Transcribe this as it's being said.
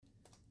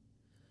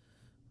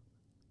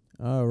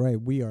All right,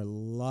 we are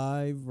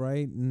live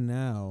right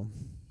now.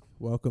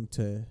 Welcome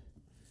to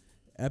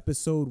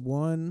episode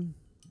 1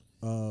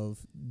 of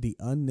the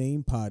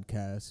Unnamed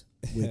Podcast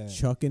with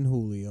Chuck and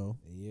Julio.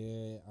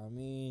 Yeah, I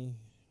mean,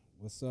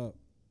 what's up?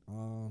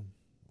 I'm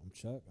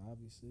Chuck,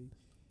 obviously.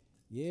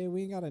 Yeah,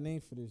 we ain't got a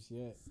name for this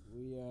yet.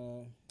 We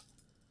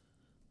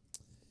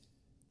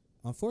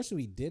unfortunately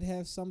we did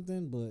have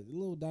something, but a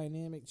little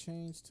dynamic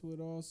change to it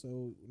all.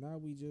 So now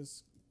we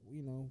just,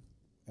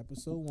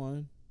 episode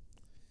 1.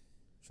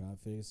 Trying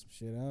to figure some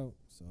shit out.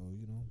 So,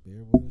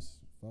 bear with us.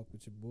 Fuck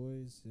with your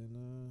boys.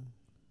 And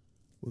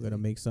We're going to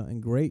make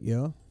something great,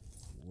 yo.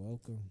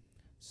 welcome.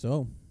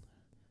 So,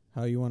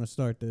 how you want to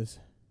start this?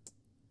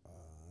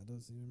 It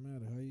doesn't even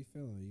matter. How you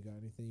feeling? You got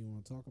anything you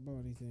want to talk about?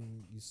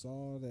 Anything you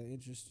saw that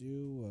interests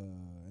you?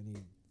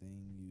 Anything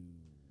you...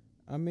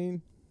 I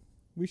mean,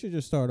 we should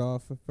just start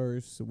off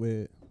first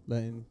with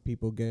letting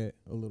people get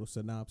a little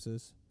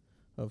synopsis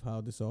of how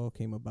this all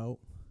came about.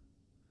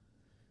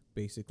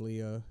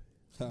 Basically,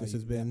 this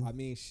has been... I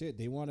mean, shit,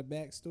 they want a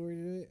backstory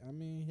to it. I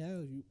mean,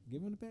 hell, you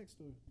give them the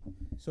backstory.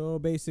 So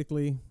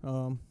basically,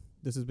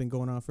 this has been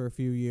going on for a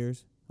few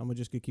years. I'm gonna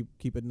just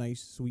keep it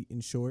nice, sweet,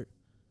 and short.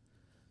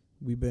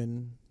 We've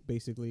been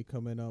basically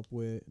coming up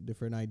with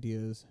different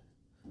ideas,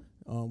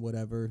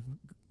 whatever.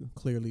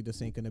 Clearly,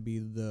 this ain't gonna be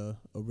the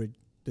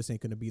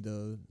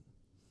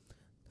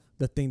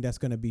thing that's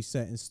gonna be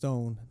set in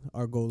stone.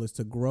 Our goal is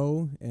to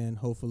grow, and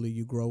hopefully,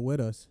 you grow with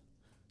us.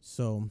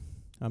 So,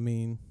 I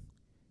mean,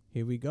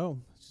 here we go.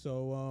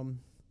 So,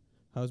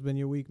 how's been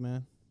your week,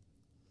 man?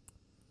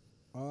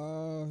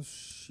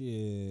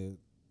 Shit.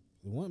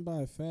 It went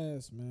by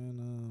fast,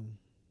 man.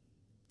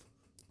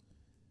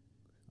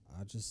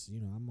 I just,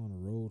 I'm on the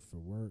road for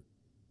work.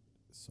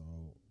 So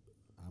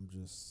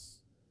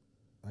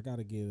I got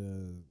to get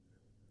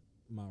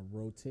my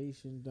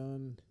rotation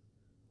done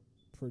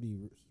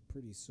pretty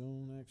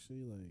soon,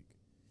 actually,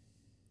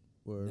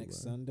 like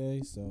next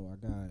Sunday. So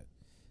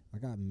I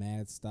got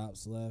mad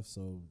stops left.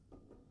 So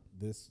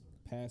this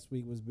past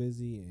week was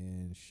busy,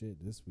 and shit,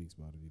 this week's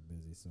about to be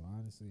busy. So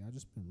honestly, I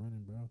just been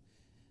running, bro.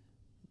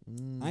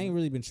 I ain't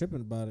really been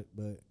tripping about it,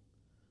 but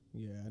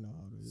yeah, I know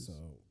how it is. so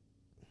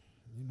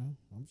I'm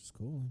just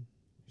cooling.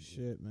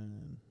 Shit,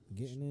 man.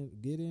 Get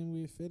in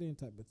where you fit in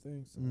type of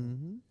thing. So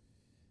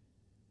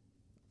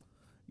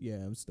yeah,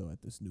 I'm still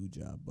at this new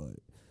job, but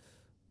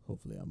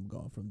hopefully I'm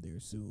gone from there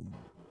soon.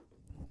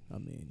 I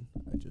mean,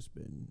 I just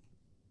been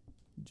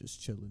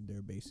chilling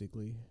there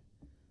basically.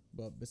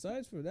 But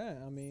besides for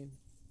that, I mean,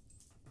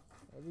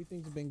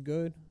 everything's been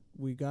good.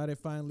 We got it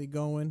finally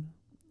going,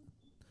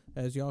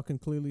 as y'all can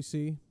clearly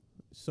see.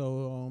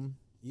 So,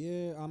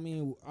 yeah, I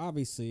mean,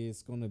 obviously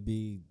it's gonna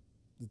be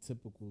the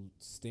typical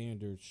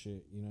standard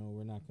shit.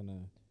 We're not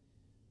gonna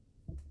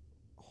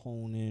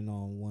hone in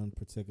on one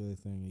particular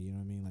thing. You know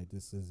what I mean? Like,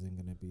 this isn't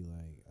gonna be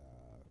like,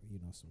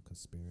 some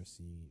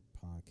conspiracy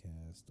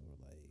podcast or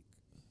like,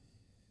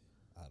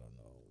 I don't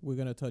know. we're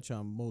gonna touch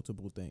on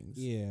multiple things.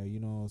 Yeah,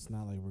 it's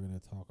not like we're gonna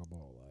talk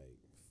about like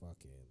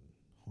fucking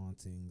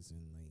hauntings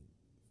and like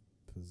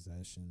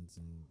possessions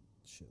and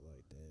shit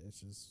like that.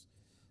 It's just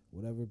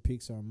whatever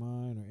piques our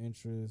mind or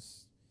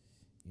interest.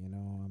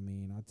 I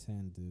mean, I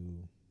tend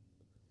to,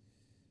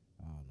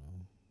 I don't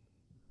know.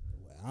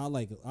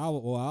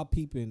 I'll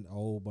peep in a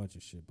whole bunch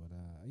of shit, but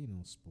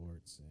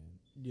sports and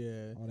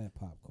Yeah. all that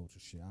pop culture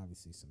shit.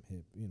 Obviously, some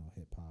hip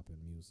hop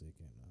and music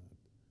and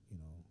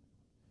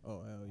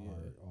Oh hell yeah.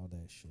 art, all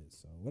that shit.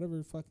 So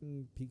whatever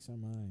fucking piques our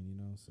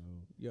mind, So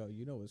Yo,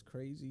 you know what's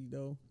crazy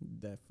though?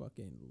 That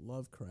fucking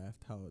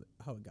Lovecraft, how it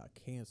got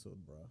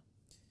canceled, bro.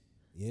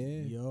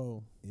 yeah,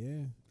 Yo,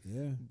 yeah.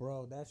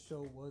 bro, that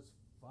show was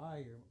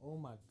fire. Oh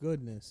my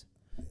goodness.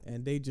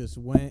 And they just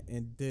went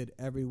and did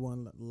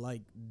everyone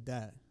like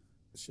that.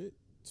 Shit,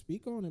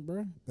 speak on it,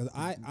 bro. Cause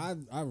I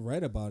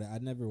read about it. I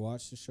never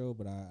watched the show,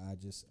 but I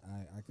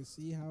could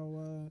see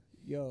how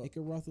Yo, it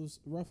could ruffle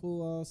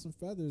some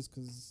feathers,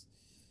 cause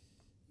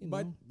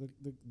But-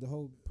 the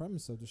whole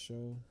premise of the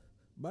show.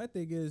 my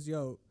thing is,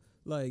 yo,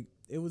 like,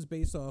 it was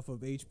based off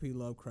of H.P.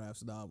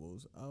 Lovecraft's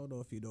novels. I don't know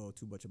if you know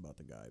too much about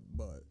the guy,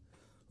 but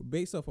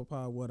based off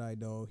upon what I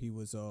know, he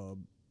was a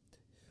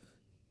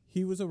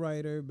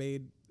writer,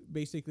 made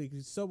basically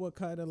somewhat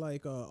kind of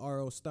like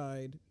R.L.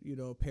 Stein,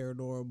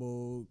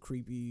 paranormal,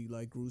 creepy,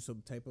 like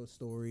gruesome type of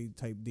story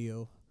type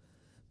deal.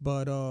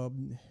 But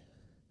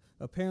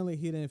apparently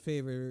he didn't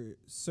favor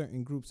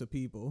certain groups of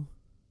people.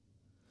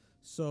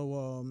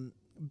 So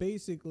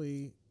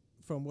basically,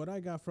 from what I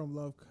got from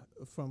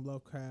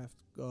Lovecraft,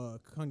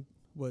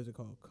 what is it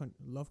called?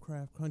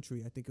 Lovecraft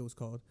Country, I think it was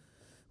called,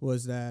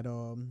 was that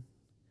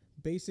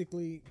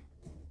basically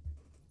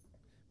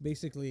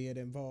it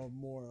involved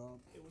more.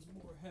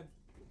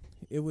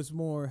 It was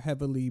more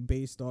heavily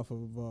based off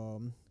of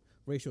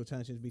racial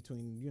tensions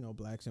between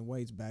blacks and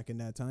whites back in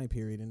that time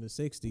period in the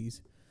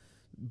 60s,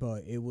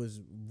 but it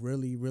was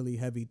really, really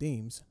heavy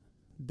themes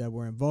that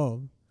were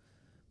involved.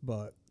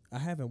 But I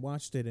haven't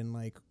watched it in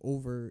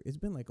it's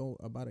been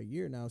about a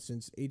year now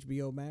since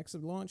HBO Max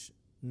launched.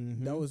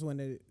 Mm-hmm. That was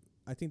when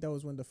I think that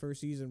was when the first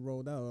season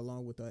rolled out,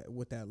 along with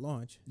that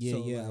launch. Yeah,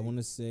 so, yeah. like, I want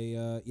to say,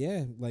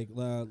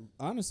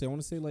 honestly, I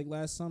want to say like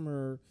last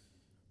summer.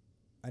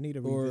 I need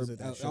to revisit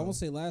that show. I won't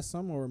say last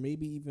summer, or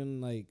maybe even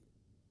like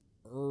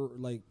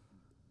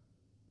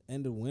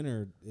end of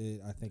winter.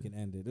 I think it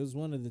ended. It was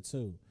one of the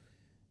two,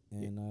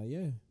 and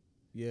yeah.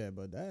 Yeah,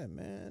 but that,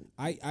 man,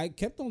 I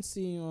kept on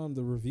seeing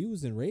the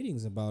reviews and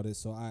ratings about it,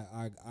 so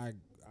I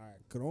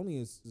could only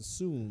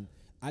assume.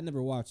 I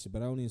never watched it,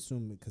 but I only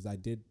assume because I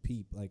did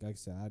peep. Like I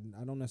said,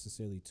 I don't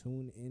necessarily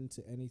tune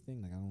into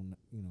anything. Like I don't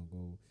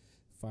go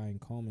find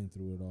combing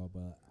through it all,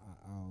 but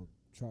I'll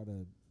try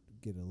to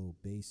get a little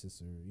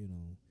basis or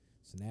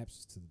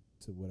synapses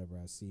to whatever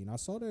I see. And I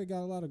saw that it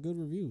got a lot of good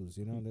reviews.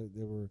 There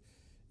were,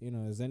 it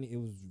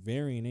was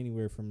varying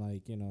anywhere from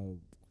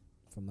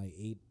from like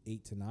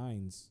 8 to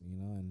 9s,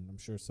 and I'm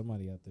sure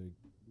somebody out there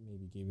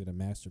maybe gave it a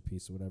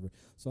masterpiece or whatever.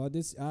 So and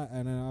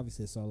then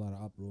obviously I saw a lot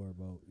of uproar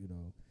about,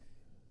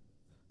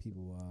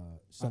 people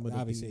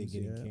obviously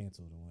getting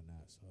canceled and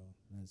whatnot. So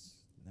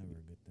that's never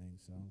a good thing.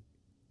 So,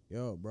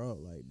 yo, bro,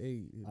 like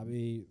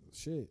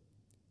shit,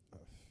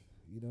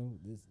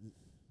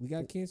 we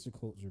got cancer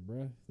culture,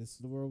 bro. This is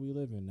the world we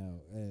live in now.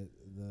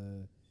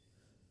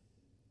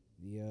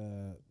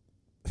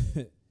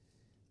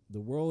 The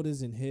world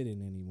isn't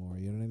hidden anymore.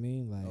 You know what I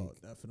mean? Like, oh,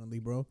 definitely,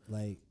 bro.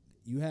 Like,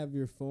 you have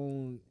your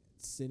phone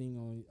sitting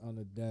on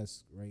the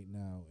desk right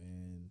now,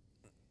 and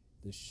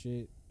the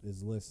shit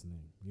is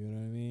listening. You know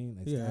what I mean?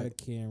 It's got a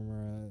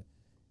camera.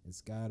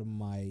 It's got a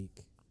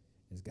mic.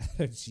 It's got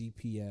a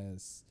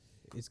GPS.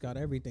 It's got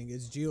everything.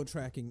 It's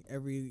geo-tracking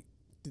every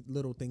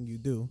little thing you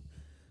do.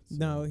 So,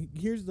 now,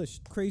 here's the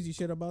crazy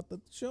shit about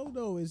the show,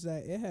 though, is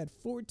that it had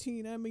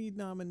 14 Emmy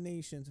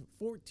nominations.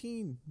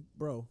 14,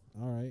 bro.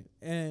 All right.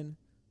 And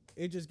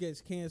it just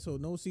gets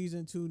canceled. No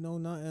season 2, no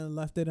nothing.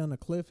 Left it on a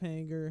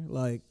cliffhanger.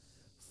 Like,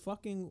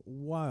 fucking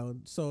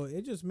wild. So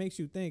it just makes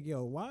you think,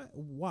 yo, why?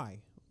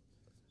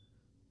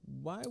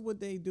 Why would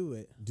they do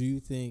it? Do you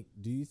think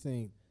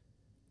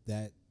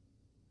that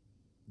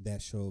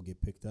show will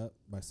get picked up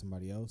by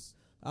somebody else?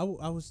 I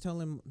was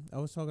talking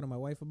to my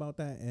wife about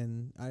that,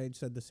 and I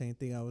said the same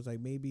thing. I was like,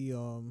 maybe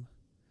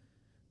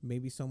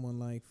someone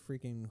like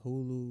freaking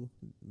Hulu.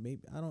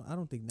 Maybe I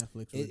don't think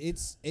Netflix.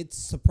 It's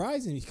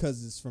surprising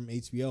because it's from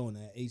HBO, and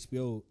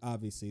HBO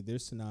obviously they're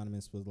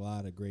synonymous with a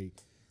lot of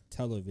great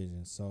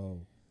television.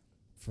 So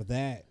for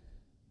that,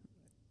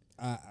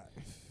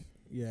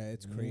 yeah,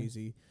 it's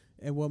crazy.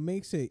 And what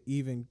makes it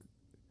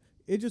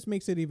just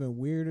makes it even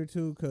weirder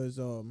too,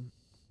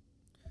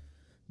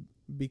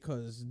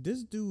 because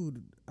this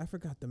dude, I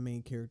forgot the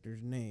main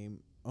character's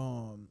name.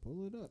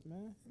 Pull it up,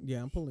 man.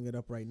 Yeah, I'm pulling it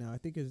up right now. I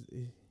think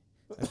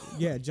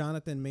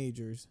Jonathan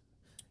Majors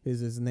is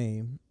his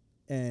name,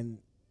 and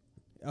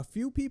a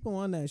few people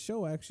on that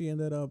show actually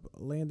ended up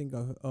landing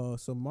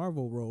some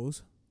Marvel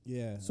roles.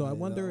 Yeah. So I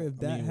wonder if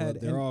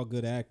they're all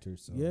good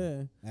actors. So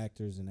yeah,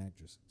 actors and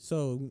actresses.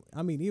 So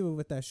I mean, even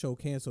with that show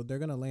canceled, they're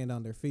gonna land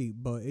on their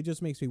feet. But it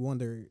just makes me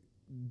wonder: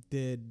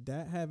 did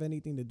that have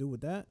anything to do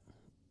with that,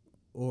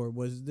 or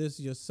was this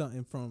just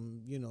something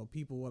from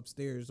people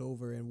upstairs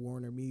over in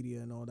Warner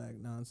Media and all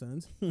that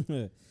nonsense?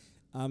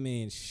 I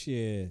mean,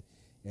 shit.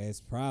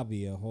 It's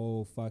probably a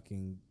whole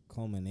fucking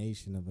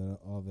culmination of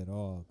it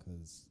all,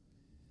 cause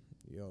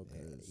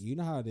you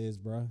know how it is,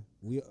 bro.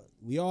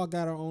 We all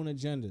got our own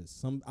agendas.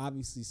 Some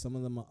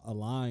of them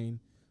align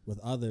with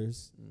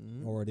others,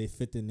 or they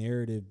fit the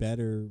narrative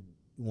better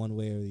one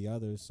way or the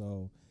other.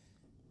 So,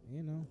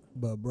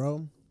 But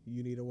bro,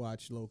 you need to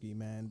watch Loki,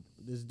 man.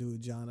 This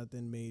dude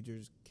Jonathan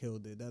Majors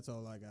killed it. That's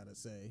all I gotta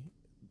say.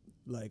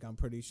 Like, I'm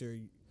pretty sure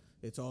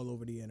it's all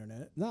over the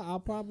internet. No,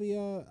 I'll probably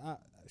I'll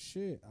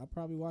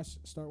probably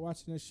start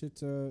watching this shit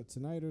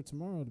tonight or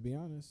tomorrow, to be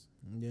honest.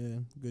 Yeah,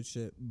 good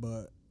shit.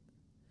 But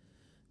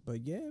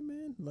yeah,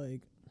 man,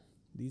 like,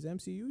 these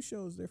MCU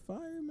shows, they're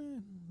fire,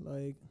 man.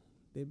 Like,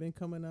 they've been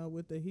coming out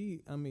with the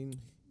heat. I mean,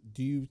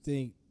 do you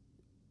think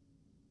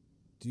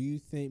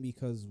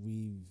because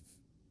we've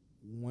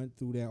went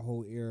through that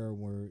whole era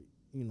where,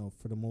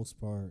 for the most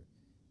part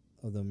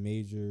of the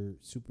major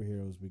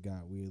superheroes we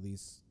at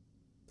least,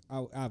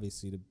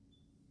 obviously the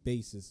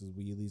basis is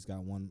we at least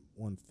got one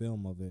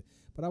film of it,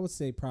 but I would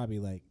say probably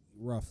like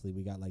roughly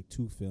we got like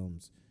 2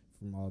 films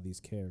from all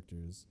these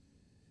characters.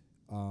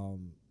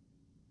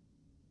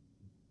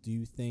 Do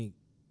you think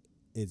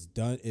it's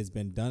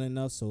been done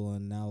enough, so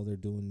now they're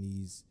doing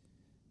these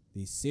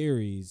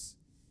series,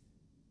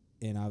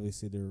 and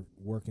obviously they're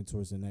working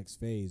towards the next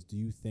phase? Do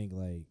you think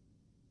like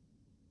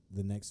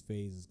the next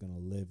phase is going to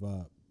live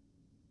up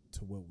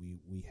to what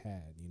we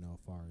had, as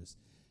far as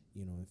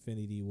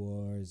Infinity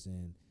Wars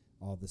and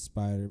all the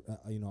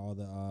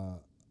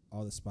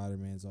all the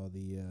Spider-Mans, all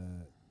the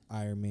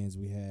Iron Mans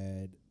we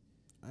had?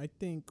 I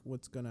think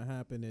what's gonna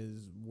happen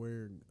is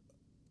we're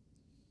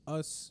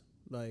us,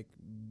 like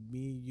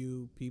me,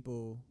 you,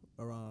 people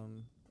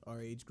around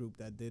our age group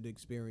that did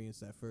experience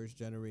that first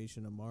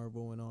generation of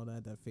Marvel and all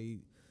that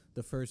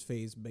the first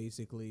phase,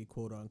 basically,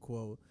 quote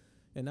unquote,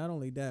 And not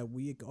only that,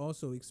 we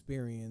also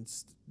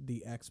experienced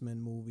the X-Men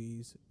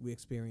movies. We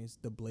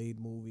experienced the Blade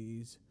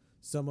movies.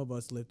 Some of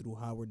us lived through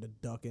Howard the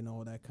Duck and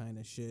all that kind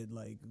of shit,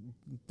 like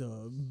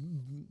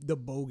the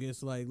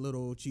bogus, like,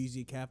 little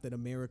cheesy Captain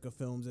America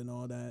films and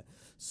all that.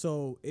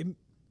 So it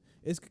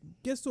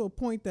gets to a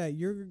point that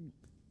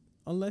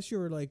unless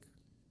you're like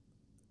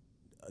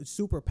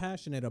super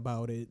passionate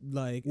about it,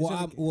 like,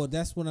 well,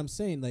 that's what I'm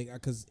saying, like,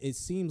 because it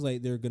seems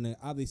like they're doing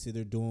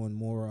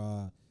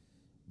more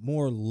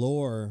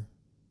lore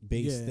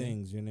based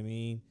things, you know what I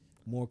mean,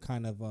 more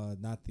kind of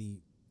not the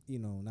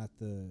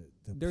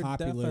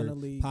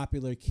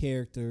popular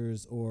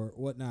characters or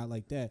whatnot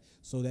like that.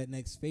 So that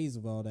next phase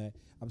of all that,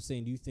 I'm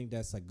saying, do you think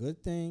that's a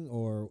good thing,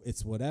 or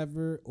it's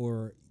whatever,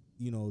 or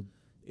do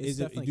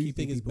you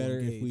think it's better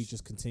if we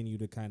just continue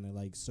to kind of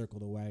like circle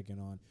the wagon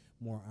on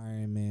more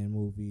Iron Man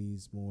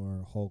movies,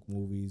 more Hulk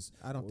movies?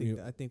 I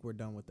think we're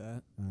done with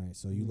that. All right,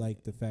 so you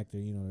like the fact that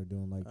they're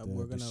doing like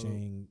what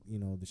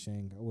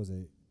was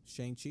it,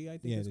 Shang-Chi, I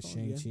think. Yeah, the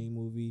Shang-Chi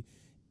movie,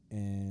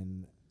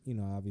 and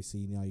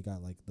obviously now you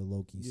got like the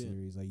Loki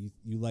series. Like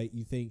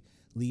you think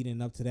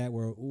leading up to that,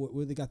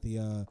 where they got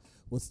the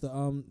what's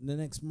the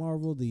next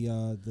Marvel, the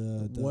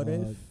What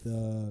If?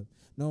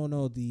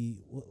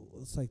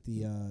 What's like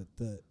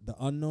the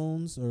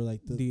Unknowns, or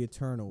like the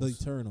Eternals. The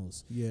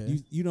Eternals. Yeah.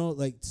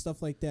 Like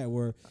stuff like that,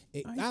 where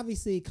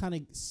obviously kind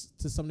of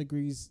to some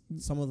degrees,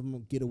 some of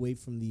them get away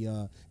from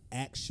the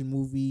action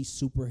movie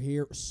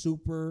superhero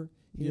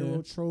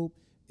trope,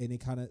 and they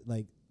kind of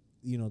like,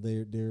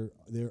 they're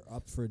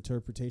up for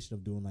interpretation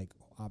of doing like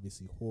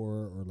obviously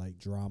horror or like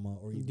drama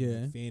or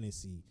even like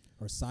fantasy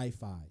or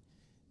sci-fi.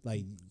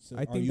 Like, so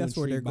I think that's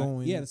where they're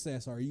going. Yeah, so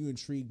are you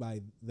intrigued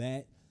by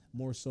that?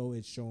 More so,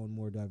 it's showing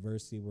more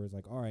diversity, where it's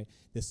like, all right,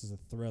 this is a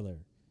thriller,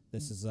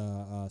 this is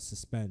a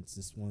suspense,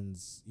 this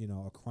one's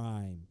a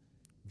crime,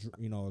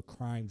 a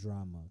crime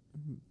drama.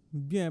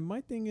 Yeah, my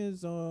thing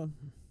is, the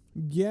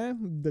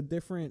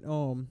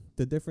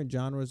different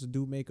genres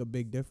do make a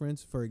big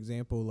difference. For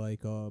example,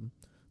 like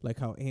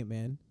how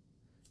Ant-Man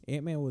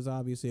was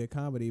obviously a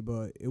comedy,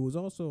 but it was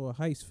also a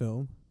heist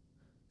film.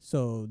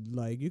 So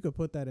like you could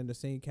put that in the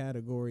same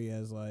category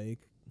as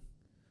like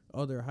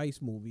other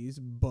heist movies,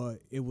 but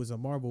it was a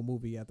Marvel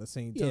movie at the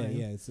same time.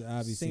 Yeah, it's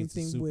obviously same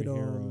thing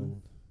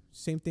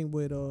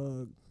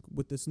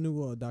with this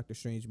new Doctor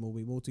Strange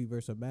movie,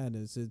 Multiverse of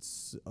Madness.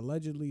 It's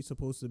allegedly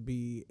supposed to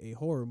be a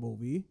horror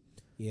movie.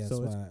 Yeah, so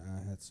that's what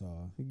I had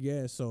saw.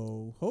 Yeah,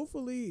 so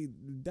hopefully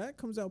that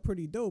comes out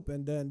pretty dope.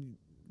 And then,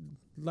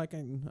 like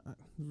I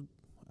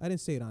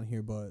didn't say it on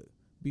here, but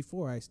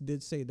before I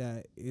did say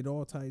that it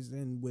all ties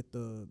in with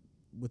the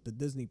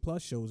Disney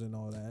Plus shows and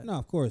all that. No,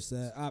 of course.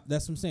 That's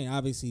what I'm saying.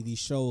 Obviously, these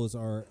shows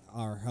are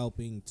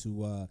helping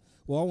to.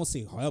 Well, I won't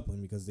say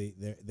helping because they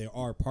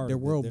are part. They're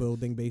of world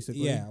building,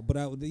 basically. Yeah, but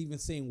I would even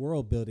saying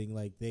world building,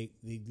 like they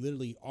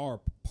literally are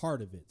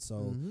part of it.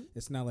 So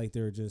it's not like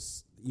they're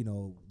just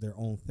their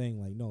own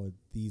thing. Like, no,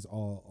 these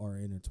all are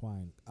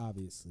intertwined,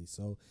 obviously.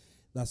 So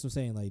that's what I'm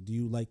saying. Like, do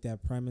you like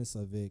that premise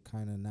of it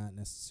kind of not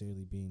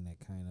necessarily being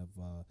that kind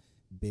of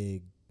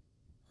big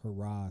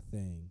hurrah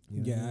thing?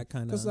 I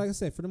kind of, because like I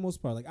said, for the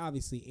most part, like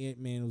obviously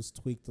Ant-Man was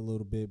tweaked a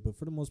little bit, but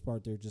for the most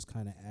part they're just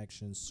kind of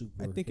action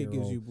super. I think it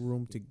gives you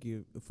room to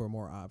give for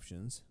more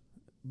options,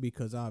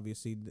 because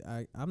obviously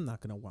I'm not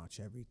gonna watch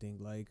everything.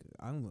 Like,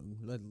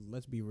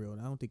 let's be real,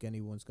 I don't think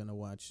anyone's gonna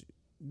watch.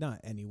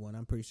 Not anyone.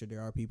 I'm pretty sure there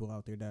are people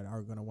out there that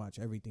are gonna watch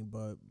everything,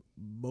 but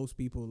most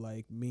people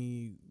like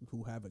me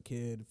who have a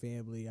kid,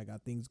 family, I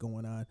got things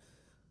going on,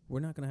 we're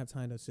not going to have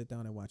time to sit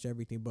down and watch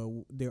everything, but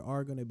there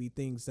are going to be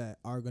things that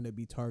are going to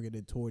be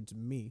targeted towards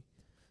me.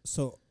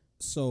 So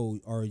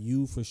are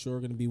you for sure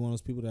going to be one of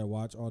those people that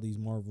watch all these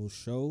Marvel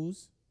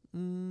shows?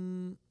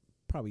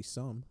 Probably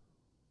some.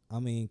 I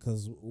mean,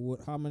 because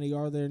how many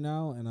are there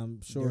now? And I'm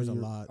sure there's a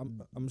lot.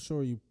 I'm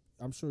sure you.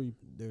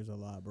 There's a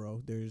lot,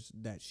 bro. There's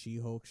that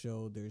She-Hulk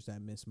show. There's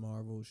that Miss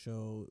Marvel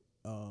show.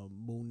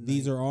 Moon Knight.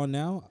 These are on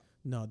now?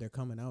 No, they're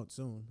coming out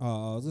soon. I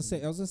was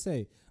gonna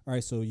say. All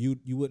right, so you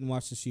wouldn't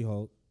watch the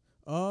She-Hulk?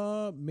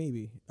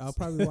 Maybe I'll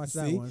probably watch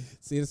that one.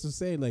 See, that's what I'm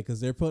saying, like, because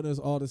they're putting us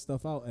all this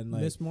stuff out, and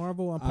like Miss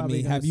Marvel, I'm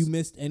probably. have you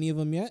missed any of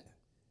them yet?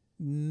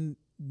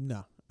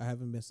 No, I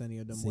haven't missed any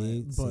of them.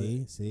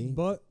 See.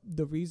 But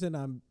the reason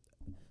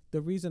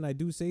I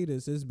do say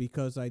this is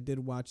because I did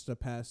watch the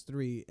past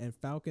 3, and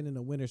Falcon and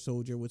the Winter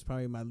Soldier was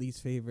probably my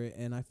least favorite,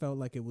 and I felt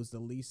like it was the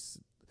least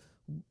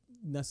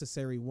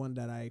necessary one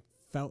that I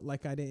felt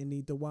like I didn't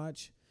need to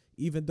watch.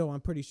 Even though I'm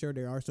pretty sure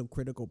there are some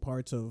critical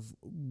parts of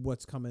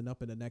what's coming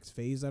up in the next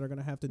phase that are going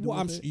to have to do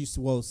with it.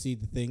 Well, see,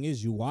 the thing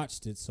is, you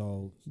watched it,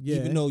 so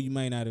even though you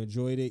might not have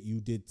enjoyed it,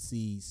 you did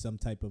see some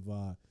type of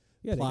plot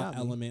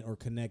element or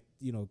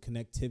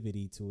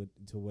connectivity to it,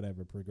 to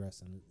whatever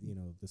progressing,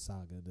 the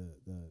saga,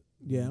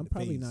 I'm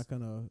probably not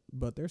gonna,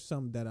 but there's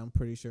some that I'm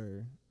pretty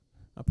sure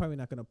I'm probably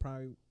not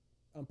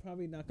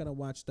gonna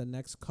watch the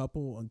next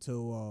couple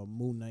until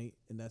Moon Knight,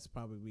 and that's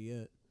probably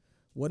it.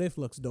 What If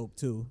looks dope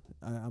too.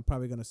 I'm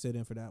probably gonna sit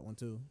in for that one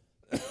too.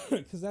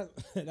 Because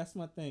that's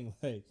my thing.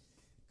 Like,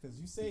 Because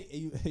you say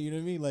you know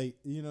what I mean, like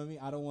you know what I mean.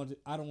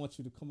 I don't want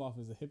you to come off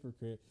as a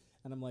hypocrite.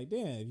 And I'm like,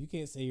 damn, you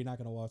can't say you're not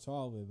gonna watch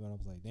all of it. But I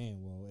was like,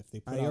 damn, well, if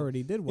they put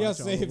already did watch. Yeah,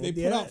 say if they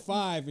put out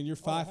 5 and you're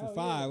 5 for 5,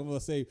 yeah. I'm gonna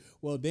say,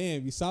 well,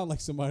 damn, you sound like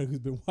somebody who's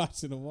been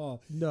watching them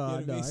all. No,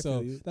 you know I mean?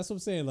 So that's what I'm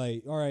saying.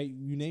 Like, all right,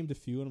 you named a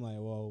few, and I'm like,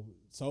 well,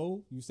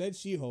 so you said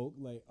She-Hulk.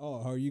 Like,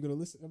 oh, are you gonna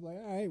listen? I'm like,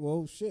 all right,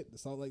 well, shit. It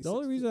sounds like the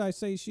only reason I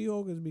say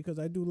She-Hulk is because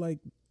I do like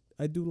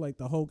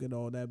the Hulk and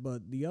all that,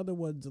 but the other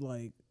ones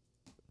like,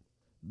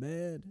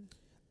 man.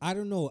 I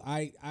don't know.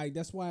 I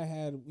that's why I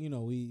had, you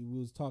know, we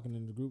was talking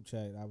in the group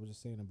chat. I was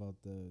just saying about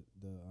the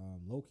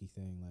Loki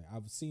thing. Like,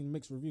 I've seen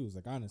mixed reviews.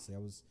 Like, honestly, I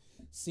was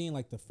seeing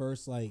like the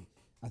first like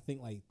I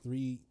think like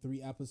three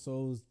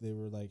episodes, they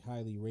were like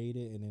highly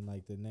rated, and then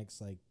like the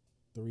next like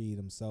 3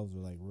 themselves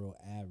were like real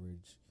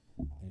average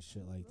and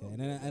shit like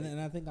that.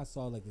 And I think I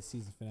saw like the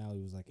season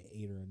finale was like an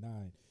 8 or a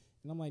 9.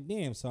 And I'm like,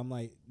 damn. So I'm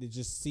like, it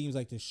just seems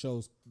like the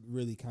show's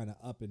really kind of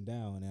up and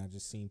down. And I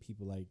just seen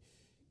people like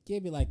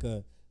give it like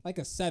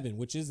a 7,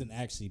 which isn't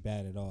actually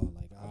bad at all.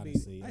 Like,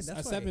 honestly, a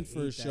 7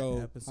 for a show.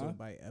 Episode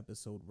by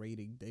episode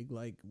rating thing.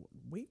 Like,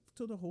 wait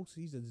till the whole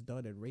season's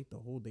done and rate the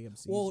whole damn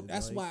season. Well,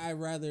 that's why I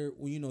rather,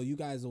 you know, you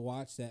guys will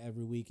watch that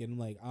every week, and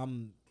like,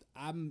 I'm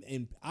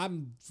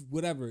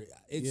whatever.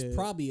 It's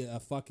probably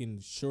a fucking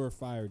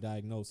surefire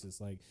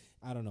diagnosis. Like,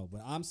 I don't know,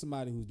 but I'm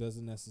somebody who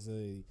doesn't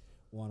necessarily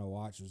want to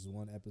watch just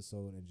one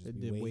episode and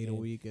just wait a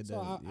week. And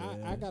so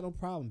I got no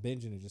problem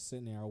binging it, just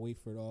sitting there. I'll wait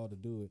for it all to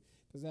do it,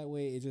 because that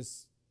way it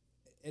just.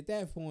 At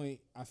that point,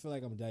 I feel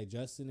like I'm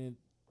digesting it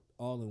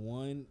all in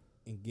one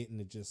and getting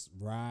to just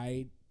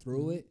ride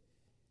through it.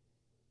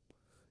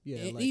 Yeah,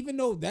 and like, even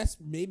though that's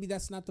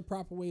not the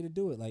proper way to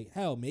do it. Like,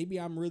 hell, maybe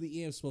I'm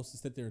really am supposed to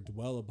sit there and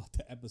dwell about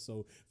the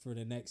episode for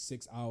the next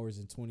 6 hours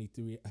and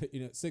 23,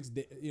 6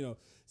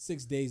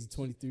 days and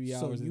 23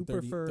 hours and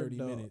 30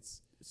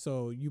 minutes.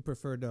 So you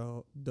prefer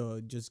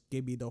the just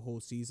give me the whole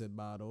season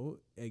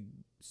model,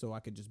 so I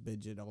could just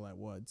binge it all at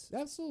once.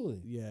 Absolutely.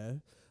 Yeah,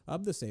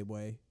 I'm the same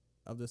way.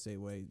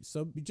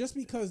 So just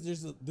because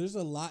there's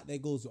a lot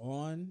that goes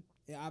on,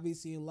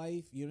 obviously, in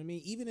life, you know what I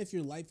mean? Even if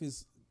your life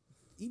is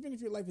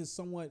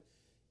somewhat,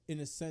 in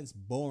a sense,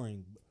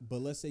 boring, but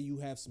let's say you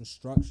have some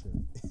structure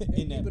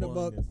in that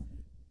boringness.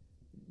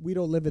 We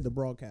don't live in the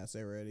broadcast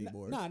era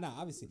anymore. No,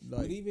 obviously.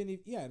 Like, but even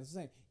if that's what I'm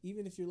saying.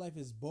 Even if your life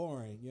is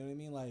boring, you know what I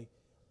mean? Like,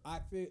 I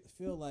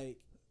feel like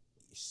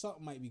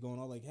something might be going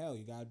on. Like, hell,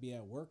 you gotta be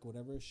at work,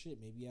 whatever shit.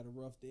 Maybe you had a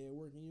rough day at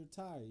work and you're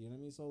tired. You know what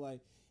I mean? So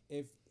like,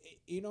 if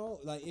you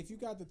know, like, if you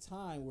got the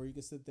time where you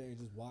can sit there and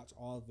just watch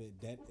all of it,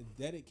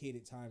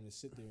 dedicated time to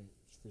sit there and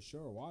for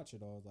sure watch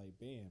it all, like,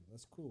 bam,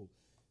 that's cool.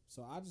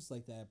 So I just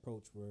like that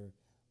approach where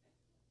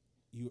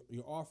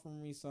you're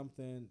offering me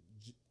something.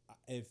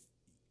 If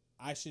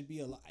I should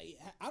be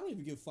I don't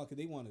even give a fuck if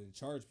they wanted to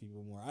charge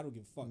people more. I don't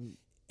give a fuck.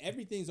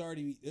 Everything's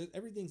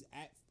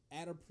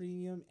at a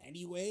premium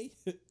anyway.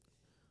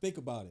 Think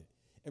about it.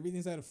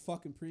 Everything's at a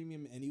fucking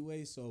premium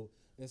anyway. So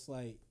it's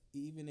like,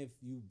 even if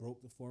you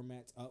broke the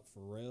formats up for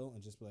real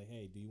and just be like,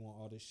 hey, do you want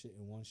all this shit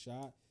in one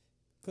shot?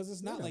 Because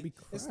it's not like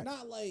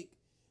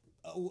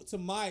to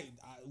my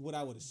what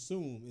I would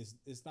assume is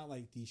it's not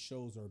like these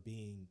shows are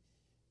being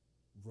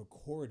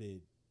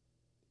recorded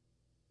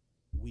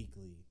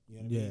weekly. You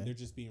know what I mean? They're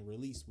just being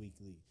released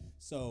weekly.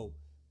 So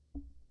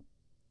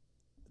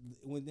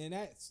when then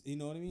that's, you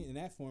know what I mean, in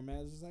that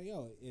format, it's just like,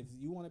 yo, if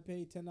you want to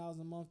pay $10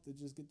 a month to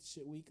just get the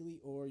shit weekly,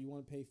 or you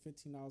want to pay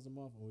 $15 a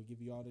month and we'll give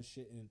you all this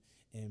shit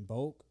in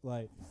bulk,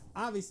 like,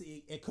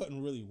 obviously it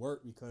couldn't really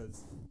work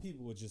because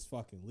people would just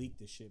fucking leak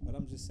this shit. But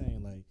I'm just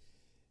saying, like,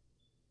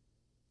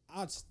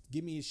 I'll just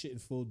give me your shit in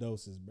full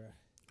doses, bruh.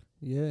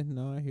 Yeah,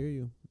 no, I hear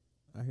you.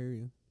 I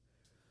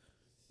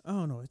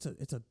don't know.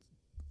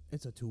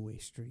 It's a two-way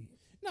street.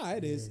 No,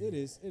 it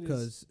is.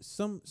 Because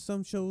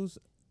some shows.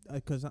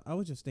 Because I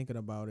was just thinking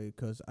about it,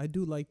 because I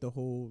do like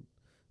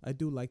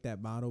that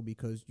model,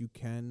 because you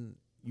can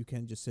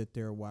just sit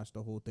there and watch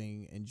the whole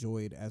thing,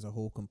 enjoy it as a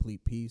whole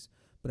complete piece.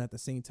 But at the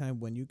same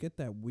time, when you get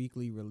that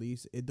weekly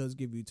release, it does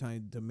give you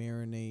time to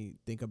marinate,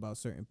 think about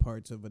certain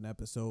parts of an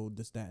episode,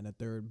 this, that, and the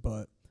third.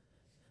 But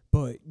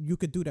you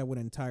could do that with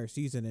an entire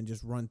season and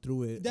just run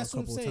through it. That's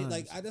what I'm saying. Times.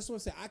 Like, that's what I'm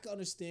saying. I can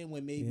understand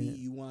when maybe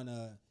you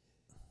wanna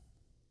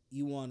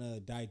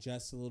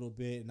digest a little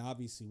bit, and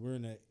obviously we're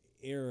in a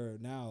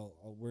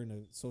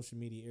social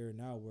media era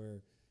now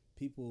where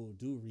people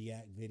do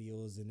react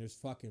videos and there's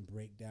fucking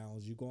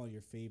breakdowns. You go on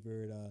your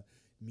favorite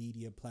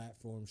media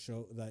platform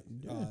show, like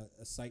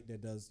a site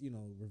that does, you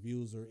know,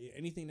 reviews or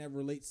anything that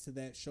relates to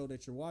that show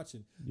that you're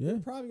watching. They're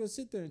probably gonna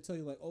sit there and tell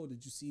you like, oh,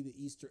 did you see the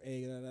Easter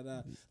egg?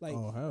 Like,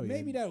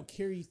 maybe that'll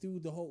carry you through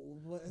the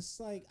whole. But it's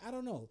like, I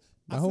don't know.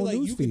 I feel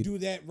like you could do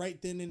that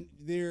right then and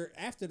there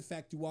after the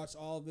fact. You watch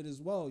all of it as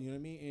well. You know what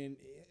I mean? And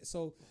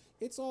so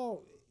it's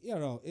all. You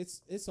know,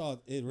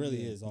 it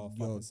really is all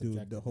fucking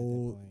subjective.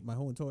 My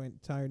whole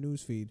entire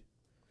news feed,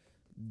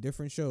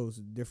 different shows,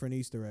 different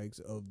Easter eggs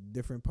of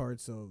different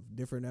parts of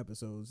different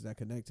episodes that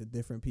connect to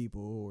different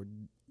people, or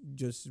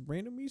just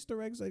random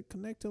Easter eggs that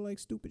connect to like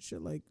stupid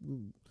shit, like,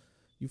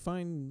 you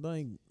find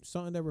like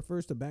something that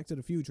refers to Back to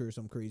the Future or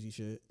some crazy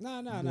shit.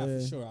 No,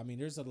 for sure. I mean,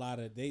 there's a lot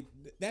of they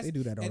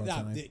do that all the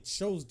time.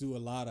 Shows do a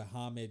lot of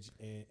homage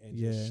and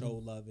just show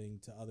loving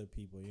to other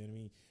people. You know what I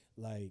mean?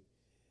 Like,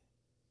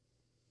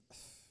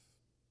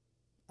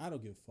 I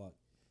don't give a fuck.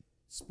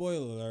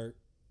 Spoiler alert.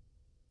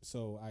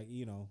 So I,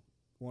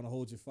 want to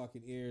hold your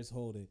fucking ears,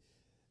 hold it.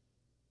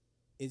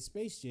 In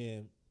Space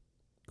Jam.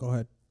 Go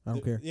ahead. I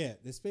don't care. Yeah,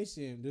 the Space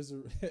Jam. There's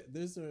a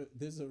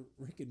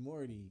Rick and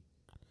Morty.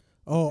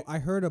 Oh, I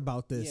heard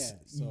about this. Yeah,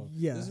 so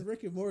there's a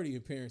Rick and Morty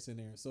appearance in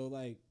there. So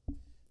like,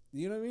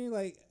 you know what I mean?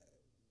 Like,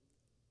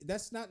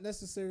 that's not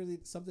necessarily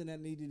something that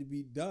needed to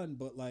be done,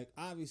 but like,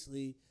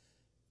 obviously,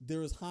 there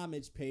was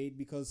homage paid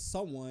because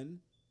someone,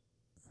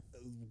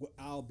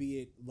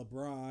 albeit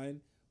LeBron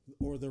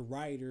or the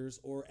writers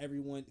or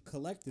everyone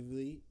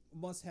collectively,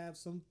 must have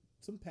some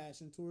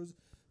passion towards,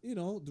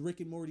 the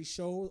Rick and Morty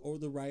show or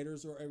the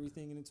writers or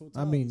everything in totality.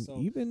 I mean, so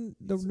even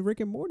the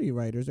Rick and Morty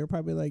writers, they're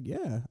probably like,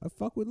 yeah, I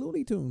fuck with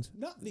Looney Tunes.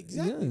 No,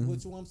 exactly. Yeah. Which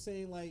is what I'm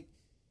saying. Like,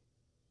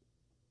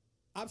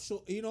 I'm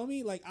sure, you know what I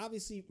mean? Like,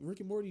 obviously, Rick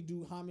and Morty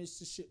do homage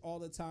to shit all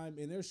the time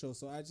in their show.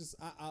 So I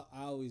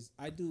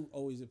do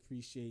always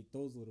appreciate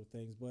those little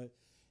things. But,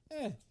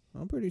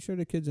 I'm pretty sure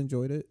the kids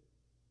enjoyed it.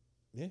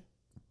 Yeah.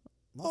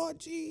 Oh,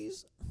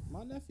 jeez.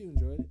 My nephew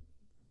enjoyed it.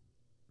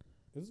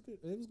 It was good.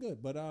 It was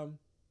good. But,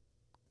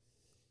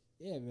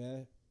 yeah,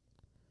 man.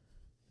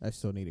 I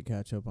still need to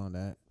catch up on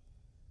that.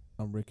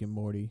 On Rick and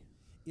Morty.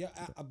 Yeah,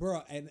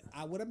 bro. And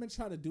what I've been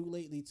trying to do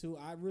lately, too,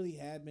 I really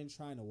have been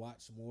trying to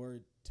watch more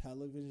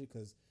television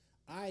because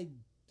I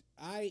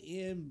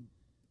am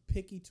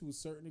picky to a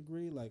certain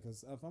degree. Like,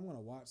 cause if I'm going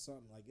to watch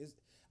something, like,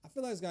 I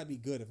feel like it's got to be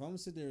good. If I'm going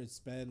to sit there and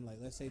spend, like,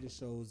 let's say the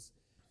shows,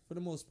 for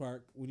the most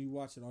part, when you're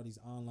watching all these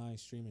online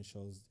streaming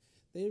shows,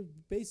 they're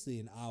basically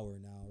an hour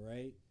now,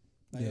 right?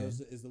 Like,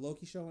 is the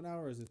Loki show an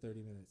hour or is it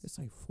 30 minutes? It's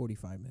like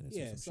 45 minutes.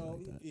 Yeah, so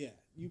like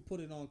you put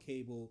it on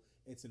cable,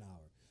 it's an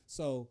hour.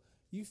 So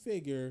you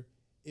figure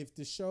if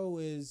the show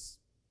is,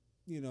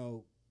 10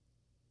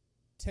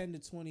 to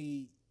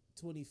 20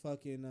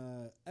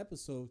 fucking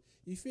episodes,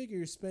 you figure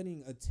you're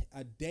spending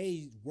a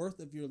day's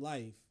worth of your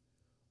life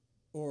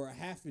or a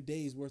half a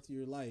day's worth of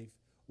your life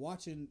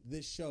watching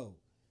this show.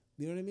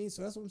 You know what I mean?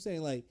 So that's what I'm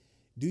saying. Like,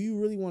 do you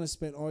really want to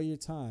spend all your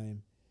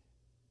time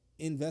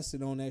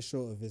invested on that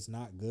show if it's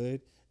not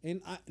good?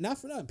 And not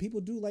for nothing,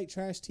 people do like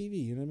trash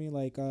TV. You know what I mean?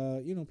 Like,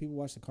 people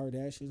watch the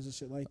Kardashians and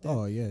shit like that.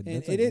 Oh yeah,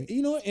 and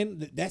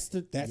and that's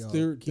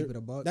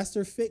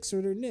their fix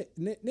or their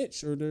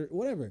niche or their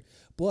whatever.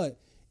 But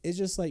it's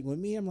just like with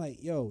me, I'm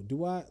like, yo,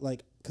 do I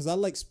like? Because I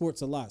like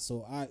sports a lot,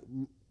 so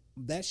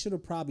that should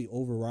have probably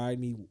override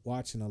me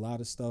watching a lot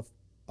of stuff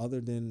other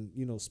than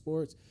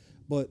sports.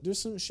 But there's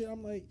some shit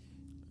I'm like,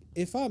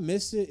 if I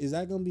miss it, is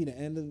that gonna be the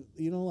end of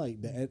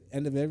the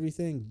end of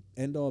everything,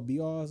 end all be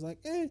all? I was like,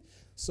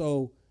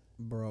 So,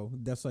 bro,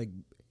 that's like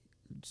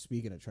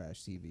speaking of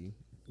trash TV.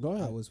 Go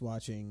ahead.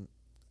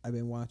 I've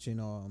been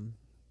watching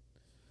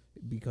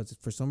because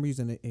for some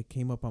reason it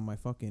came up on my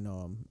fucking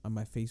on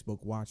my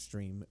Facebook watch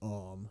stream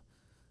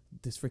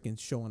this freaking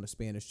show on the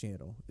Spanish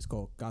channel. It's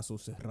called Caso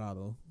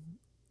Cerrado.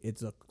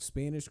 It's a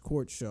Spanish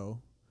court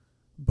show,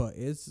 but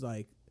it's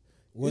like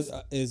what's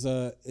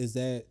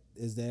that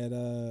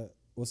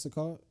what's it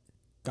called?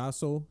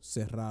 Caso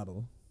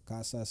Cerrado.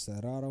 Casa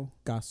Cerrado.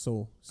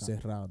 Caso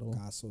Cerrado.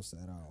 Caso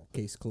Cerrado.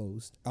 Case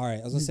closed. All right,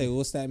 I was gonna say,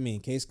 what's that mean?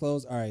 Case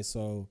closed. All right,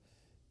 so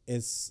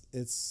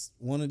it's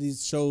one of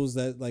these shows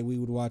that like we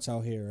would watch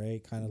out here,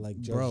 right? Kind of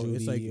like Judge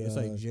Judy, it's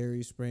like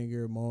Jerry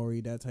Springer, Maury,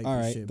 that type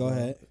of shit. All right, go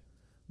ahead,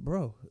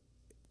 bro.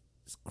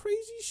 It's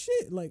crazy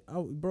shit. Like, I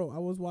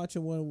was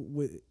watching one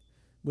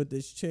with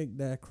this chick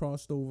that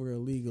crossed over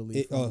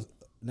illegally.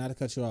 Not to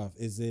cut you off.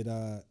 Is it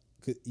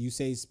you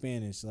say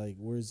Spanish? Like,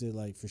 where is it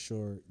like for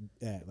sure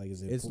at? Like,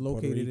 is it? It's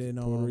located in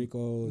Puerto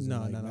Rico.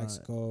 No,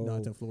 Mexico. No,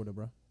 it's in Florida,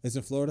 bro. It's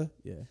in Florida.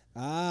 Yeah.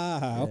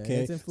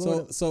 Okay. It's in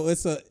Florida. So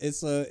it's a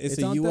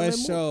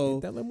U.S.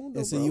 show.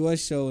 It's a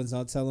U.S. show. It's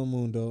on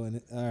Telemundo, and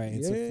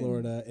it's in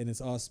Florida, and it's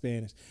all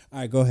Spanish. All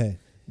right, go ahead.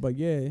 But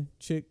yeah,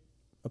 chick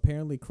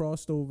apparently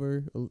crossed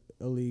over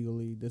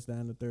illegally. This, that,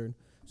 and the third.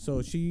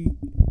 So she,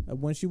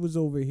 when she was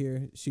over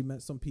here, she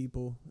met some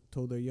people.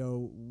 Told her,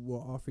 "Yo,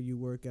 we'll offer you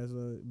work as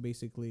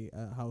basically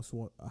a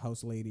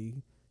house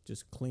lady,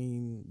 just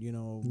clean,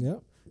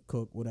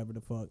 cook, whatever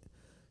the fuck."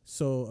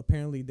 So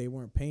apparently they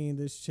weren't paying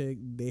this chick.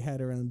 They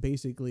had her on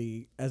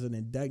basically as an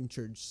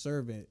indentured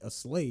servant, a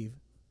slave.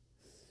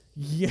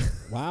 Yeah.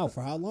 Wow.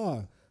 For how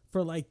long?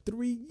 For like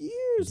 3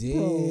 years,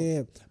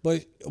 bro.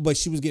 But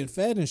she was getting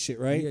fed and shit,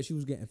 right? Yeah, she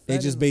was getting fed. They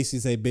just basically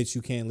say, "Bitch,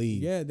 you can't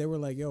leave." Yeah, they were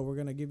like, "Yo, we're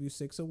gonna give you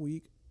 $6 a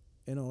week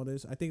and all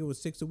this." I think it was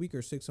 $6 a week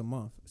or $6 a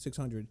month,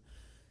 600.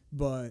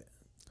 But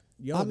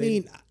I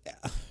mean,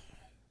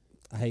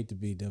 I hate to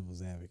be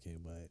devil's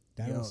advocate, but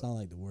that don't sound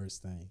like the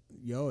worst thing.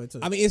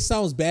 I mean, it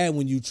sounds bad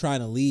when you're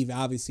trying to leave,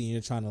 obviously, and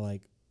you're trying to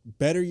like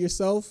better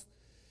yourself.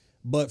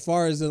 But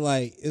far as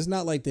it's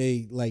not like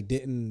they like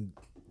didn't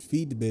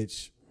feed the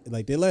bitch.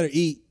 Like they let her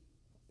eat.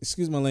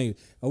 Excuse my language.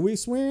 Are we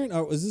swearing?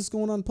 Or is this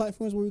going on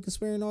platforms where we can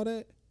swear and all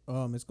that?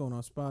 It's going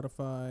on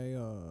Spotify.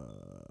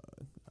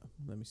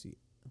 Let me see.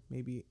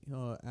 Maybe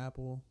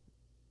Apple.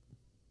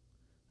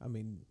 I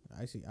mean,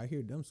 I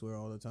hear them swear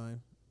all the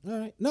time. All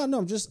right. No,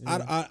 I'm just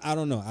I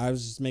don't know. I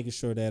was just making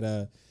sure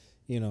that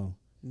you know.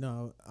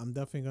 No, I'm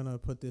definitely gonna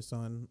put this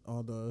on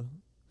all the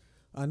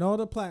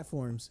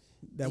platforms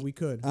that we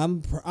could.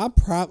 I'm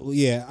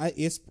probably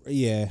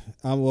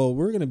well,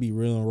 we're gonna be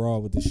real and raw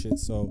with this shit,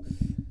 so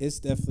it's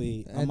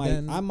definitely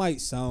I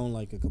might sound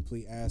like a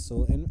complete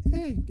asshole, and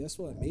hey, guess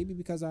what? Maybe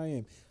because I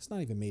am. It's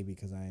not even maybe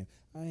because I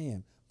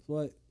am.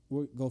 But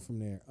we'll go from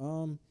there.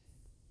 All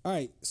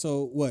right.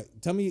 So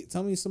what? Tell me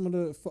some of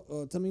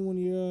the. Tell me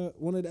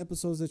one of the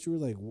episodes that you were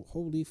like,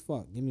 holy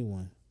fuck, give me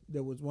one.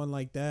 There was one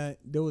like that.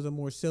 There was a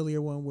more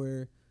sillier one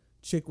where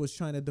chick was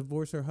trying to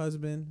divorce her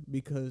husband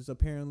because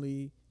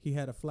apparently he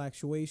had a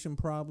fluctuation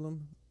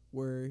problem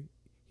where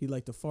he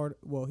liked to fart.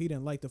 Well, he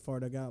didn't like to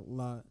fart. I got a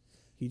lot.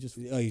 He's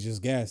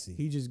just gassy.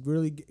 He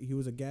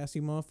was a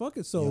gassy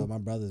motherfucker. So my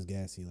brother's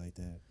gassy like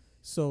that.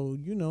 So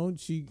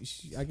she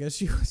I guess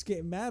she was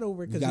getting mad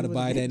over it because you gotta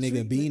buy that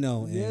nigga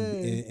Beano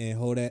and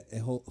hold that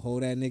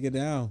nigga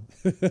down.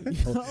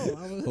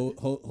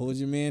 hold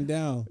your man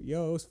down.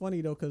 Yo, it was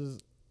funny though because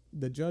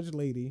the judge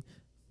lady,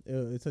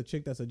 it's a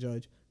chick that's a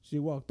judge. She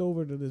walked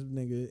over to this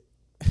nigga,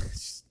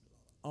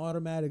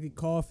 automatically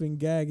coughing,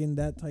 gagging,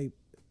 that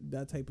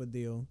type of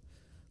deal.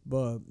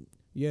 But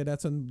yeah,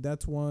 that's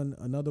one.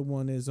 Another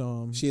one is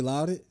She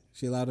allowed it.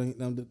 She allowed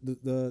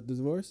the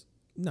divorce.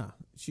 Nah,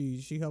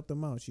 she helped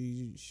him out.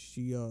 She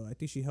I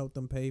think she helped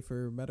him pay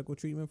for medical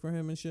treatment for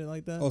him and shit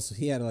like that. Oh, so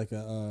he had like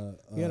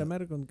he had a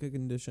medical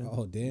condition.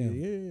 Oh damn.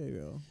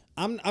 Yeah.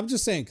 I'm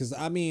just saying because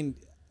I mean,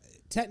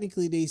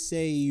 technically they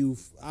say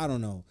I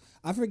don't know.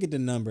 I forget the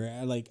number.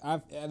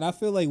 I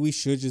feel like we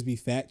should just be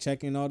fact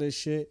checking all this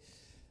shit,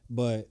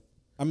 but.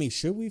 I mean,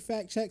 should we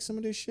fact check some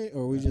of this shit,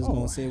 or are we just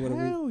gonna say what we?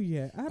 Hell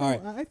yeah!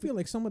 I feel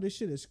like some of this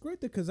shit is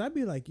scripted because I'd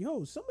be like,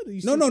 yo, some of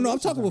these. No. I'm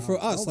talking about for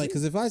us, like,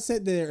 because if I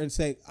sit there and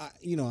say,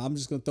 I'm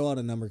just gonna throw out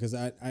a number because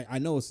I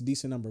know it's a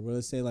decent number, but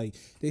let's say like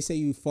they say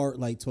you fart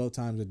like 12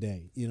 times a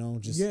day,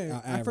 just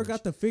I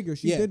forgot the figure.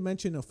 She did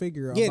mention a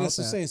figure. Yeah, that's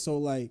what I'm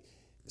saying.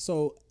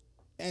 So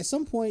at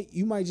some point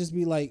you might just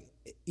be like.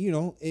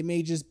 It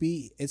may just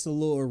be it's a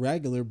little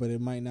irregular, but it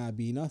might not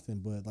be nothing.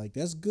 But like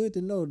that's good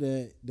to know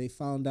that they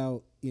found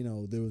out,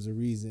 there was a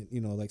reason,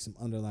 like some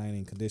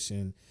underlying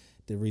condition,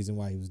 the reason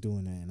why he was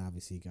doing that, and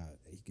obviously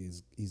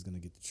he's gonna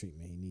get the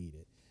treatment he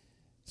needed.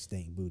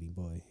 Stank booty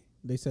boy.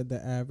 They said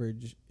the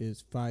average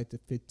is 5 to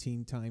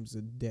 15 times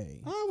a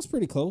day. Oh, I was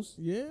pretty close.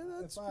 Yeah,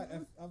 that's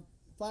if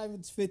 5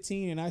 is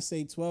 15 and I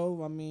say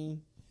 12. I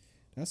mean,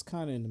 that's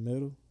kind of in the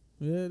middle.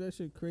 Yeah, that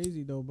shit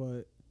crazy though,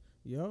 but.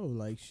 Yo,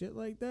 like shit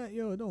like that,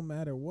 it don't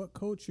matter what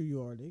culture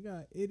you are.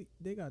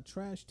 They got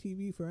trash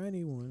TV for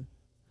anyone.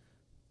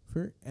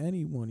 For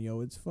anyone,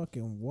 yo, it's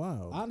fucking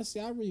wild.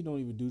 Honestly, I really don't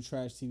even do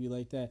trash TV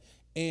like that.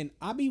 And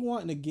I be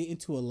wanting to get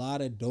into a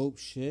lot of dope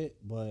shit,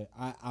 but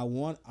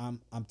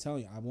I'm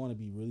telling you, I want to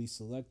be really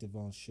selective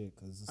on shit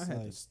because I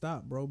had to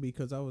stop, bro,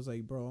 because I was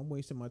like, bro, I'm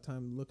wasting my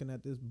time looking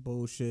at this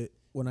bullshit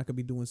when I could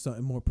be doing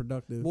something more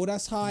productive. Well,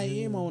 that's how I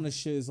am on the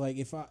shit. Is like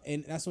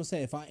and that's what I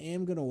say. If I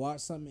am gonna watch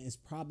something, it's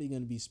probably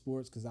gonna be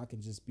sports because I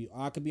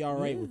could be all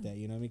right with that.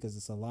 You know what I mean? Because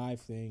it's a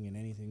live thing and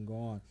anything go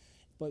on.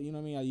 But you know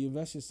what I mean? You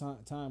invest your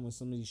time with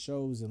some of these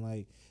shows and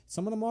like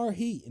some of them are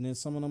heat and then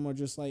some of them are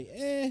just like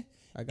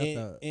I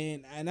got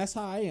and that's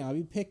how I am. I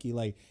be picky,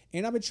 like,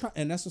 and I've been trying,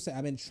 and that's what I say.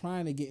 I've been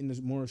trying to get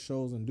into more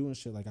shows and doing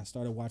shit. Like I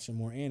started watching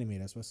more anime.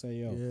 That's what I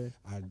say,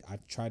 I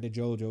tried the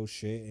JoJo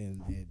shit,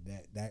 and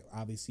that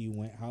obviously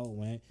went how it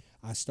went.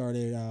 I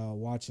started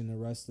watching the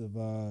rest of.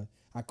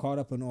 I caught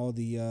up on all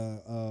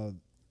the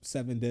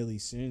 7 Deadly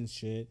Sins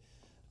shit.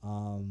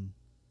 I've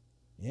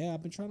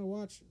been trying to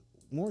watch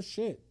more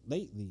shit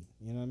lately.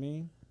 You know what I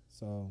mean?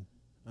 So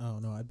I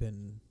don't know. I've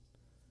been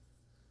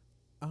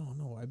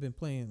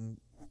playing.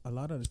 A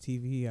lot of the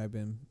TV I've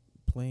been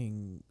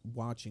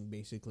watching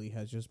basically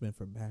has just been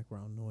for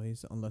background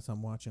noise, unless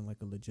I'm watching like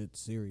a legit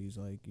series,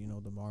 like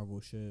the Marvel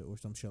shit or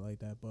some shit like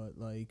that. But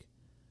like,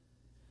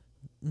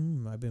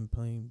 I've been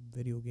playing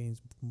video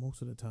games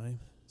most of the time.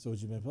 So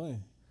what you been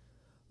playing?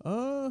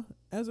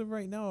 As of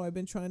right now, I've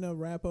been trying to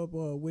wrap up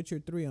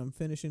Witcher 3. I'm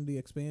finishing the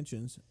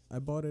expansions. I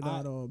bought it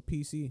on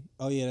PC.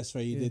 Oh yeah, that's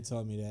right. You did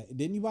tell me that.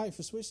 Didn't you buy it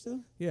for Switch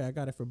too? Yeah, I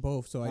got it for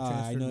both. So I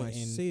transferred my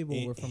save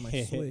over from my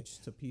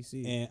Switch to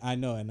PC. And I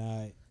know, and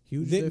I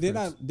huge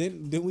difference.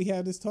 Didn't we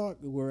have this talk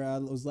where I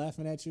was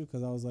laughing at you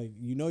because I was like,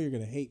 you're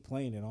gonna hate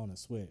playing it on a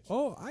Switch.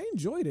 Oh, I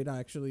enjoyed it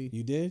actually.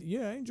 You did?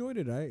 Yeah, I enjoyed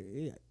it.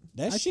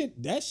 That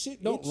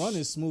shit don't run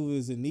as smooth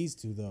as it needs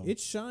to though. It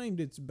shined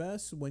its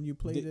best when you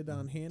played it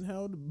on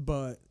handheld,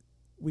 but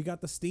we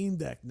got the Steam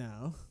Deck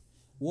now.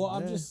 Well,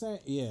 I'm just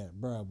saying,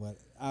 bro, but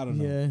I don't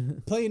know.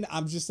 Yeah.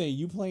 I'm just saying,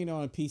 you playing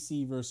on a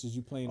PC versus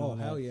you playing on.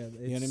 Oh hell yeah!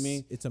 You know what I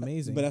mean? It's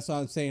amazing. But that's what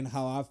I'm saying.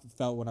 How I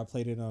felt when I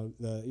played it on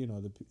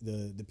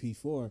the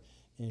P4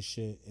 and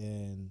shit.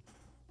 And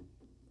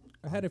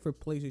I had it for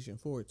PlayStation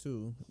 4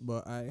 too,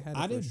 but I had.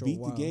 I didn't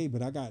beat the game,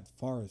 but I got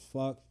far as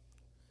fuck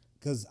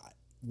because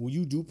when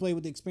you do play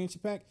with the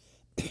expansion pack,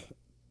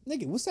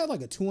 nigga, what's that,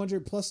 like a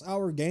 200+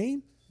 hour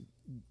game?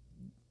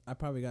 I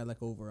probably got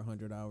like over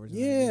 100 hours.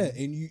 Yeah,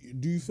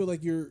 and do you feel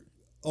like you're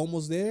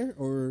almost there,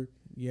 or?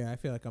 Yeah, I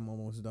feel like I'm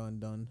almost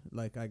done.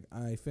 Like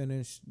I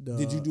finished the.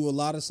 Did you do a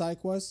lot of side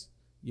quests?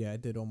 Yeah, I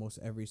did almost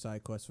every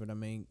side quest for the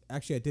main.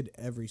 Actually, I did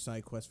every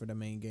side quest for the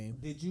main game.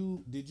 Did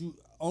you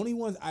only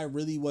ones I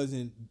really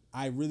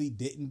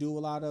didn't do a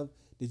lot of?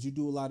 Did you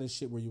do a lot of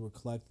shit where you were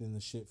collecting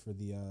the shit for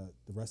the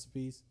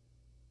recipes?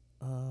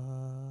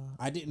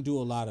 I didn't do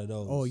a lot of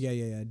those. Oh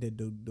yeah, I did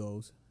do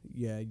those.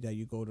 Yeah, that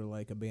you go to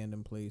like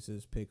abandoned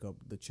places, pick up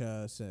the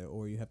chest,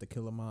 or you have to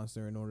kill a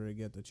monster in order to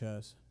get the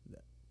chest.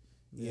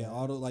 Yeah,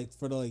 all the like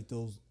for the like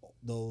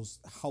those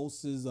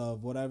houses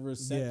of whatever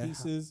set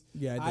pieces.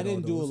 Yeah, I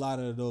didn't do a lot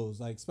of those.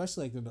 Like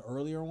especially like in the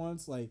earlier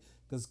ones, like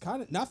because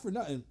kind of not for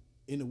nothing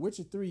in The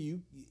Witcher 3,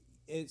 you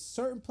at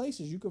certain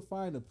places you could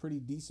find a pretty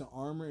decent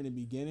armor in the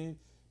beginning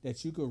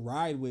that you could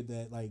ride with.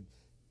 That like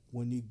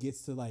when it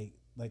gets to like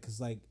because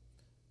like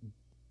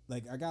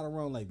I got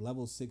around like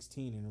level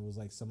 16 and it was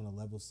like some of the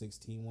level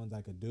 16 ones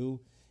I could do,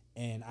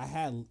 and I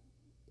had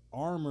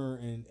armor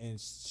and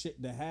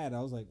shit that had. I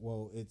was like,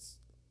 well, it's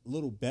a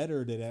little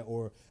better than that,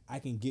 or I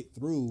can get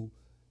through,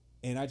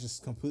 and I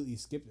just completely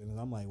skipped it. And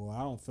I'm like, well, I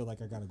don't feel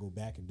like I gotta go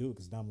back and do it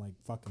because now I'm like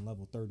fucking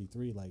level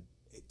 33. Like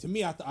to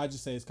me, I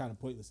just say it's kind of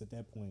pointless at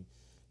that point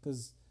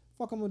because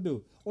fuck I'm gonna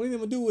do. Only thing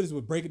I'm gonna do is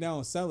break it down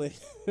and sell it.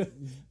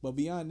 But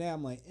beyond that,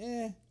 I'm like,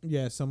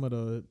 yeah, some of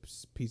the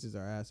pieces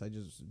are ass. I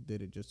just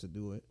did it just to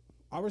do it.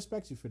 I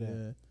respect you for that.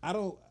 Yeah. I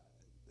don't.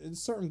 In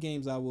certain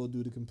games, I will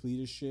do the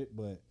completed shit,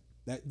 but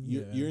that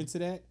you're into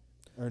that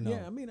or no?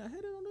 Yeah, I mean, I had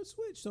it on the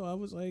Switch, so I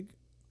was like.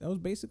 That was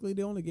basically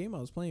the only game I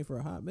was playing for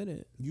a hot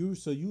minute. You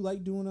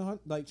like doing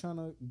like trying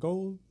to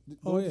go?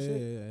 Oh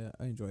yeah.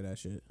 I enjoy that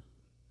shit.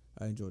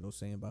 I enjoy those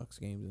sandbox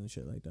games and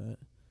shit like that.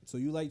 So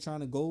you like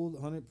trying to go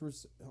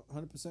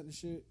 100% of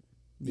shit,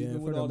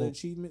 even with all the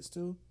achievements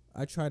too.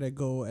 I try to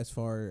go as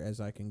far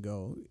as I can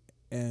go,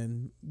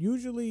 and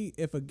usually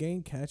if a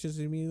game catches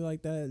me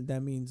like that,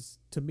 that means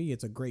to me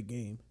it's a great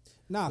game.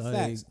 Nah, like,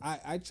 facts.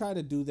 I try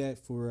to do that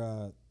for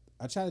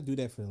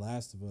The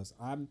Last of Us.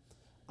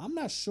 I'm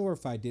not sure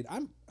if I did.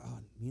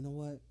 You know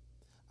what?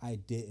 I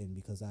didn't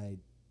because I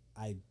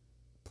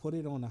put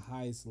it on the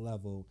highest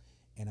level,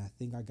 and I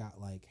think I got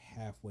like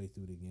halfway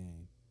through the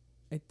game.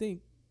 I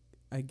think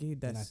I gave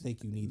that. And I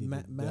think you needed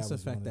Mass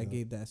Effect. I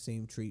gave that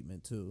same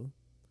treatment too.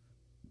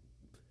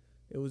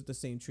 It was the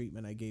same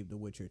treatment I gave The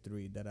Witcher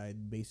 3. That I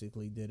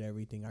basically did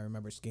everything. I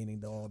remember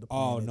scanning all the.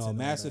 Oh no,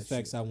 Mass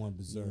Effects! I went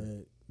berserk.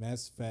 Yeah.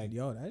 Mass Effect.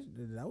 Yo,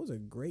 that was a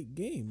great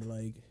game.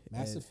 Like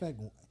Mass Effect.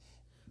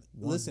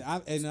 Listen,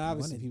 and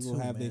obviously people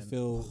have they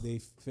feel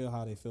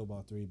how they feel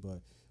about 3, but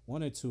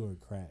 1 or 2 are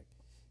crack.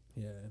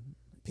 Yeah,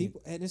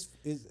 people and it's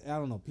I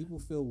don't know. People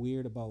feel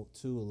weird about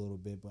 2 a little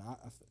bit, but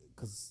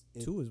because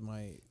 2 is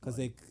my because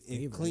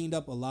it cleaned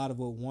up a lot of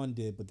what 1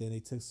 did, but then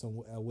they took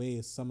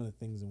away some of the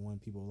things in 1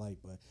 people like.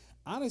 But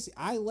honestly,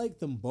 I like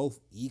them both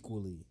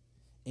equally,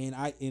 and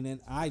I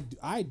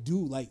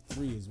do like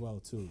 3 as well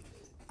too.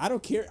 I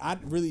don't care.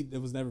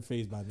 It was never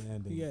fazed by the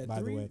ending. Yeah,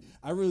 by the way,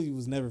 I really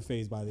was never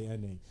fazed by the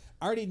ending.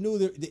 I already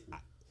knew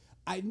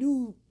I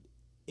knew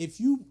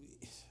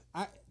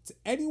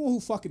anyone who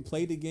fucking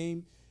played the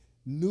game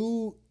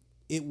knew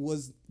it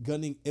was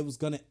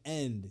gonna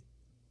end.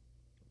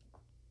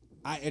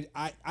 I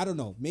don't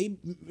know.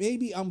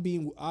 Maybe I'm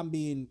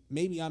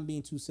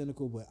being too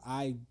cynical, but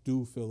I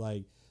do feel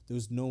like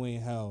there's no way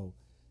in hell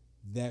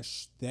that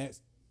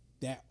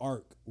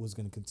arc was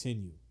gonna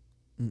continue.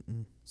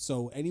 Mm-mm.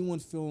 So anyone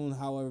feeling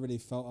however they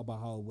felt about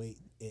how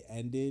it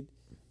ended,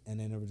 and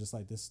then they were just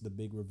like, "This is the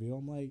big reveal."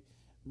 I'm like,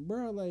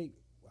 bro, like,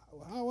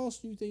 how else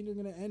do you think they're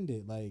gonna end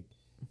it? Like,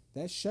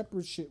 that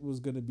Shepard shit was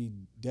gonna be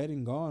dead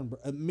and gone, bro.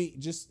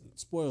 Just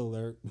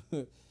spoiler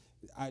alert.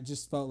 I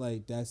just felt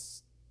like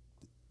that's,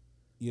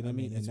 you know what I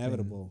mean,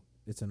 inevitable.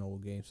 It's an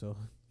old game, so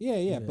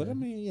yeah. But I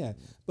mean,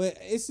 but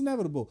it's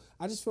inevitable.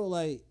 I just felt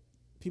like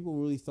people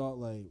really thought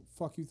like,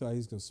 fuck, you thought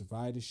he's gonna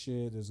survive this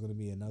shit. There's gonna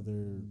be another.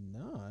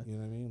 Nah, you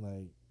know what I mean?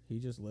 Like, he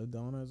just lived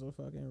on as a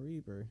fucking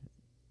Reaper,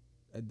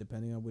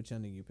 depending on which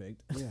ending you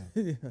picked.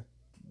 Yeah.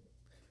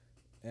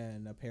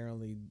 And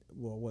apparently,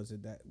 was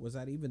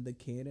that even the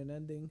canon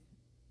ending,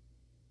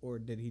 or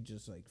did he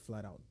just like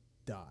flat out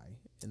die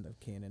in the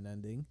canon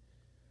ending?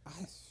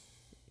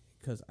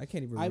 Because I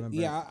can't even remember.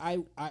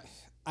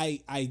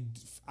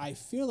 I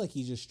feel like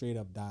he just straight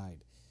up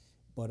died,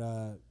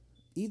 but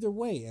either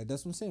way,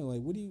 that's what I'm saying.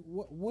 Like,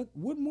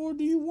 what more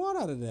do you want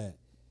out of that?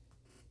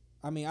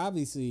 I mean,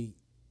 obviously,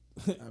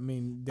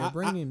 they're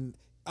bringing.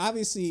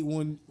 Obviously,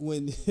 when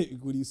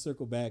you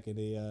circle back and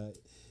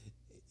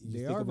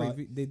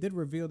they did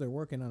reveal they're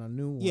working on a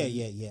new one.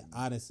 Yeah.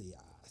 Honestly,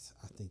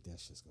 I think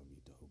that's just gonna be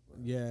dope, bro.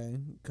 Yeah,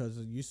 because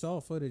you saw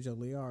footage of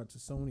Liara to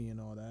Sony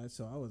and all that,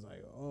 so I was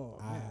like, oh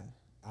man.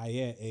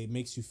 It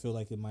makes you feel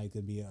like it might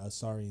could be a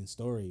Saurian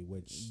story,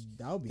 which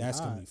that's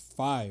gonna be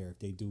fire if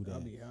they do that.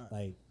 That'll be hot.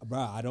 Like, bro,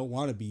 I don't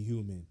want to be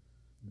human.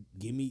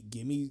 Give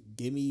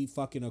me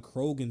fucking a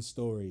Krogan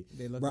story,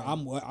 bro.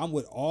 Like, I'm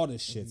with all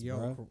this shit,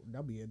 bro.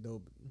 That'd be a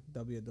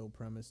dope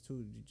premise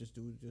too. You just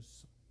do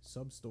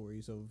sub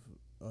stories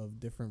of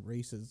different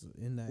races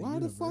in that. Why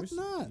universe. the fuck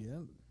not? Yeah.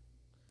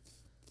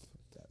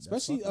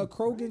 Especially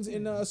Krogans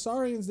and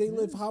Asarians, they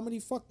live how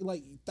many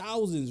like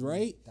thousands,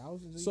 right?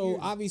 Thousands. So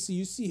obviously,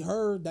 you see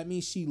her. That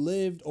means she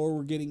lived, or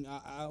we're getting,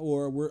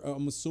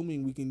 I'm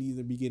assuming we can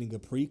either be getting a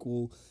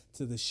prequel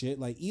to the shit,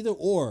 like either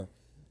or.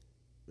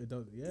 It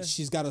does, yeah.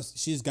 She's got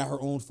her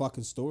own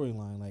fucking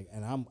storyline, like,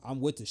 and I'm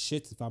with the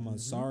shits if I'm an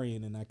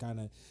Asarian and I kind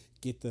of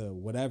get the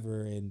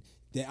whatever. And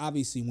then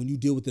obviously, when you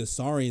deal with the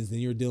Asarians, then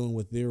you're dealing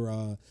with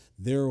their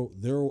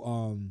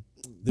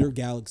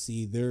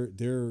galaxy,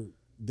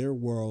 their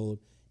world.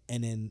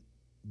 And then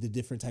the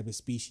different type of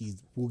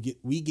species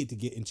we get to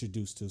get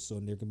introduced to, so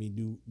there can be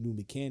new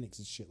mechanics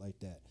and shit like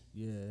that.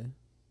 Yeah,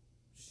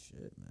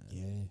 shit, man.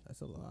 Yeah,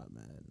 that's a lot,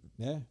 man.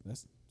 Yeah, that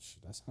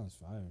sounds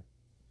fire.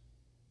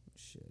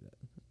 Shit,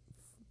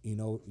 you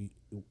know,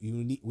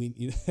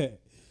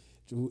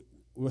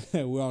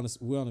 we're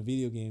on a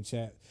video game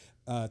chat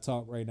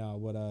talk right now,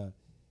 but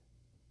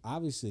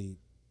obviously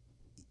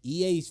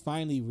EA's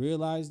finally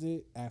realized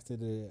it after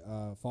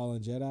the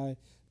Fallen Jedi,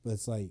 but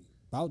it's like.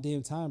 About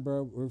damn time,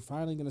 bro. We're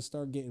finally gonna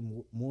start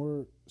getting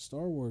more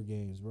Star Wars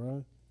games,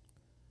 bro.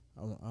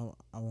 I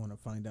want to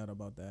find out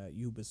about that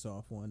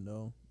Ubisoft one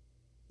though.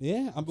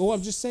 Yeah,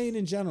 I'm just saying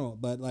in general,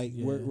 but like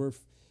we're,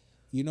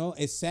 you know,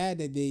 it's sad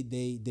that they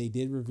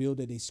did reveal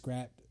that they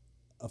scrapped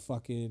a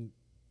fucking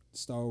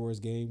Star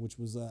Wars game, which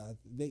was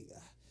didn't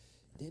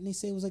they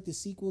say it was like the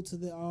sequel to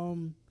the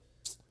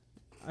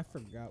I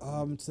forgot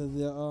to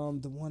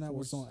the one that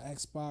was on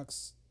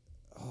Xbox.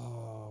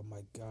 Oh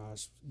my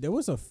gosh! There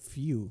was a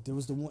few. There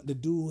was the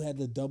dude who had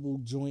the double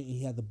joint and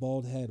he had the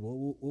bald head.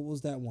 What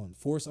was that one?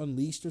 Force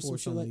Unleashed or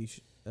something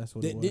like? That's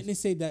what it was. Didn't they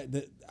say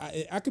that?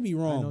 I could be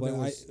wrong, but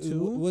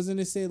wasn't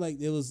it say like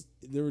they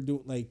were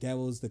doing like that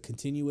was the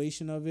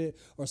continuation of it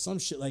or some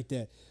shit like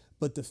that?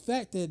 But the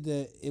fact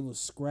that it was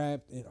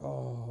scrapped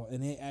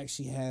and they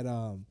actually had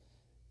are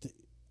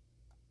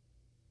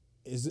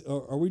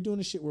we doing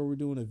a shit where we're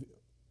doing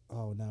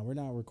no, we're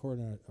not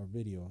recording our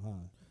video,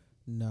 huh?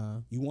 Nah.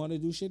 You want to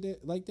do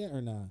shit like that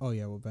or not? Oh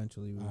yeah, well,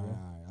 eventually we will. All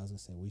right. I was gonna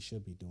say we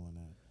should be doing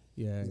that.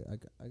 Yeah,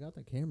 I got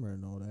the camera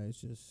and all that.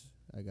 It's just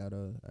I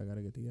gotta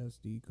get the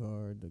SD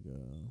card, the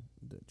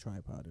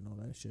tripod and all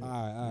that shit. All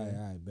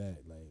right,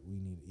 bet. Like we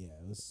need,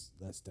 let's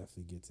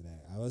definitely get to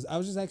that. I was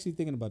just actually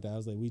thinking about that. I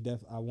was like,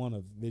 I want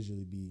to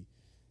visually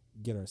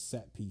get our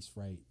set piece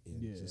right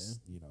and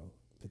just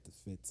put the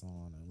fits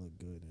on and look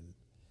good and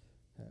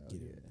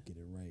get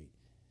it right.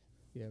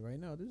 Yeah, right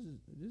now this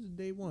is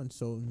day one,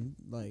 so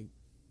like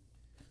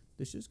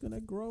this is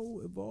gonna grow,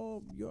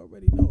 evolve. You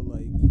already know,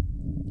 like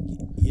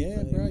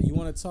bro. You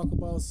want to talk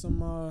about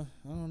some? I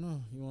don't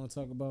know. You want to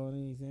talk about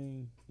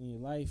anything in your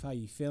life? How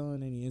you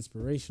feeling? Any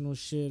inspirational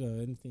shit or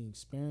anything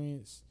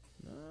experience?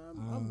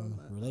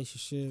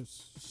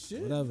 Relationships,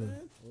 shit, whatever.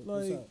 Man.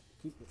 Like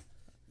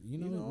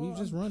we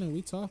just running.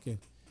 We talking.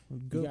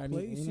 Good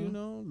place,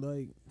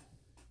 like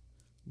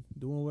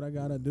doing what I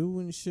gotta do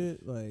and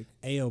shit. Like,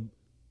 ayo.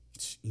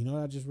 You know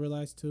what I just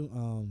realized too?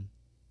 I'm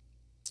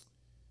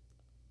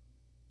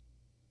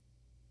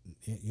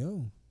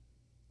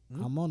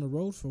on the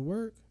road for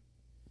work,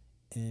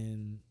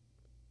 and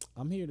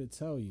I'm here to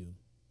tell you.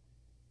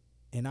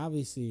 And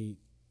obviously,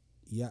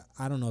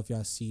 I don't know if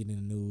y'all see it in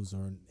the news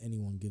or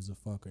anyone gives a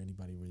fuck or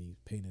anybody really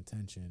paying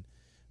attention,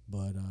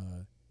 but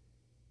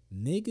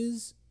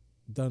niggas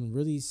done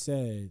really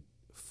said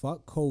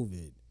fuck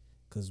COVID,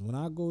 because when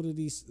I go to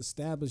these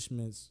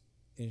establishments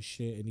and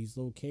shit in these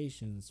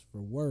locations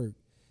for work,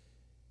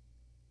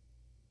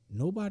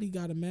 nobody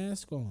got a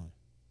mask on.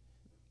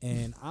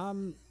 And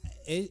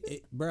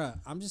bruh,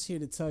 I'm just here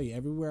to tell you,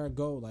 everywhere I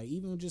go, like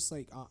even just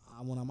like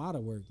when I'm out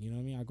of work, you know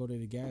what I mean? I go to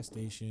the gas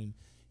station,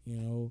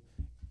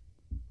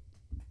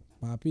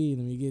 Poppy,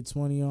 let me get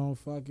 20 on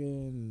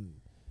fucking,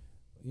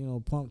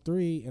 pump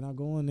 3, and I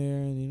go in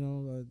there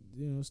and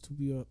it's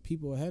two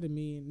people ahead of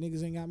me and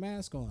niggas ain't got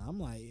masks on. I'm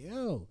like,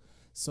 yo.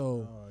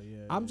 So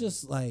I'm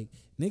just like,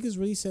 niggas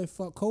really said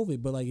fuck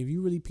COVID, but like if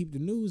you really peep the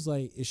news,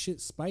 like it's shit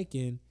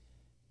spiking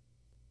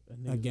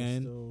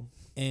again,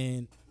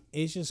 and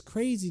it's just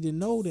crazy to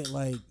know that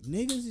like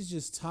niggas is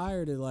just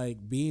tired of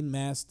like being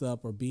masked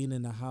up or being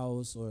in the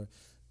house or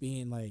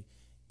being like,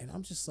 and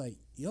I'm just like,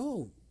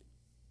 yo,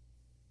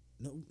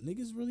 no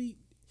niggas really.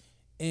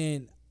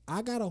 And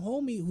I got a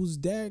homie whose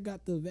dad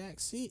got the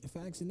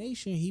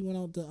vaccination. He went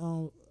out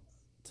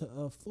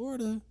to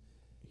Florida.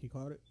 He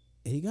caught it.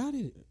 He got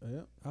it.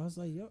 Yep. I was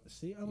like, yo,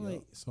 see, I'm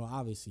like, so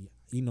obviously,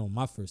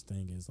 my first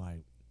thing is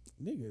like,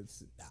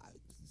 niggas,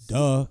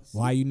 duh.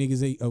 Why you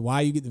niggas? Why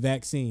you get the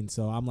vaccine?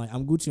 So I'm like,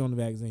 I'm Gucci on the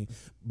vaccine.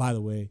 By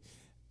the way,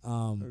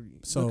 so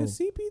look at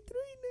CP3,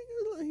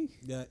 nigga, like,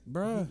 yeah,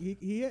 bruh.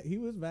 He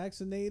was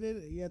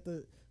vaccinated. He had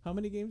to. How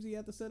many games he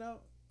had to set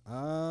out?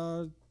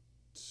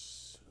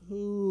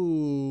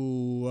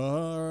 2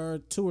 or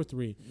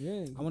 3.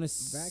 Yeah, I want to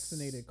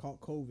vaccinated. Caught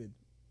COVID.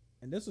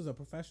 And this was a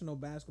professional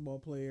basketball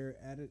player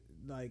at it,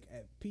 like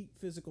at peak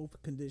physical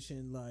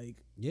condition,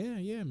 like yeah,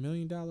 $1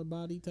 million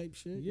body type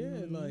shit. Yeah,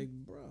 you know like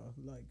bro,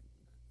 like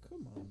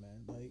come on,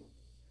 man, like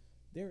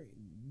there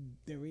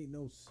ain't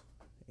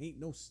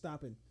no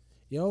stopping.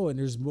 Yo, and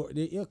there's more.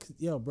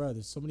 Yo, bro,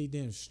 there's so many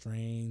damn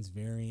strains,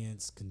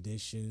 variants,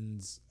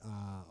 conditions,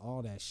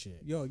 all that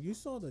shit. Yo, you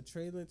saw the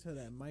trailer to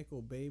that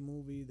Michael Bay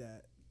movie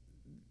that?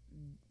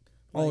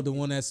 Like, the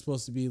one that's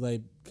supposed to be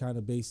like kind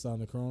of based on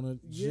the Corona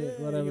shit,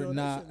 whatever. Yo,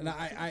 nah,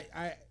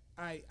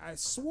 I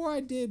swore I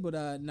did,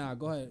 but nah,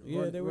 go ahead.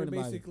 Yeah, they were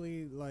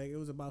basically like it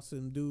was about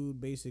some dude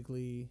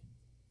basically.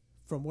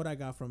 From what I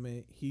got from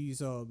it,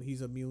 he's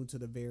immune to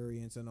the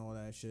variants and all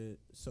that shit.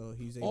 So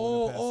he's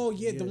able to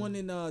pass the one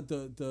in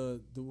the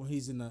one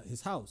he's in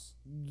his house.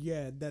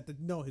 Yeah,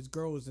 his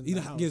girl was in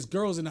the house. His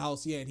girl's in the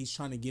house, yeah, and he's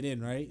trying to get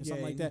in, right? Yeah,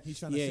 something like that. He's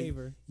trying to save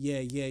her. Yeah.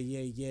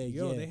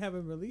 Yo, they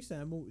haven't released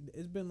that movie.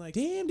 It's been like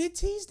damn, they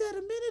teased that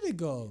a minute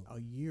ago. A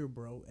year,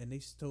 bro, and they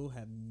still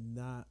have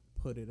not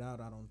put it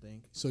out. I don't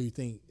think. So you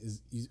think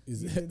is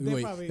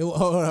wait? Probably,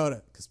 hold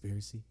on.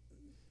 Conspiracy.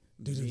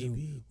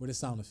 Maybe. With a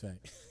sound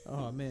effect.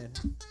 Oh man,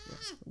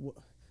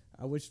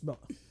 I wish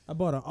I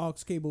bought an aux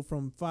cable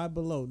from Five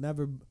Below.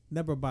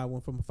 Never buy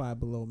one from Five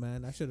Below,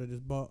 man. I should have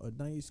just bought a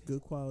nice,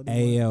 good quality.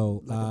 Hey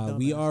yo,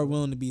 we are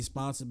willing to be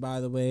sponsored,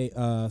 by the way.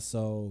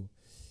 So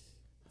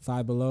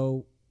Five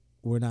Below,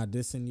 we're not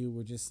dissing you.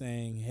 We're just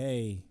saying,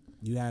 hey,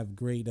 you have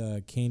great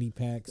candy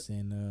packs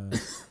and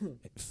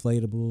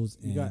inflatables.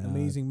 You got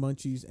amazing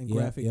munchies and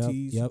graphic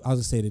tees. Yep, I was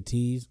gonna say the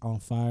tees on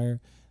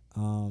fire.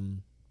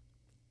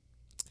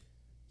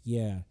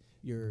 Yeah,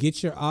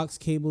 get your aux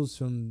cables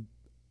from.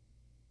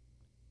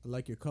 I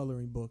like your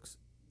coloring books.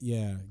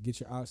 Yeah, get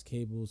your aux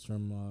cables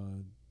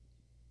from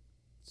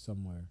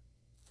somewhere.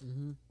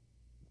 Mm-hmm.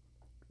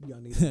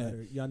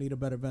 Y'all need a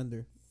better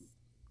vendor.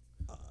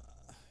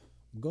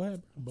 Go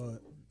ahead, bro.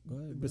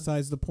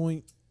 Besides the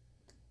point,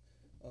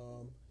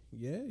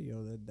 yeah,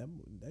 yo,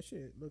 that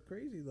shit look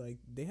crazy. Like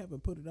they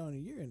haven't put it out in a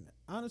year, and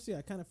honestly,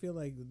 I kind of feel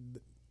like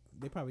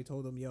they probably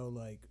told them, yo,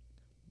 like.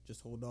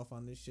 Just hold off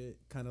on this shit,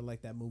 kind of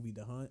like that movie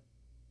The Hunt.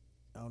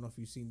 I don't know if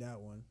you've seen that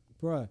one,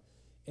 bruh.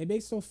 It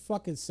makes no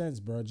fucking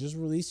sense, bro. Just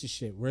release the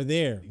shit. We're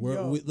there.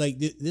 We like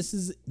this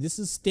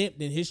is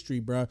stamped in history,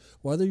 bro.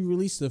 Whether you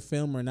release the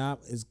film or not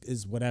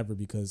is whatever.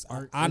 Because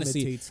art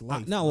honestly, imitates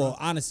life.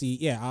 Honestly,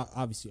 yeah.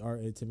 Obviously, art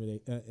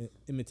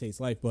imitates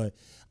life, but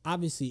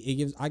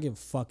obviously, I give a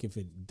fuck if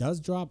it does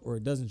drop or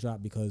it doesn't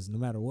drop because no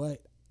matter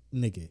what,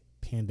 nigga,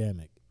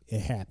 pandemic. It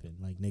happened.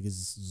 Like niggas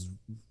is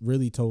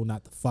really told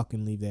not to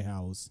fucking leave their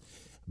house,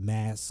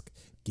 mask,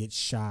 get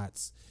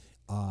shots,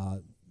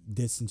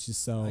 distance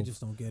yourself. I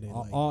just don't get it.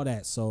 All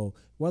that. So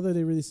whether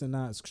they release it or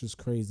not, it's just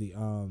crazy.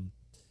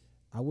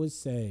 I would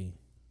say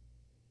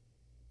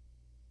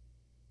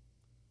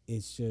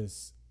it's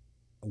just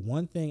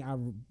one thing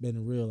I've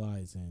been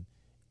realizing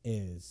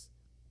is,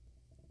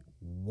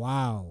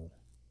 wow,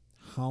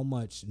 how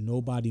much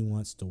nobody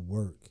wants to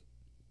work.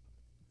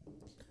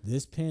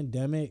 This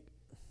pandemic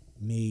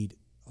made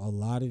a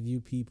lot of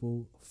you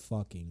people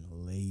fucking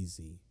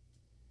lazy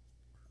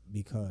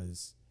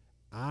because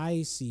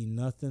I see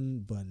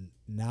nothing but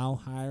now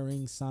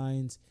hiring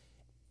signs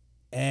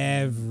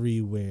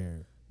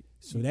everywhere.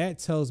 So that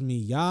tells me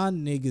y'all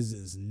niggas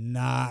is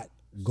not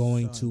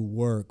going to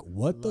work.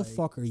 What the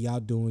fuck are y'all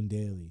doing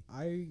daily?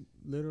 I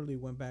literally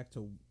went back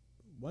to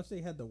once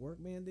they had the work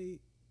mandate.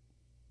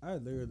 I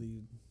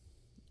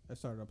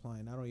started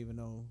applying. I don't even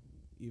know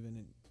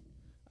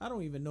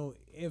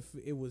if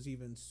it was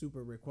even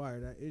super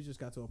required. It just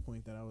got to a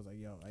point that I was like,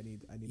 yo, I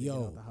need to get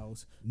out the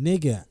house.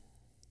 Nigga,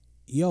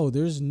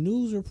 there's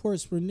news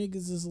reports where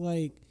niggas is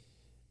like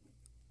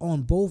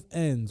on both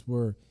ends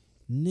where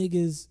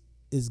niggas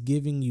is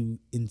giving you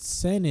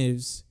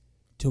incentives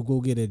to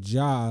go get a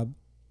job.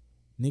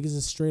 Niggas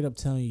is straight up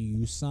telling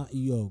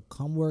you,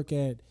 come work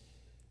at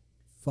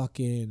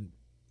fucking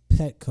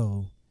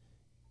Petco.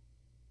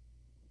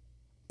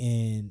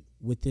 And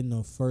within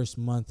the first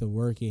month of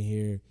working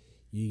here,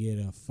 you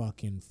get a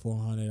fucking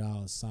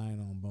 $400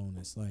 sign-on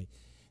bonus. Like,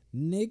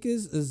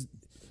 niggas is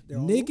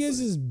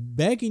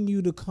begging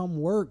you to come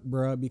work,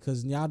 bruh,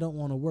 because y'all don't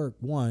want to work,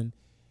 one.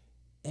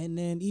 And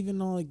then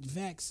even on, like,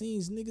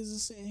 vaccines, niggas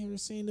is sitting here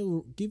saying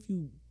they'll give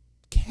you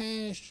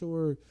cash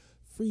or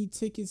free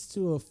tickets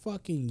to a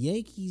fucking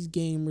Yankees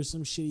game or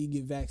some shit you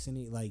get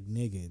vaccinated. Like,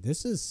 nigga,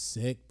 this is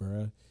sick,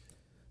 bruh.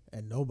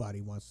 And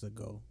nobody wants to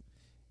go.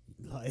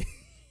 Like...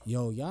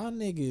 Yo, y'all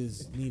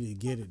niggas need to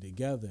get it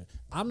together.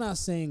 I'm not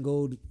saying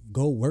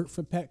go work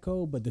for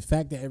Petco, but the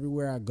fact that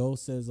everywhere I go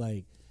says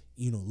like,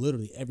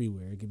 literally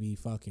everywhere. It could be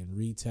fucking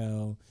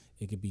retail.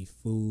 It could be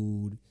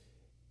food.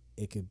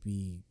 It could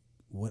be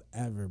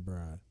whatever,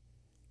 bruh.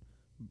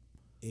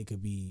 It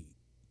could be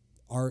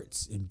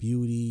arts and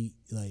beauty.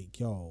 Like,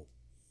 yo,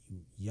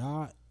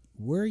 y'all,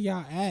 where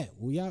y'all at?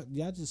 Well,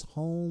 y'all just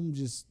home,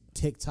 just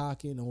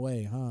TikToking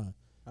away, huh?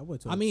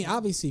 I mean,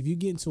 obviously, if you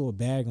get into a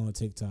bag on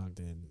TikTok,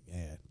 then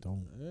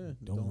don't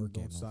work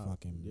at no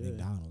fucking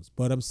McDonald's.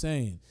 But I'm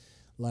saying,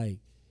 like,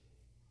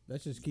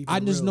 Let's just keep. I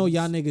just real. know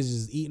y'all niggas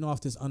is eating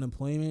off this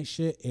unemployment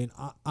shit, and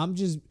I'm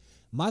just.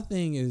 My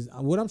thing is,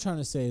 what I'm trying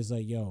to say is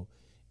like, yo,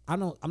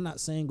 I'm not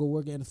saying go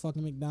work at the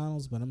fucking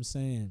McDonald's, but I'm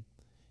saying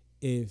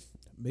if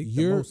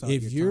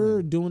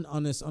you're doing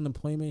on this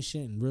unemployment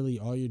shit and really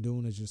all you're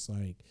doing is just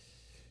like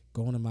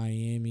going to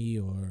Miami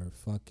or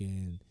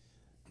fucking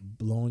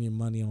blowing your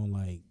money on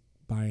like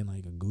buying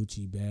like a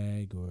Gucci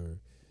bag or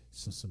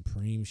some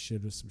Supreme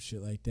shit or some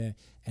shit like that,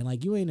 and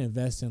like you ain't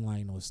investing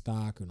like no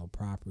stock or no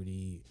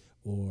property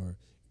or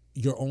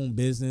your own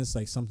business,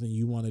 like something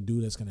you want to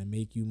do that's gonna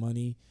make you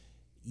money,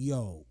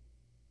 yo,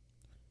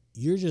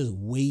 you're just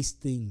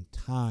wasting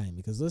time.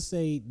 Because let's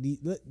say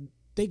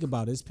think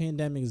about it, this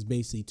pandemic is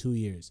basically 2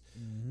 years.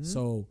 Mm-hmm.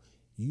 So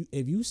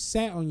if you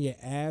sat on your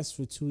ass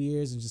for 2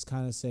 years and just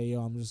kind of say,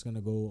 yo, I'm just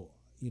gonna go,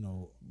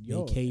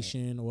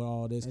 vacation or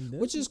all this,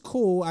 which is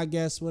cool, I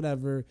guess,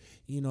 whatever,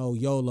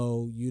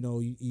 YOLO,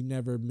 you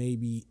never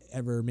maybe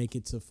ever make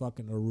it to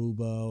fucking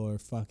Aruba or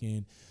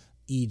fucking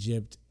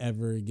Egypt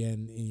ever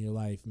again in your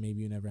life.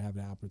 Maybe you never have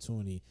the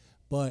opportunity.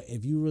 But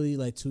if you really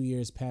like 2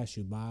 years pass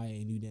you by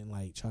and you didn't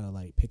like try to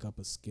like pick up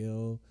a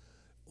skill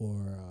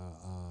or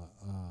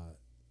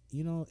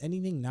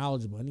anything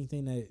knowledgeable,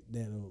 anything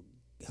that'll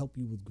help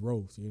you with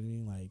growth, you know what I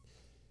mean? Like,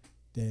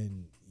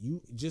 then you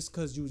just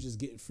because you was just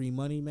getting free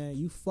money, man,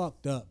 you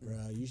fucked up,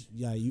 bro. You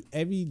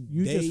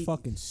just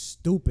fucking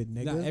stupid,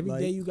 nigga. Every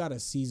day you gotta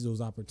seize those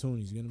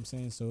opportunities. You know what I'm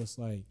saying? So it's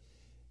like,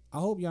 I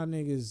hope y'all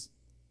niggas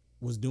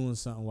was doing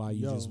something while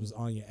you just was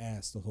on your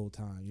ass the whole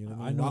time. You know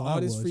what I mean? While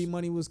all this free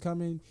money was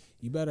coming,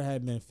 you better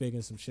have been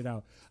figuring some shit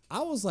out.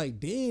 I was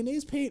like, damn,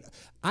 they's paid.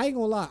 I ain't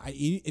gonna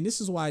lie, and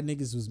this is why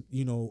niggas was,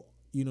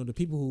 the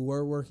people who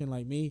were working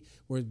like me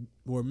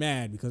were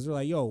mad because they're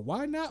like, yo,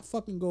 why not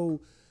fucking go,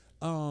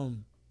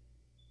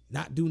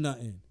 not do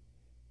nothing,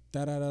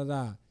 da da da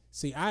da.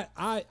 See, I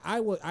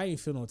ain't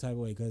feel no type of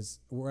way because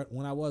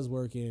when I was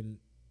working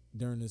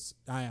during this,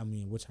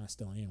 which I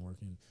still am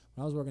working.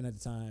 When I was working at the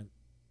time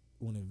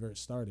when it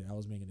first started, I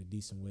was making a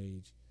decent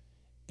wage,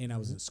 and I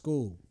was in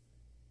school,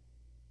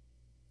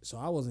 so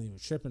I wasn't even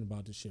tripping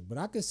about this shit. But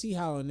I could see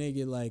how a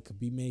nigga like could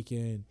be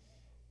making,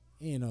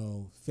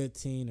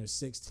 15 or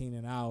 16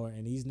 an hour,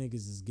 and these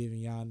niggas is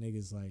giving y'all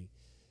niggas like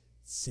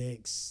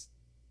 6.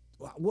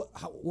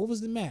 What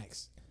was the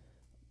max?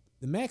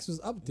 The max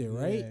was up there,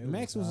 right? Yeah, the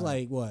max was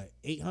like what,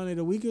 800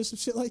 a week or some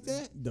shit like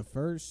that. The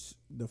first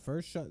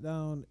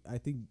shutdown, I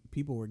think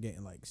people were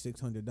getting like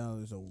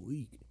 $600 a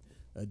week,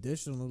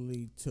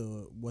 additionally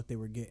to what they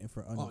were getting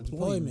for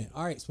unemployment.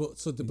 All right, but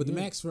the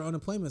max for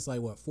unemployment is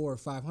like what, 400 or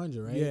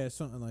 500, right? Yeah,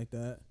 something like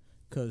that.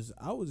 Cause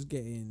I was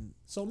getting.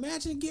 So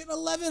imagine getting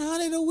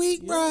 1,100 a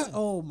week, bro.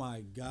 Oh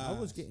my god. I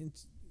was getting.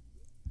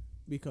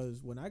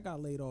 Because when I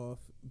got laid off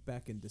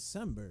back in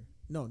December,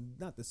 no,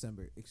 not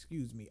December,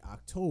 excuse me,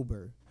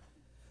 October,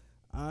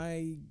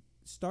 I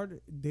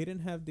started. They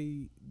didn't have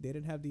the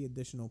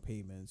additional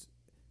payments.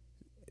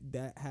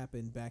 That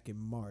happened back in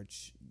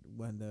March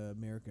when the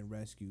American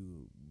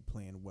Rescue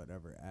Plan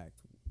whatever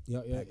Act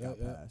got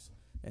passed,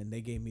 and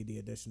they gave me the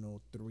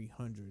additional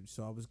 $300.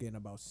 So I was getting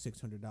about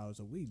 $600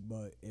 a week.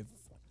 But if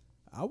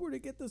I were to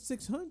get the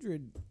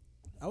 $600,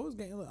 I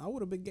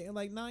would have been getting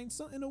like 9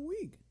 something a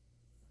week,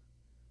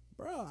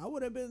 bro. I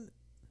would have been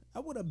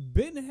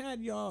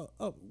had y'all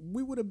up.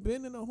 We would have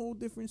been in a whole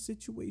different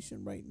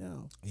situation right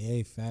now.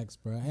 Hey, facts,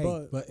 bro. Hey,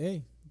 but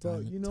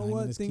you know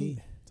what?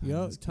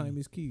 Time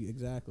is key.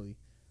 Exactly.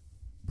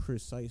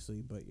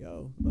 Precisely. But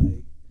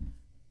like,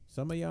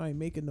 some of y'all ain't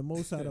making the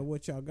most out of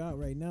what y'all got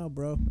right now,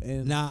 bro.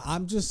 And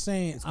I'm just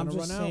saying,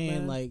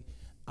 like,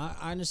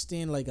 I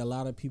understand, like, a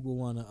lot of people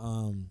want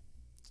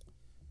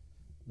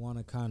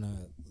to kind of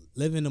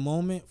live in the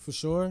moment for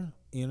sure.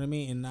 You know what I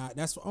mean? And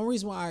that's the only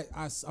reason why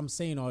I'm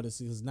saying all this,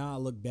 because now I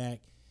look back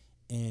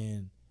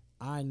and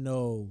I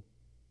know,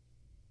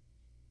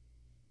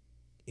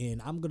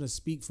 and I'm going to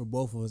speak for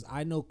both of us.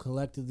 I know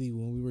collectively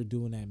when we were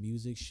doing that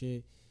music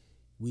shit,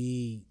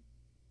 we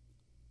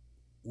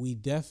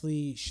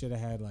definitely should have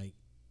had like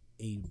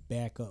a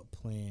backup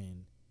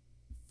plan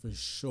for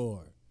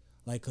sure.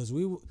 Like, cause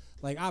we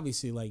like,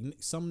 obviously, like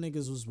some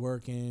niggas was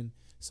working,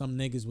 some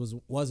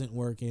niggas wasn't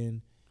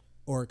working,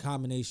 or a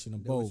combination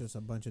of both. There was just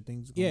a bunch of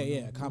things going on.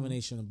 Yeah, a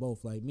combination of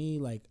both. Like me,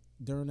 like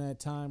during that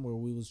time where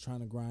we was trying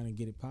to grind and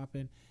get it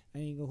popping, I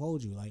ain't gonna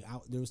hold you. Like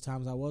there was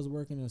times I was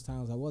working, there was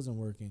times I wasn't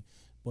working.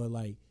 But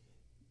like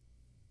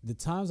the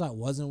times I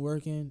wasn't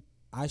working,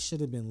 I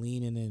should have been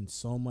leaning in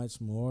so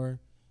much more,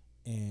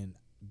 and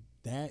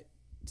that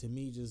to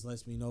me just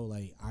lets me know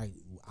like I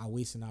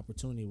wasted an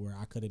opportunity where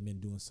I could have been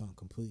doing something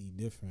completely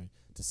different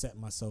to set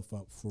myself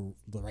up for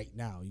the right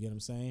now. You get what I'm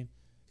saying?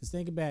 Because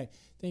think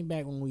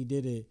back when we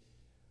did it.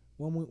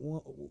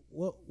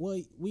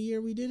 What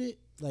year we did it?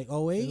 Like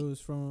 08?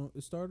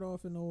 It started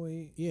off in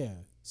 08. Yeah.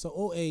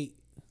 So 08.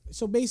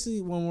 So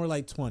basically when we're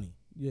like 20.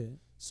 Yeah.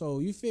 So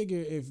you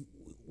figure if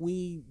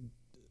we'll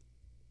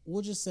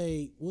just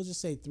say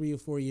 3 or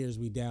 4 years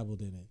we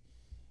dabbled in it.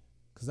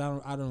 Cause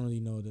I don't really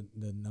know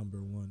the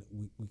number one.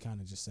 We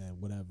kind of just said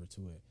whatever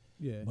to it.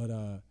 Yeah. But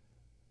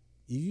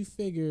if you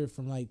figure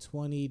from like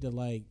 20 to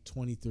like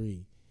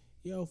 23,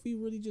 yo, if we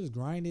really just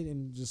grind it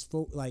and just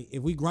like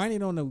if we grind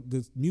it on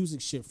the music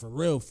shit for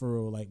real,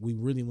 like we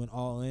really went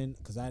all in,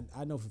 because I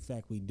know for a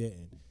fact we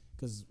didn't,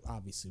 because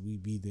obviously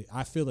we'd be there.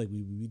 I feel like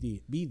we would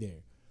be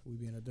there. We'd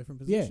be in a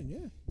different position,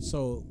 yeah.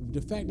 So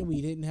the fact that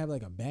we didn't have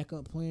like a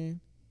backup plan,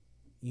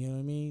 you know what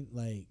I mean?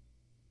 Like,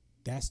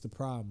 that's the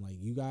problem. Like,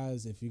 you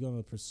guys, if you're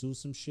gonna pursue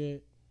some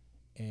shit,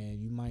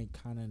 and you might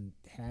kind of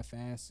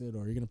half-ass it,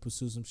 or you're gonna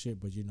pursue some shit,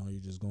 but you know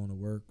you're just going to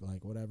work,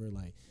 like whatever.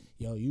 Like,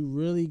 yo, you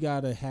really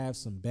gotta have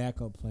some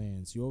backup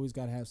plans. You always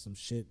gotta have some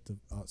shit to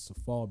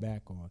fall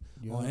back on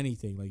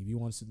anything. Like, if you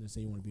want to sit there and say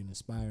you want to be an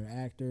aspiring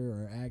actor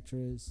or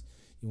actress,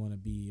 you want to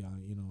be,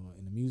 you know,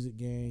 in the music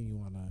game, you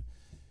want to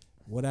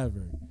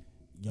whatever.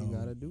 Yo, you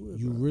gotta do it.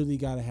 You really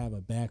gotta have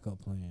a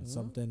backup plan,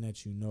 something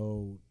that you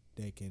know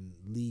that can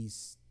at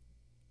least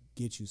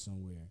get you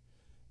somewhere.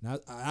 Now,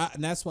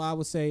 and that's why I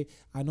would say,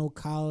 I know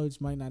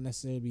college might not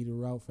necessarily be the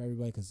route for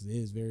everybody because it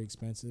is very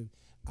expensive.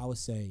 I would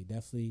say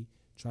definitely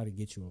try to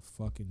get you a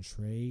fucking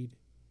trade.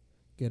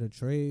 Get a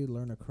trade,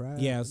 learn a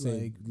craft. Yeah, I'd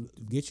say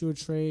get you a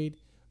trade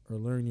or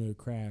learn your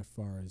craft, as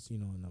far as, you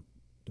know, in the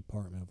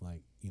department of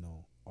like, you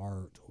know,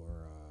 art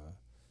or,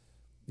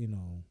 you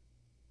know,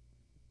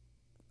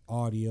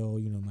 audio,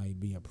 you know,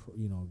 might be a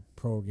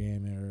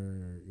programmer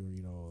or,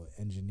 you know,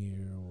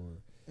 engineer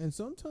or. And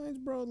sometimes,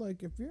 bro,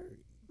 like if you're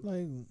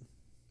like,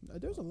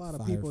 there's a lot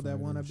of people that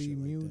want to be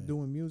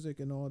doing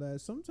music and all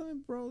that.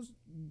 Sometimes, bros,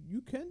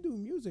 you can do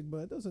music, but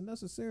it doesn't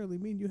necessarily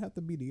mean you have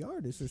to be the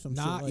artist or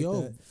something like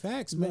that.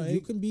 Facts, man. Like, you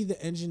can be the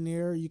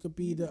engineer. You could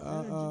be the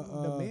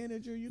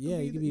manager. You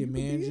could be the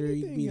manager.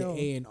 You could be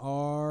the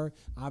A&R.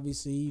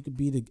 Obviously, you could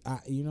be the. I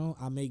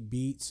make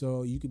beats,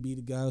 so you could be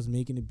the guy who's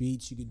making the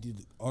beats. You could do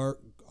the art.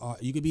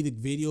 You could be the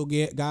video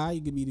guy.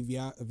 You could be the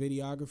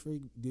videographer.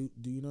 Do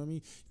you know what I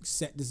mean?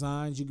 Set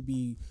designs. You could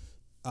be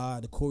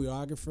the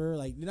choreographer.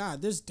 Like,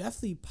 there's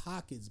definitely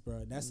pockets,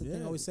 bro. That's the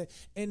thing I always say.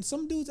 And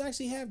some dudes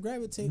actually have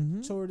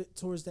gravitated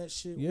towards that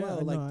shit. Yeah,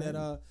 well, like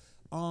that.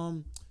 I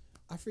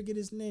forget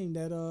his name.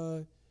 That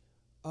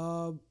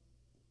who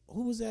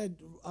was that?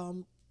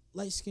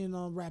 Light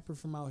skinned rapper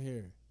from out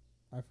here.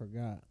 I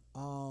forgot.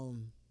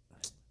 And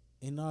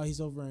he's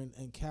over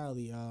in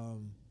Cali.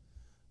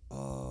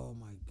 Oh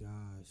my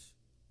gosh,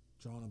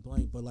 drawing a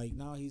blank. But like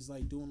now he's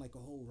like doing like a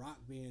whole rock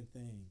band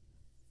thing.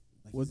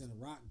 Like he's in a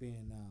rock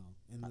band now,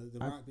 and the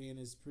rock band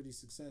is pretty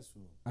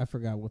successful. I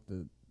forgot what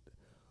the.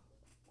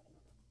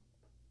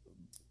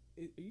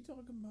 Are you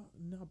talking about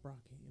not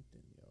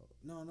Brockhampton, yo?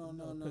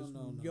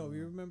 No. Yo,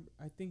 you remember?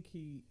 I think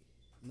he.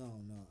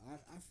 No.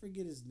 I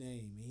forget his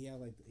name. He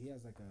has like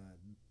a.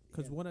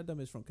 Because one of them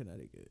is from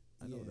Connecticut.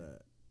 I know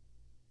that.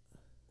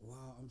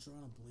 Wow, I'm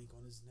trying to blank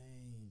on his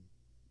name.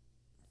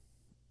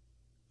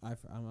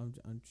 I'm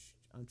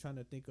trying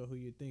to think of who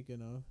you're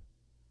thinking of.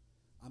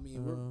 I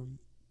mean,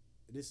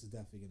 this is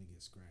definitely gonna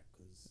get scrapped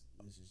because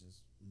this is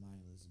just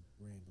mindless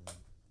rambling.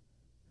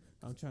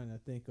 I'm trying to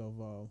think of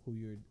who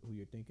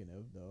you're thinking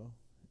of though.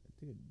 I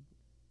think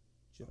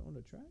Jit on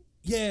the track.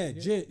 Jit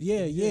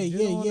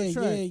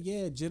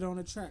on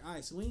the track. All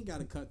right, so we ain't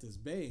gotta cut this.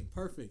 Bang,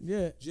 perfect.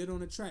 Yeah, Jit on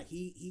the track.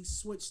 He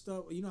switched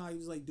up. You know how he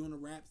was like doing a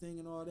rap thing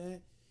and all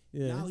that.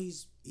 Yeah. Now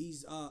he's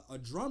a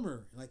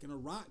drummer, like in a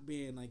rock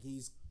band. Like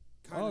he's.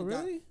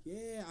 Really?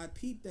 I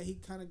peeped that he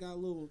kind of got a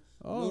little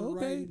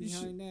notoriety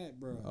behind that,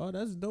 bro. Oh,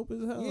 that's dope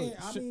as hell. Yeah,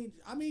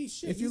 I mean,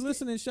 shit. If you're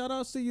listening, shout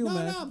outs to you,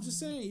 man. No, I'm just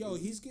saying, yo,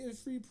 he's getting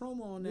free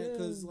promo on that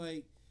because,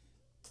 like,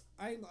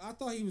 I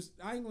thought he was.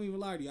 I ain't gonna even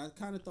lie to you. I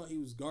kind of thought he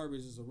was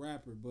garbage as a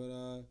rapper,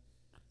 but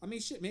I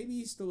mean, shit. Maybe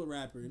he's still a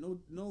rapper.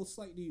 No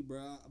slight to you,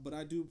 bro. But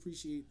I do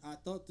appreciate. I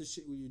thought the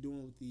shit what you're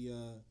doing with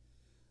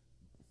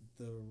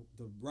the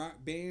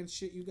rock band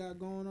shit you got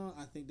going on.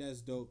 I think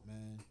that's dope,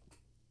 man.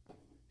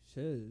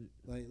 Shit.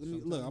 Like, let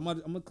me look. I'm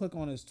gonna click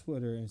on his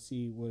Twitter and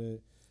see where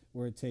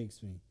it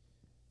takes me.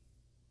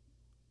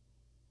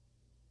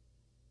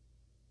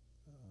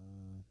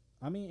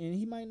 I mean, and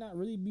he might not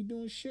really be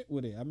doing shit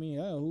with it. I mean,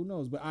 who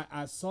knows? But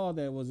I saw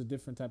that it was a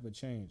different type of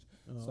change.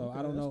 So okay,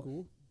 I don't know.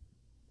 Cool.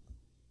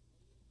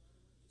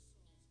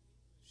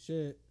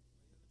 Shit.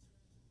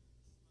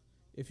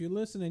 If you're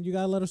listening, you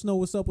gotta let us know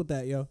what's up with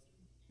that, yo.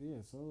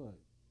 Yeah. So look.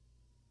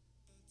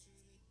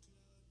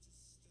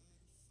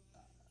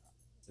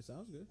 It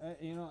sounds good.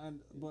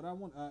 But I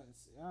want, you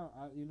know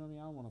what I mean?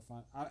 I don't want to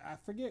find. I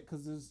forget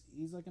because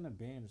he's like in a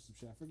band or some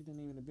shit. I forget the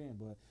name of the band,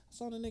 but I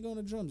saw the nigga on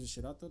the drums and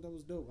shit. I thought that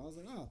was dope. I was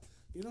like, oh,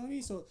 you know what I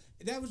mean? So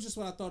that was just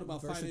what I thought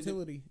about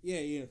versatility.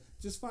 Yeah.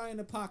 Just finding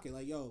the pocket.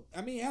 Like, yo,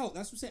 I mean, hell,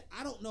 that's what I'm saying.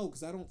 I don't know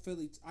because I don't feel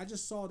it. I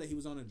just saw that he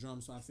was on the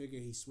drums, so I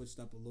figured he switched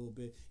up a little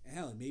bit. And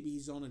hell, maybe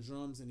he's on the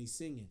drums and he's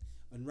singing.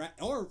 And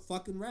or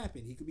fucking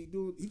rapping. He could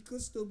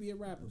still be a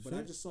rapper, but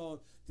I just saw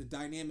the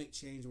dynamic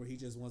change where he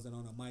just wasn't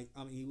on a mic.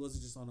 I mean, he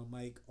wasn't just on a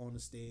mic on the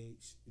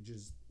stage,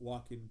 just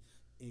walking,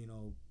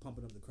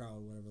 pumping up the crowd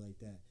or whatever like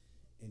that,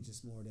 and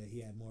just more that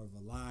he had more of a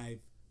live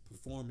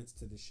performance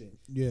to the shit.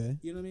 Yeah,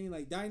 you know what I mean?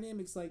 Like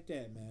dynamics like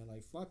that, man.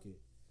 Like fuck it.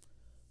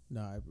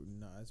 Nah,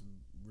 it's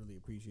really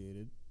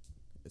appreciated,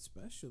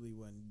 especially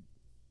when.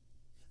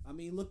 I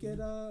mean, look at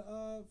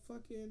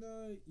fucking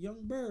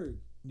Young Berg.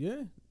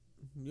 Yeah.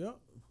 Yep.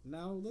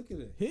 Now look at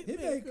it.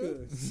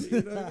 Hitmaker.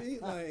 You know what I mean?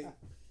 Like,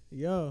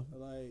 yo,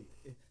 like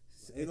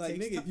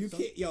nigga, if you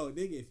can't,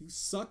 nigga, if you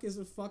suck as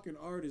a fucking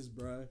artist,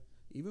 bruh,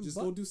 just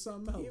go do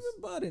something else.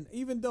 Even Budden,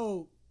 even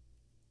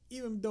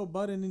though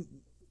Budden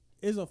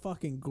is a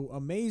fucking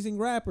amazing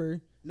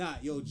rapper.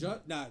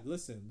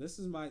 Listen, this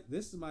is my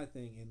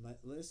thing, and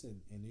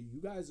listen, and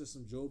you guys are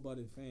some Joe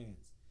Budden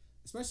fans,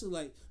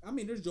 especially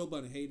there's Joe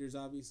Budden haters,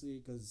 obviously,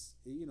 because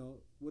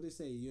what they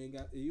say,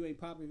 you ain't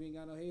popping if you ain't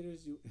got no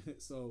haters.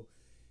 So,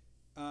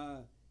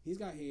 he's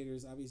got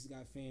haters, obviously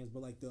got fans,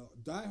 but like the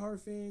diehard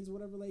fans,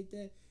 whatever like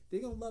that, they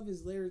gonna love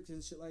his lyrics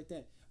and shit like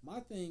that. My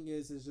thing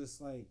is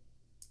just like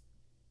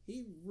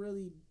he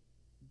really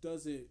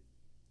doesn't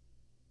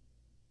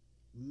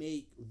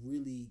make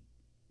really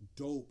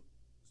dope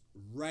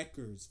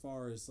records,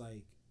 far as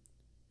like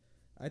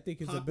I think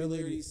his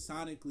popularity ability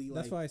sonically.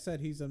 That's why I said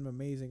he's an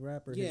amazing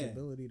rapper. Yeah. His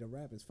ability to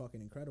rap is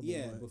fucking incredible.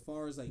 Yeah, but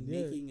far as like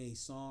making a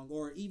song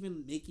or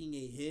even making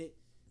a hit,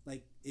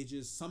 like it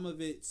just some of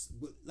it's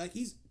like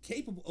he's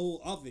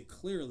capable of it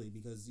clearly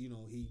because he's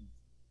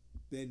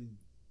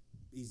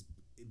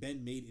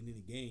been made it in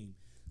the game,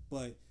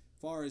 but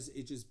far as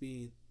it just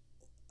being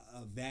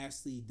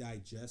vastly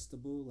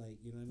digestible, like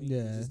you know what I mean.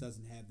 Yeah. It just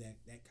doesn't have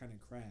that kind of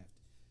craft.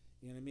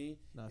 You know what I mean?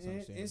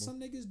 And some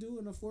niggas do,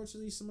 and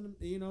unfortunately, some of them,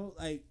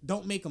 like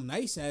don't make them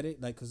nice at it.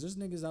 Like, cause there's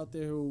niggas out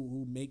there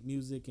who make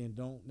music and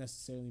don't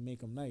necessarily make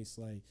them nice.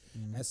 Like,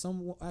 at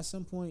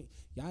some point,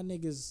 y'all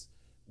niggas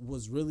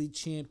was really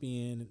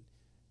champion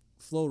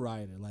Flow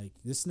Rider. Like,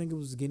 this nigga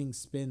was getting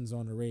spins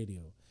on the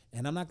radio,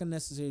 and I'm not gonna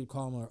necessarily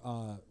call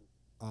him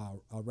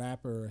a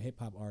rapper or hip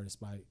hop artist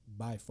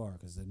by far,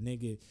 cause the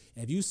nigga,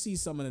 if you see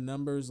some of the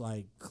numbers,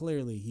 like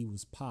clearly he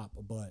was pop,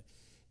 but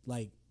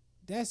like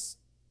that's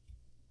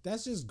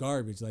just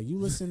garbage. Like you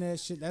listen to that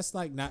shit, that's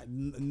like not.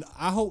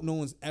 I hope no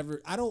one's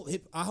ever. I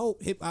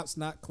hope hip hop's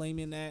not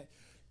claiming that.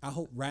 I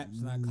hope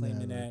rap's not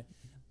claiming that.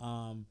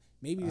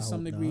 Maybe to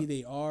some degree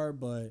they are,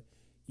 but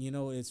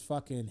it's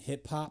fucking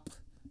hip hop.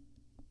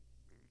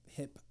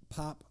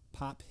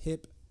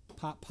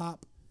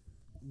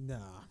 Nah,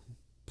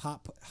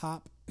 pop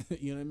hop.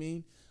 You know what I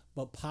mean?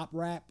 But pop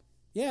rap,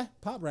 yeah,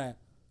 pop rap,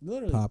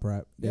 literally pop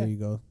rap. There you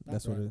go.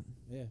 That's rap. what it.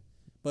 Yeah,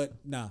 but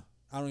nah,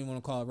 I don't even want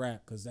to call it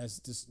rap because that's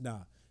just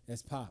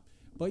that's pop.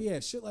 But yeah,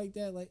 shit like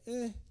that, like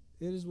it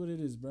is what it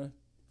is, bro.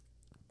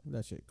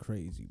 That shit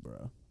crazy,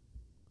 bro.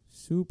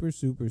 Super,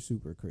 super,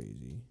 super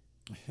crazy.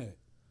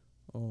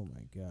 Oh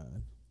my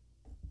god.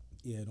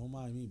 Yeah, don't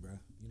mind me, bro.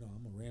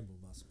 I'm gonna ramble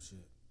about some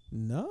shit.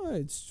 No,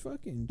 it's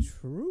fucking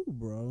true,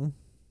 bro.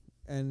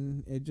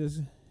 And it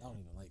just. I don't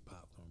even like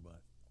popcorn,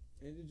 but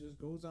it just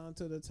goes on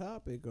to the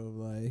topic of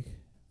like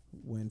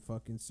when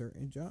fucking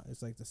certain jobs.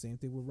 It's like the same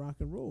thing with rock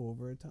and roll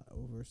over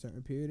a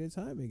certain period of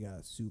time. It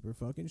got super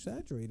fucking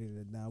saturated,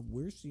 and now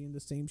we're seeing the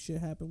same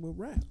shit happen with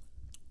rap.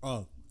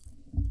 Oh,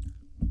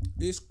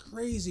 it's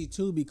crazy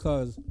too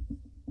because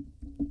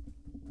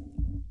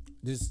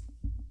this.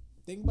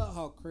 Think about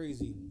how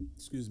crazy.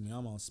 Excuse me,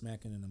 I'm all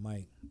smacking in the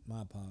mic.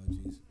 My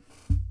apologies.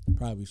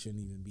 Probably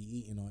shouldn't even be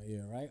eating on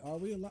air, right? Are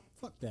we allowed?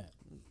 Fuck that.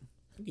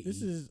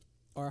 This is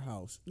our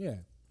house. Yeah.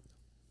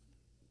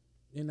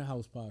 In the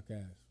House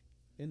podcast.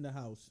 In the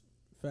House.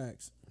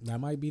 Facts. That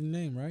might be the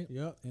name, right?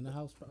 Yep. In the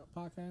House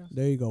podcast.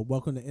 There you go.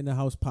 Welcome to In the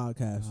House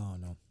podcast. I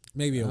don't know.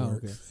 Maybe it'll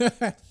work.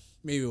 Okay.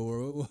 Maybe it'll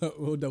work.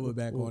 We'll double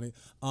back on it.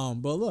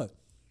 But look.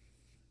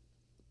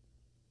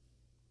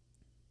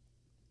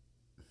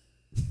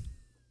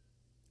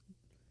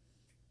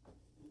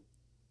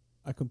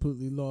 I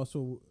completely lost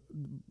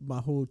my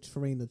whole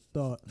train of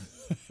thought.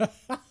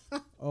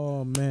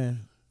 Oh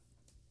man.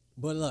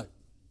 But look.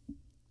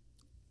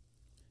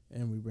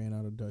 And we ran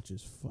out of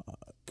Dutchess.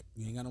 Fuck.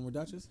 You ain't got no more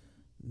Dutchess?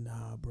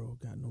 Nah, bro.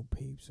 Got no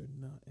papes or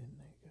nothing,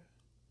 nigga.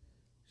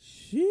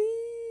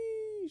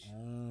 Sheesh.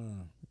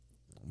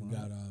 You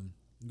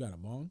got a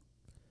bong?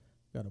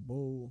 Got a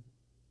bowl.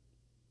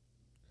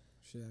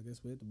 Shit, I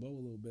guess we hit the bowl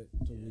a little bit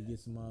until we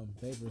get some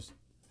papers.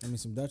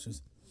 Some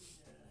Dutchess.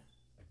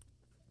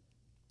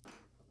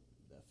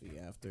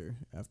 Definitely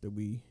after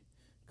we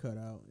cut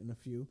out in a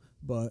few,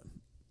 but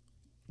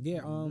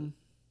yeah,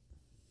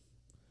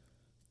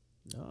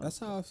 that's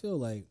how I feel.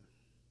 Like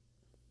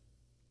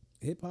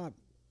hip hop,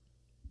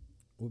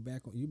 we're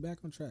back on. You back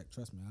on track.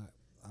 Trust me.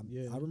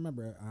 I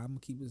remember. I'm gonna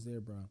keep us there,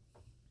 bro.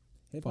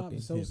 Hip hop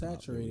is so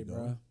saturated,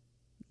 bro.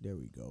 There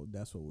we go.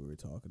 That's what we were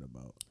talking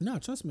about. No,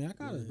 trust me. I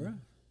got it, bro.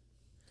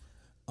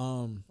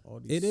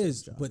 It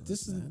is, but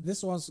this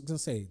is what I was gonna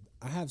say.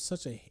 I have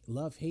such a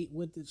love-hate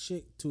with this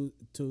shit to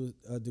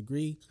a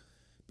degree,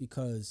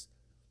 because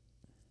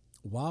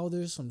while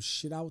there's some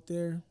shit out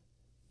there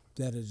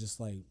that is just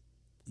like,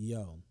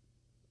 yo,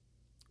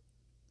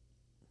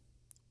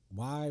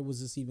 why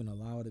was this even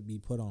allowed to be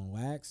put on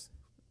wax?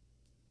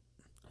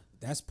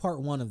 That's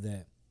part one of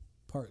that.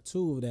 Part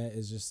two of that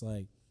is just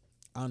like,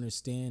 I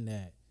understand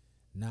that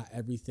not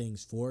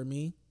everything's for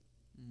me,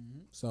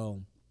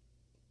 so.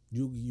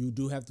 You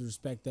do have to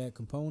respect that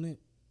component.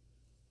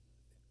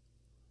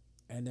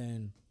 And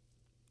then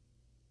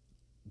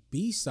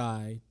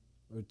B-side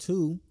or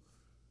two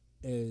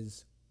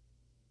is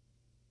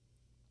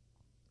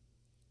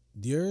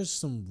there's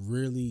some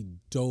really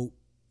dope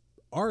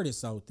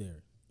artists out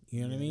there.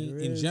 You know what I mean?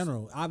 In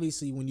general,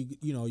 obviously, when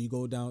you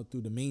go down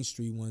through the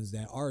mainstream ones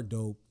that are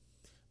dope,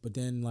 but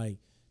then like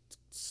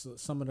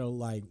some of the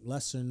like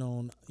lesser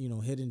known,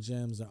 hidden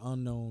gems or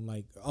unknown,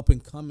 like up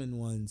and coming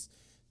ones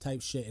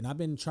type shit. And I've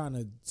been trying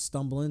to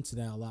stumble into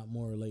that a lot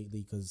more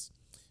lately because,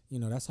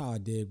 that's how I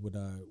did with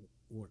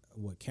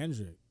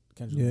Kendrick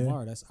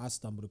Lamar. I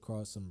stumbled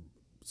across some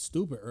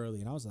stupid early,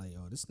 and I was like,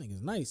 yo, this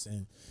nigga's nice.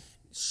 And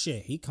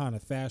shit, he kind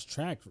of fast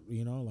tracked,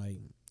 like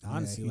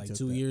honestly, like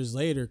 2 years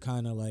later,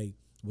 kind of like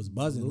was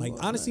buzzing. Like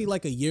honestly,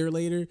 like a year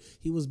later,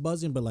 he was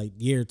buzzing, but like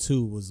year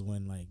 2 was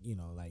when like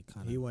like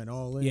kind of he went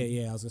all in.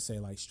 Yeah. I was gonna say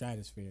like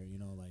Stratosphere,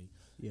 like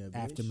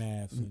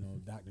Aftermath,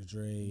 Dr.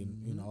 Dre,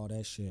 and all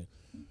that shit.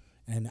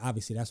 And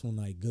obviously, that's when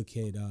like Good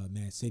Kid,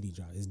 Mad City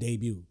dropped his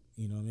debut.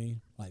 You know what I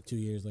mean? Like 2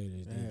 years later,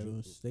 his debut. It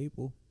was a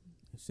staple.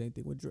 Same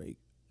thing with Drake.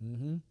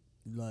 Mm-hmm.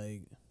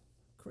 Like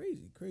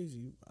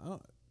crazy.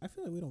 I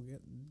feel like we don't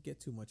get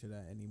too much of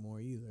that anymore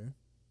either.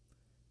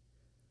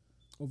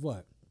 Of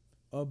what?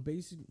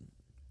 Basic.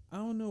 I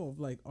don't know, of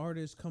like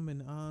artists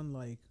coming on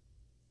like.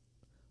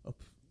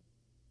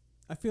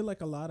 I feel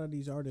like a lot of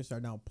these artists are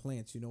now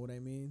plants. You know what I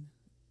mean?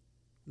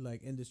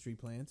 Like industry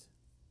plants.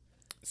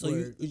 So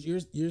you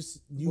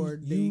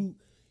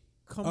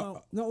come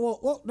out.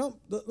 No.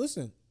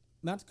 Listen,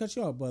 not to cut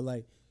you off, but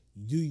like,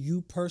 do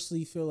you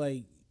personally feel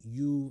like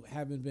you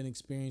haven't been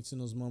experiencing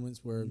those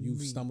moments where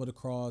you've stumbled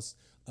across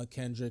a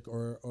Kendrick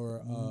or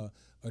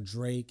a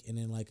Drake, and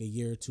then like a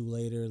year or two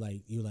later,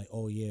 like you're like,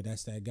 oh yeah,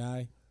 that's that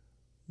guy?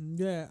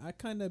 Yeah, I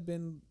kind of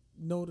been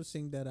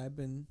noticing that I've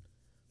been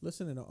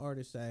listening to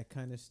artists that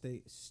kind of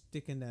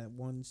stick in that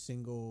one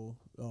single.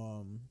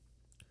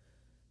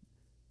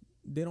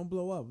 They don't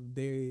blow up.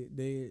 They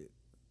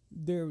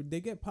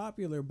get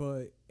popular,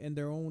 but in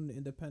their own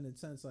independent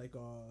sense. Like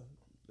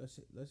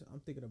I'm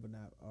thinking of an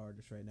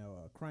artist right now,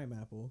 Crime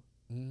Apple.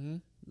 Mm-hmm.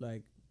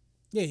 Like,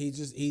 yeah,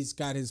 he's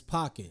got his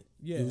pocket.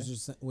 Yeah, it was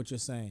just what you're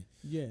saying.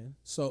 Yeah.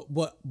 So,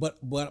 but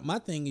my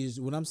thing is,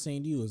 what I'm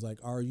saying to you is like,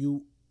 are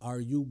you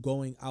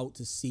going out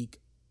to seek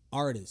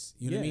artists?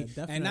 You know what I mean?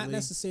 Definitely. And not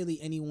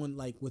necessarily anyone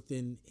like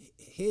within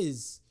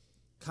his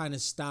kind of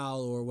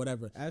style or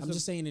whatever. I'm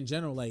just saying in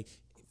general, like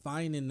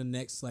finding the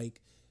next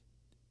like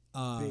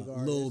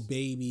Lil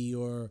Baby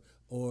or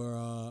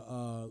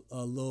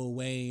Lil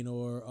Wayne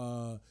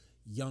or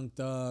Young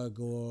Thug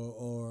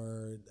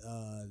or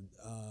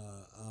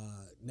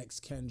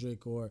next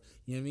Kendrick, or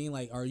you know what I mean?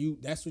 Like, are you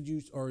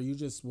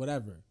just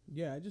whatever?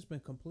 Yeah, I just been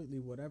completely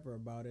whatever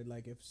about it.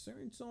 Like, if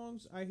certain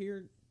songs I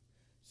hear,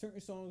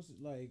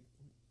 like,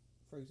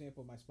 for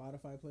example, my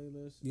Spotify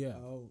playlist. Yeah,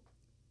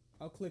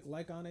 I'll click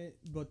like on it,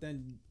 but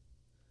then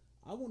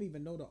I won't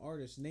even know the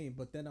artist's name.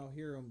 But then I'll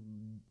hear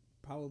him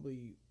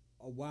probably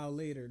a while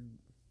later.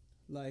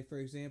 Like, for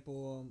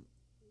example,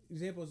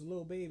 is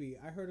Lil Baby.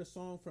 I heard a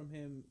song from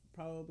him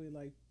probably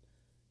like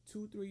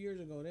 2-3 years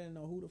ago. Didn't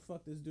know who the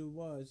fuck this dude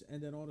was,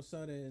 and then all of a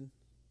sudden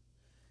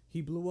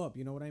he blew up.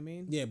 You know what I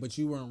mean? Yeah, but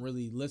you weren't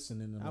really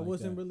listening. I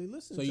wasn't really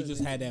listening. So you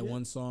just had that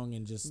one song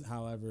and just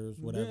however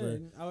whatever.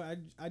 Yeah,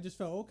 I just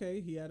felt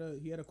okay. He had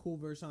a cool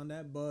verse on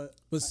that, but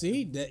but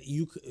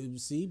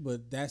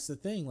that's the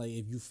thing. Like,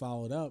 if you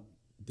followed up,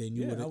 then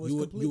you would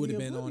have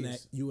been on that.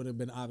 You would have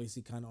been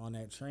obviously kind of on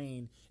that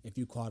train if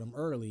you caught him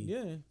early.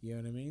 Yeah, you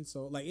know what I mean.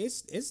 So like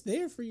it's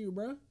there for you,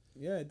 bro.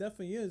 Yeah, it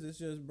definitely is. It's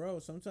just, bro,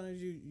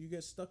 sometimes you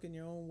get stuck in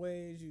your own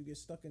ways. You get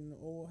stuck in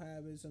old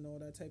habits and all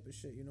that type of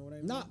shit. You know what I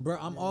mean? Nah, bro,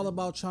 I'm all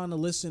about trying to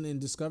listen and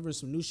discover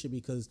some new shit,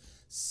 because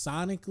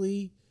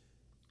sonically,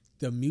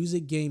 the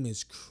music game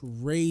is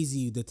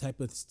crazy. The type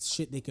of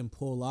shit they can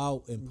pull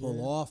out and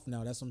pull off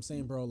now. That's what I'm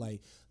saying, bro. Like,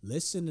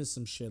 listen to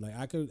some shit. Like,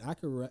 I could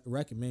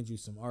recommend you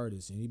some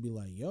artists, and you'd be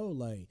like, yo,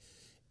 like,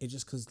 it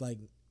just cause like.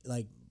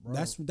 Bro.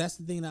 That's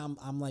the thing that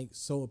I'm like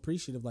so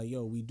appreciative. Like,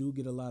 yo, we do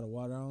get a lot of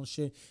water on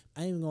shit.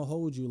 I ain't even gonna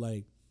hold you.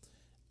 Like,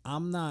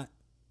 I'm like,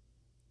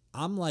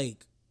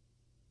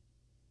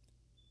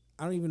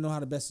 I don't even know how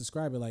to best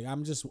describe it. Like,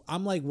 I'm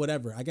like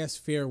whatever. I guess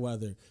fair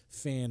weather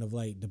fan of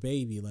like the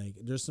Baby. Like,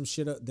 there's some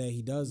shit that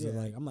he does that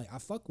like I'm like, I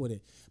fuck with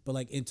it. But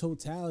like in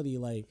totality,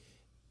 like,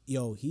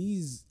 yo,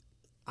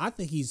 I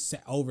think he's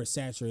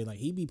oversaturated. Like,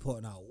 he be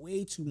putting out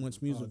way too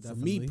much music for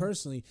me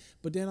personally.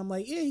 But then I'm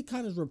like, yeah, he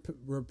kind of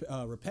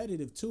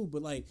repetitive too.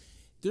 But like,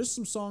 there's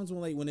some songs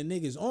when the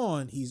nigga's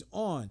on, he's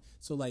on.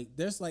 So like,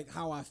 there's like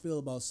how I feel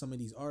about some of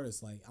these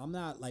artists. Like, I'm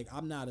not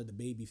a the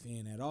Baby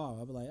fan at all.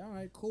 I'll be like, all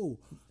right, cool.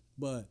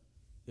 But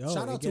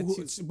shout out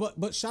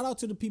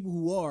to the people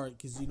who are,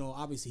 because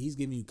obviously he's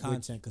giving you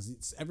content,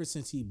 because ever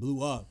since he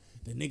blew up,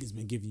 the nigga's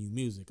been giving you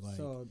music. Like,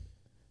 so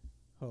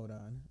hold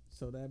on.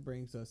 So that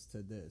brings us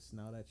to this.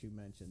 Now that you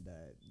mentioned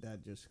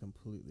that just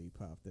completely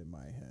popped in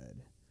my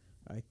head.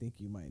 I think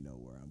you might know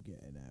where I'm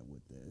getting at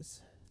with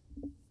this.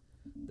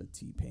 The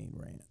T-Pain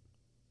rant.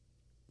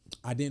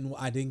 I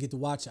didn't get to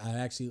watch it. I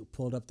actually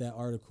pulled up that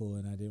article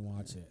and I didn't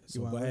watch it.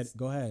 So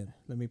go ahead.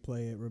 Let me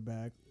play it. We're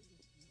back.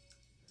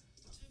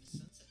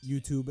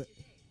 YouTube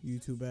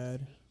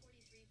ad.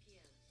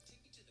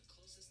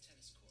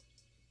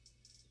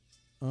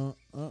 Uh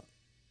uh.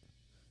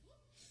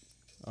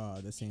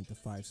 This ain't the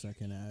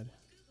 5-second ad.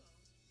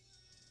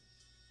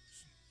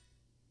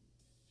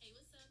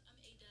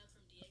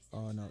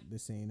 Oh no,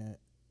 this ain't it.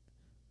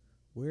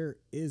 Where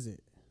is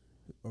it?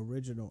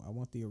 Original. I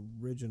want the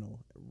original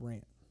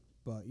rant.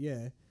 But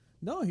yeah.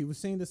 No, he was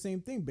saying the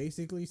same thing.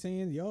 Basically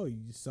saying, yo,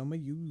 some of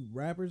you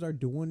rappers are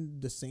doing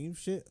the same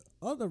shit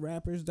other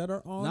rappers that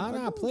are on.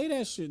 Nah, play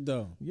that shit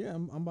though. Yeah,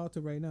 I'm about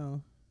to right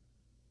now.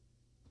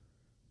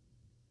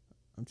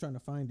 I'm trying to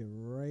find it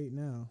right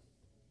now.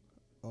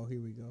 Oh,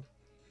 here we go.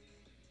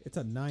 It's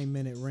a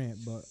 9-minute rant,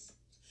 but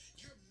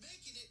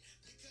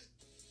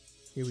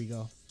here we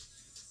go.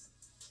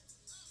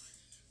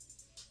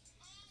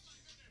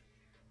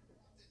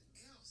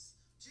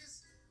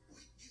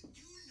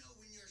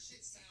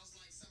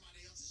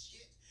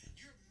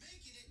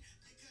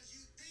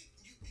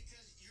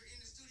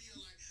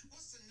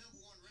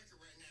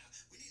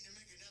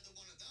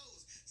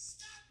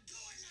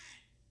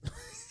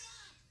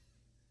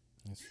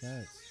 That's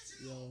facts.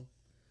 Yo.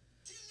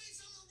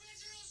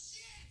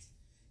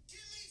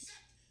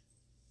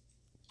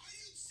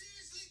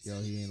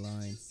 Yo, he ain't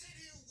lying.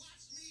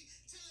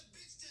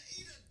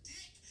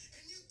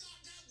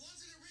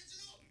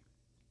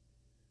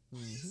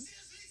 Mm-hmm.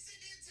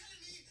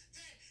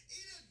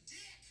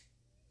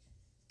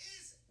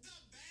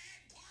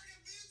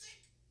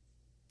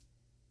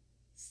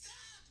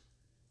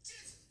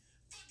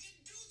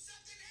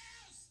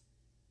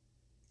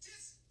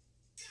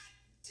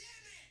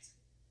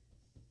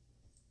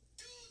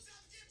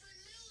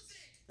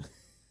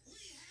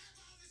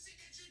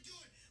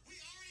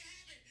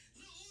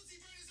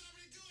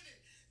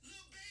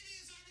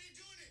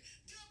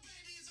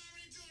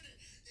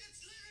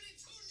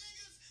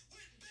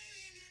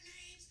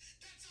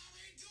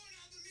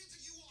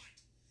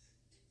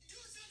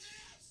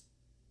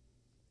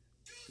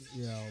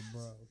 Yo,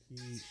 bro,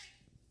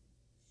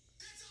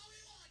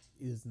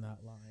 he is not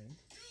lying.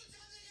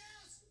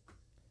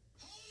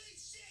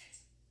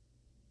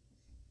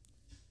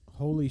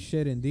 Holy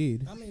shit,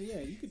 indeed. I mean,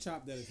 yeah, you can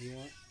chop that if you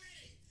want.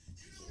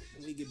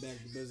 Let me get back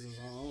to business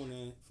on our own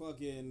end.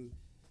 Fucking,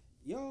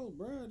 yo,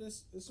 bro,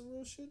 that's some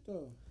real shit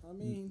though. I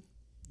mean,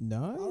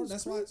 no,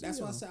 that's why I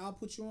said I'll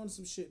put you on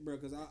some shit, bro.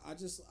 Because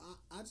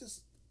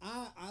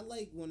I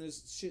like when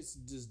this shit's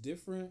just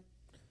different.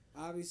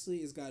 Obviously,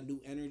 it's got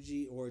new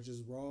energy, or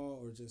just raw,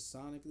 or just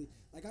sonically.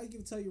 Like I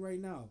can tell you right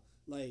now,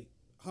 like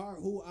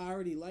who I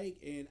already like,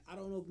 and I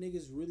don't know if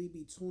niggas really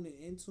be tuning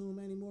into him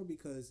anymore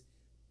because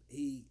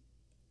he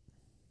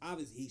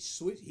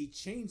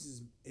changed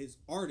his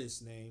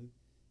artist name,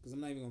 because I'm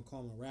not even gonna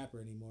call him a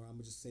rapper anymore. I'm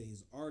gonna just say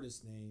his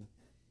artist name.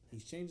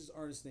 He's changed his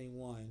artist name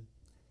one,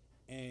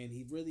 and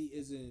he really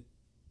isn't.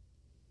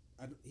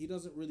 He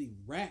doesn't really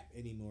rap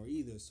anymore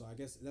either, so I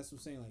guess that's what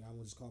I'm saying. Like I'm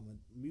gonna just call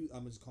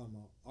him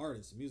an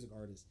artist, a music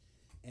artist,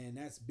 and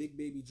that's Big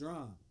Baby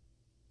Drum,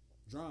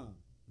 the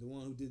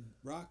one who did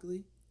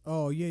Broccoli.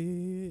 Oh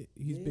yeah.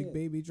 He's Big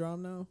Baby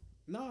Drum now.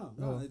 No,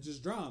 it's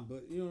just Drum,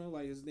 but you know,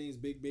 like his name's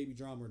Big Baby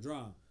Drum or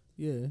Drum.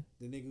 Yeah,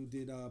 the nigga who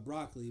did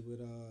Broccoli with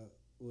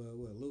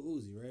Lil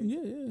Uzi, right?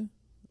 Yeah.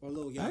 Or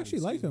Lil Yachty. I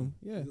actually like him.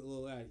 Yeah,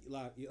 Lil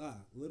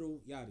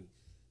Yachty.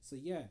 So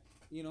yeah.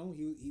 You know,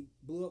 he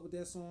blew up with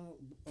that song,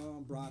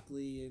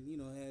 Broccoli, and, you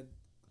know, had,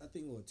 I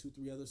think,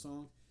 2-3 other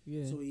songs.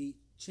 Yeah. So he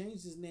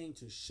changed his name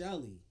to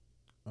Shelly.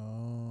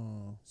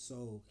 Oh.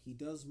 So he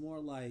does more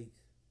like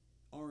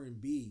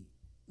R&B.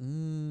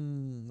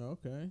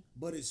 Okay.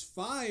 But it's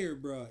fire,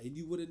 bro. And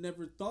you would have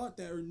never thought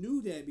that or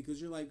knew that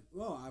because you're like,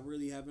 oh, I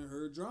really haven't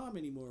heard Drum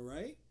anymore,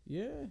 right?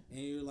 Yeah. And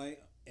you're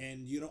like,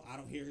 and I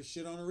don't hear his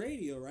shit on the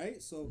radio,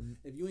 right? So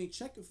if you ain't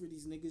checking for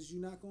these niggas,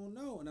 you're not gonna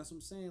know. And that's what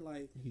I'm saying.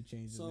 Like he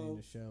changed his name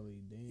to Shelly.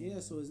 Damn. Yeah,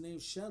 so his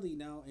name's Shelly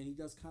now, and he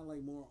does kind of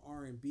like more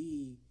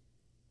R&B,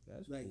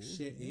 that's like cool.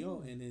 shit.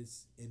 Yeah. And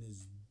it's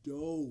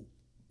dope.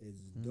 It's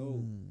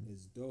dope.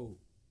 It's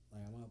dope.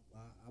 Like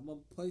I'm gonna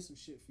play some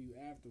shit for you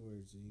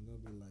afterwards, and you're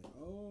gonna be like,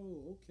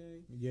 oh,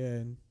 okay.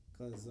 Yeah.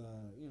 Cause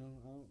you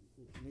know,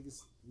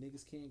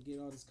 niggas can't get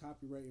all this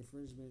copyright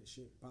infringement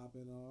shit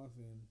popping off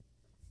and.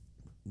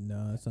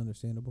 No, that's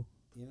understandable.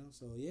 You know,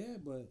 so yeah,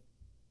 but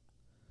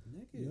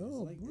nigga, yo, it's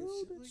like bro,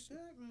 that shit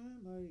like that,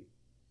 man. Like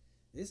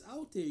it's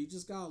out there. You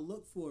just gotta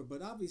look for it.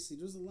 But obviously,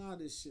 there's a lot of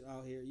this shit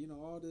out here. You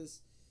know, all this.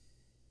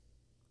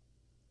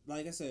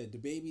 Like I said, the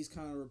baby's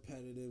kind of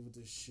repetitive with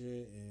this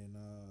shit, and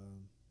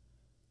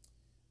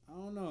I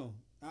don't know.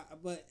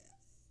 But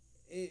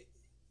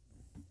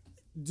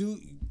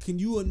can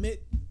you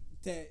admit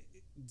that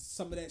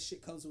some of that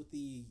shit comes with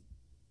the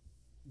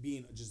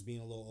being a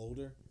little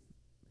older?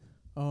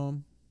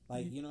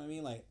 Like, you know what I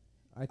mean? Like,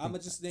 I'm gonna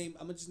just name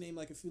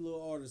like a few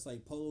little artists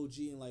like Polo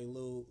G and like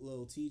Lil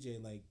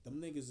TJ. Like, them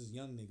niggas is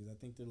young niggas. I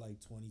think they're like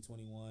 20,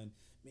 21,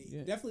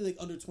 definitely like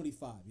under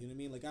 25. You know what I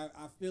mean? Like, I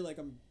feel like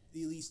I'm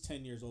at least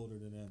 10 years older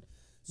than them.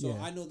 So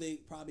I know they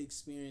probably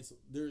experience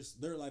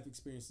their life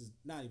experience is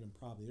not even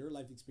probably their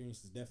life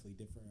experience is definitely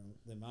different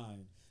than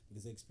mine.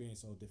 because they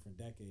experienced a whole different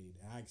decade.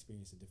 And I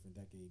experienced a different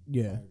decade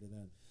prior to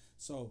them.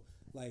 So,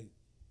 like,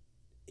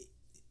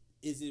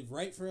 is it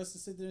right for us to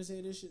sit there and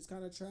say this shit's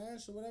kind of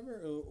trash or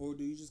whatever? Or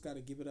do you just got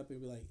to give it up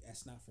and be like,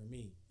 that's not for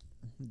me?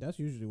 That's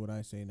usually what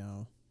I say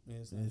now. Yeah,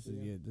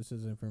 this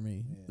isn't for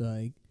me. Yeah.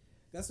 Like,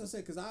 that's what I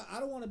said, because I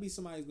don't want to be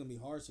somebody who's gonna be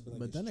harsh to be like,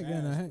 but then trash.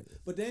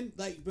 again,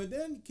 but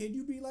then can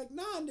you be like,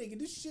 nah, nigga,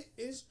 this shit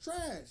is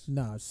trash?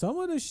 Nah, some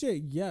of the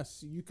shit,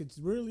 yes, you could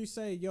really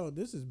say, yo,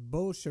 this is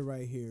bullshit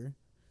right here.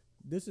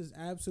 This is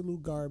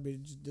absolute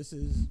garbage. This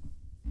is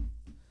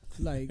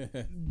like,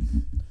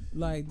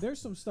 like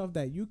there's some stuff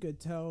that you could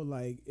tell,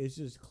 like it's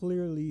just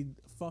clearly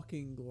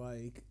fucking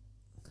like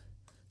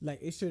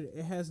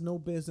it has no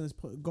business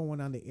going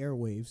on the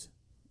airwaves.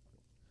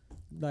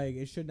 Like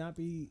it should not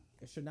be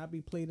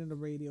played in the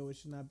radio. It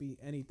should not be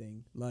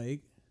anything.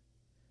 Like,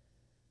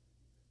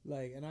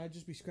 and I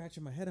just be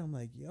scratching my head. I'm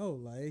like, yo,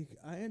 like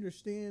I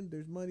understand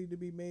there's money to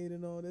be made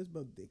and all this,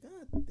 but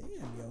god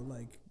damn, yo,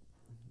 like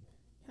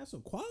have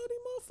some quality,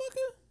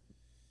 motherfucker.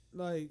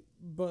 Like,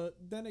 but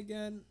then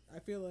again, I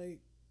feel like,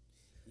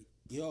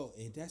 yo,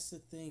 and that's the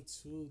thing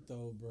too,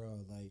 though, bro.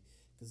 Like,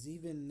 cause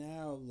even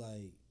now,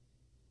 like,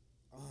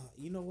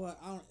 you know what?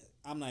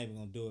 I'm not even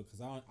gonna do it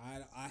because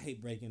I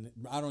hate breaking it.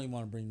 I don't even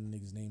want to bring the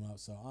nigga's name out,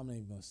 so I'm not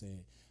even gonna say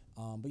it.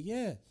 But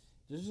yeah,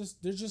 there's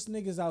just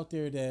niggas out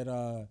there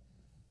that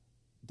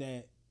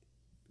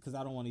because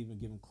I don't want to even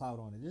give them clout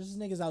on it. There's just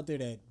niggas out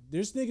there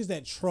there's niggas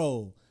that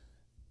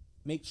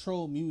make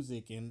troll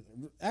music and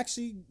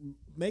actually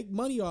make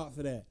money off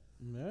of that.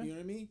 Yeah. You know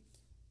what I mean?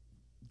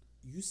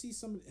 You see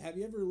have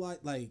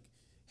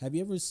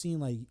you ever seen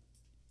like,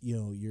 you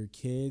know, your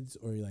kids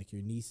or like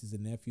your nieces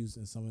and nephews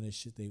and some of the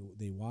shit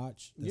they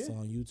watch that's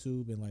on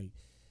YouTube, and like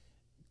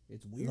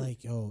it's weird.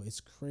 Like, yo,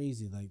 it's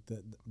crazy. Like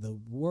the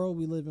world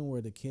we live in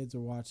where the kids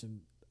are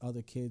watching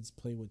other kids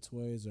play with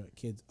toys or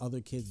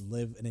other kids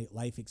live in a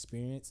life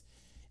experience.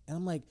 And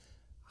I'm like,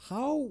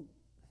 how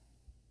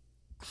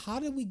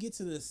did we get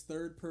to this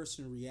third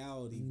person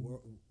reality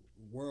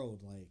world?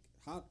 Like,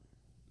 how,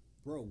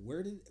 bro,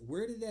 where did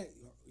that,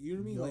 you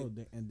know what I mean? Yo,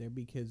 like, and there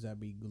be kids that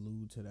be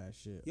glued to that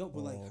shit. Yo,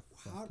 but like,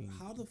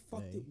 how the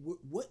fuck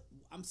what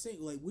I'm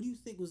saying, like, what do you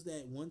think was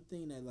that one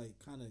thing that like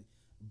kind of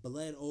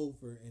bled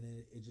over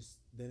and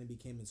it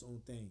became its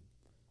own thing?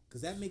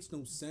 Because that makes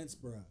no sense,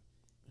 bro.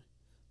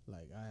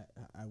 Like,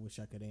 I wish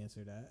I could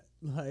answer that.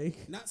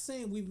 Like, not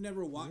saying we've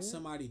never watched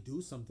somebody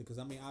do something, because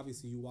I mean,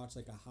 obviously you watch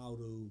like a how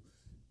to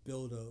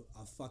build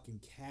a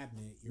fucking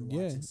cabinet, you're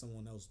watching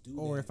someone else do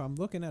or that. If I'm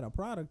looking at a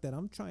product that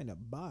I'm trying to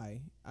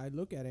buy, I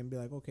look at it and be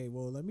like, okay,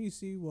 well, let me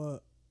see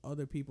what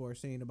other people are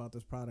saying about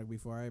this product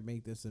before I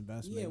make this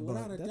investment. Yeah,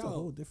 without a doubt. That's a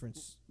whole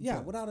difference.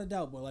 Yeah, without a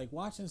doubt. But like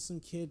watching some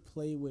kid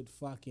play with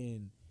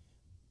fucking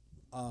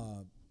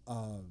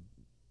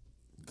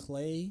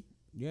clay,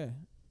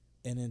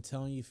 and then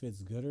telling you if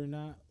it's good or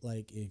not.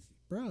 Like, if,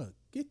 bro,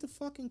 get the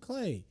fucking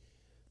clay.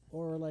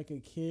 Or like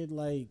a kid,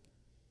 like,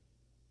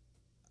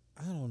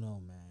 I don't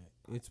know, man.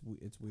 It's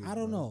weird. I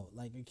don't know.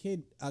 Like a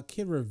kid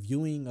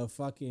reviewing a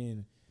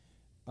fucking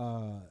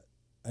a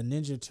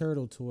Ninja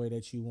Turtle toy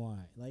that you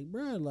want. Like,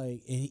 bro,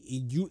 like, and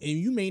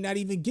you may not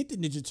even get the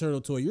Ninja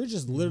Turtle toy. You're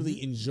just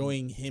literally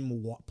enjoying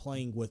him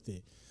playing with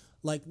it.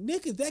 Like,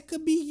 nigga, that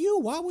could be you.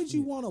 Why would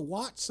you want to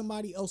watch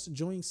somebody else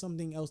enjoying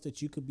something else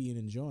that you could be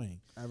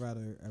enjoying? I'd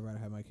rather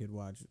have my kid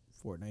watch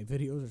Fortnite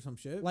videos or some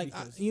shit. Like,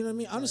 you know what I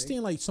mean? I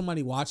understand, like,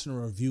 somebody watching a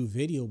review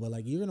video, but,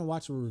 like, you're going to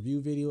watch a review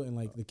video and,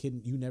 like, the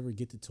kid, you never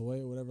get the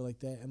toy or whatever like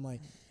that. I'm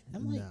like,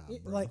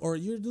 or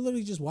you're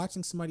literally just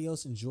watching somebody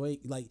else enjoy,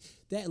 like,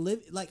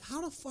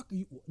 how the fuck are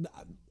you?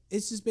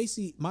 It's just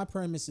basically, my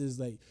premise is,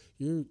 like,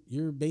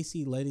 you're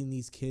basically letting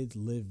these kids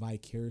live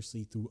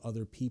vicariously through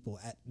other people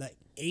at, like,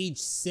 age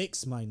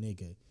 6, my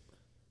nigga.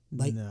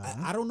 Like,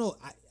 I don't know.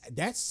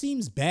 That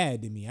seems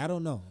bad to me. I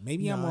don't know.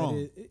 Maybe I'm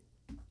wrong.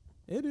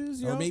 It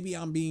is, or maybe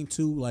I'm being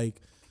too,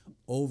 like,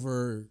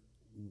 over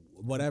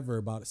whatever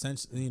about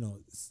it. You know,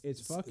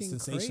 it's fucking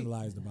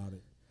sensationalized about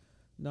it.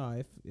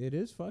 No, it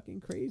is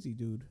fucking crazy,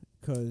 dude.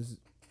 Cause,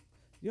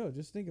 yo,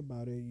 just think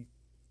about it.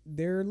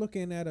 They're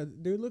looking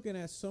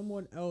at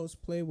someone else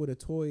play with a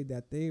toy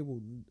that they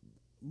will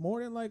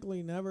more than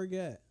likely never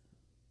get.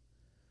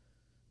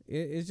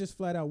 It's just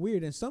flat out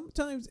weird, and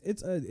sometimes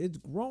it's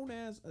grown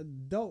ass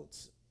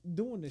adults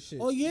doing this shit.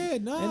 Oh yeah,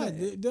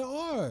 there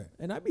are.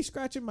 And I be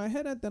scratching my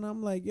head at that.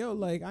 I'm like, yo,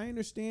 like, I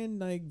understand,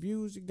 like,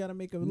 views, you gotta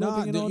make a living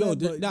and all that,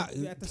 but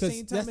at the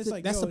same time, it's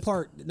like, that's the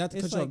part. Not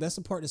to cut you off. That's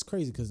the part that's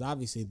crazy, because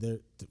obviously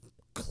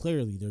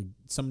clearly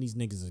some of these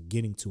niggas are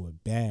getting to a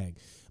bag,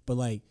 but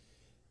like,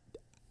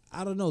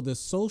 I don't know, the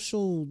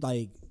social,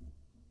 like,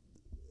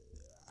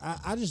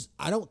 I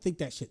don't think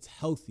that shit's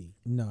healthy.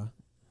 Nah.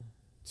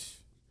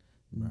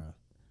 Bruh.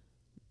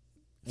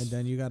 And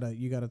then you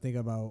gotta think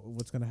about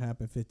what's gonna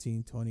happen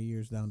 15, 20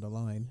 years down the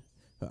line.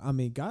 I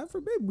mean, God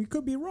forbid, we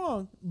could be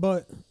wrong,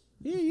 but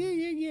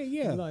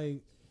yeah.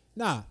 Like,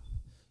 nah.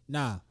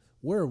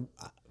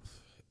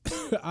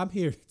 I'm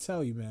here to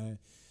tell you, man.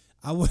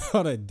 I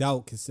without a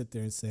doubt can sit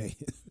there and say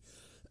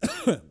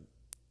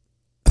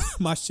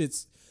my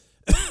shit's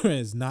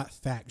is not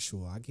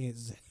factual. I can't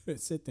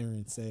sit there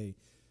and say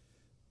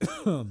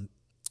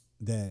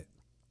that.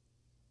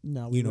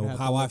 No, you know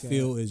how I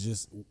feel is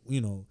just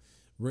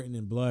written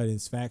in blood.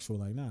 It's factual.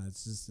 Like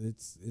it's just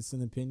it's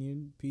an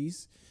opinion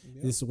piece.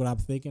 Yep. This is what I'm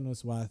thinking. This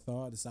is what I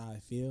thought. This is how I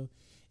feel.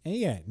 And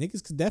yeah,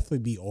 niggas could definitely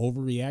be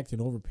overreacting,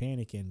 over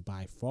panicking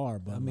by far.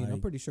 But I mean, I'm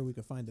pretty sure we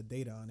could find the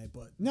data on it.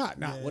 But not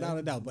without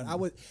a doubt. But I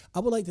would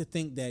like to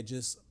think that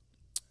just.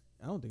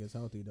 I don't think it's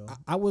healthy though.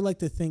 I would like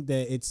to think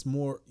that it's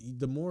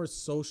the more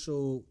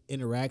social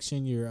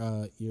interaction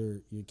your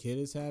kid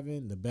is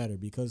having, the better.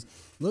 Because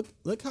look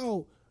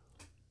how.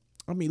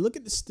 I mean, look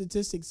at the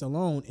statistics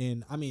alone,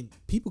 and I mean,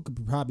 people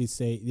could probably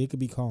say they could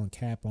be calling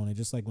cap on it,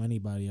 just like when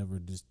anybody ever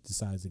just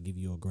decides to give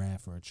you a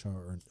graph or a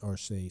chart or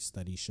say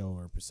studies show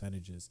or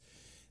percentages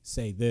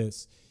say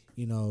this,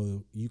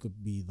 you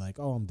could be like,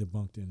 oh, I'm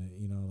debunked in it,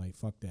 like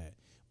fuck that.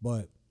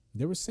 But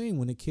they were saying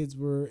when the kids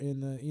were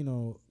in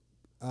the,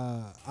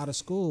 out of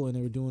school and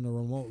they were doing the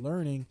remote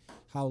learning,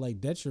 how like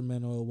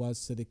detrimental it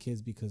was to the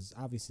kids because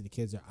obviously the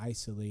kids are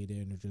isolated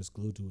and they're just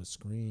glued to a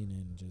screen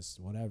and just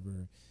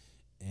whatever.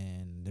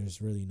 And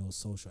there's really no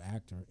social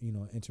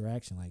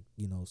interaction. Like,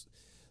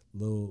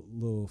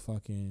 little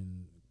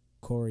fucking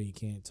Corey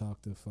can't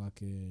talk to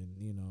fucking,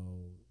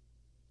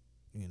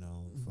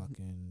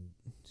 fucking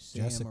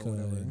Sam Jessica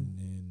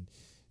and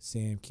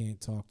Sam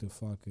can't talk to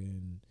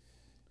fucking,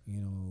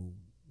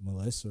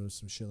 Melissa or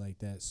some shit like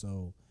that.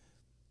 So,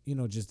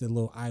 just the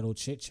little idle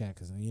chit chat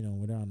because,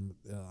 we're on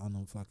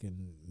them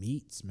fucking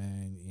meets,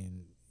 man,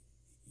 and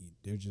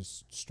they're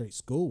just straight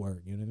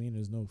schoolwork. You know what I mean?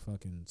 There's no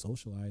fucking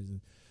socializing.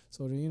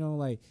 So,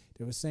 like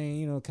they were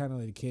saying, kind of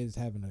like the kids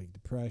having like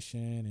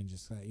depression and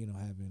just like,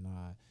 having,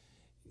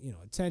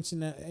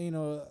 attention,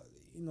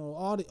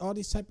 all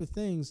these type of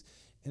things.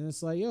 And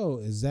it's like, yo,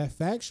 is that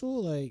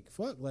factual? Like,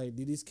 fuck, like,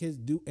 do these kids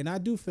do? And I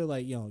do feel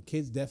like,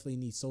 kids definitely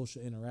need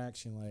social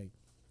interaction. Like,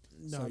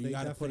 no, so you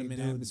got to put them in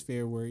an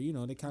atmosphere where,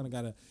 they kind of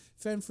got to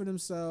fend for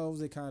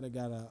themselves. They kind of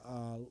got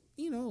to,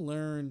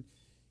 learn,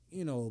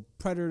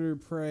 predator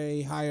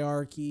prey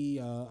hierarchy,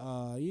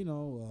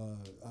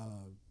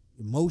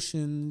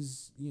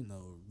 emotions,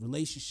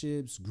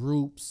 relationships,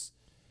 groups,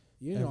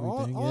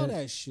 all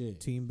that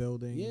shit. Team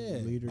building,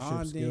 leadership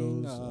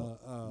bonding,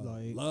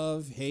 skills,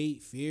 love,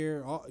 hate,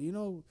 fear, all,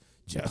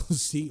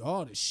 jealousy,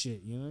 all this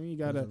shit. You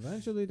gotta.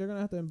 Eventually, they're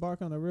gonna have to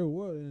embark on the real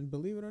world, and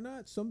believe it or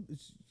not,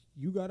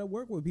 you gotta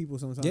work with people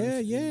sometimes. Yeah,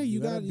 you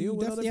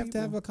definitely have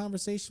to have a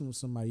conversation with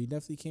somebody. You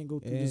definitely can't go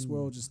through this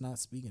world just not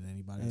speaking to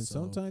anybody. And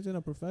sometimes in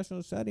a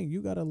professional setting,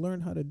 you gotta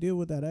learn how to deal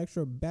with that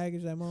extra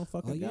baggage that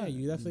motherfucker got. Yeah,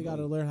 you definitely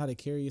gotta learn how to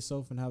carry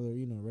yourself and have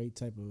the right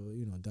type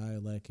of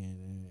dialect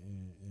and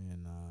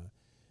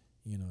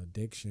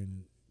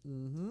diction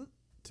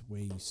to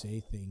way you say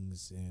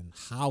things and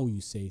how you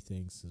say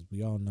things. Because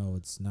we all know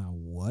it's not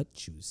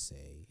what you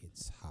say;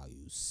 it's how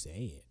you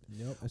say it.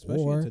 Yep,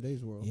 especially in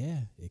today's world.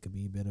 Yeah, it could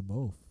be a bit of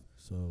both.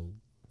 So,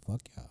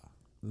 fuck y'all.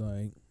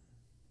 Like,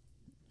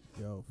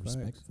 yo,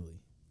 respectfully.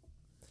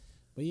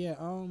 But yeah,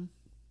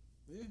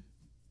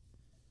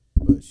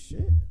 But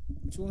shit.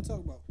 What you want to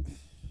talk about?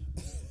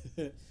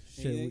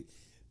 Shit.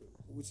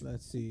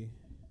 Let's see.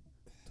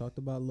 Talked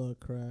about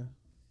Lovecraft.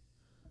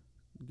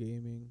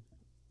 Gaming.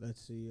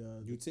 Let's see.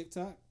 You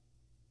TikTok?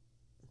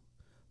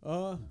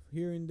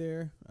 Here and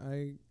there.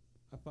 I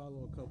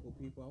follow a couple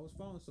people. I was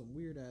following some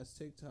weird ass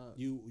TikTok.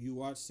 You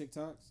watch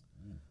TikToks?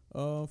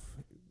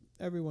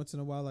 Every once in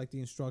a while, like the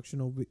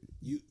instructional.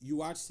 You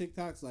watch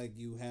TikToks? Like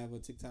you have a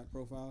TikTok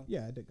profile?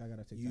 Yeah, I got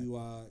a TikTok.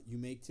 You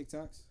make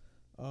TikToks?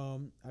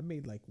 I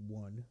made like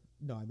one.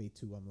 No, I made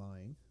two. I'm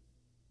lying.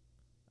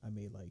 I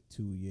made like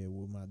two. Yeah,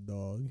 with my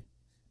dog.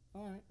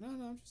 All right. No,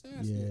 I'm just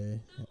asking. Yeah.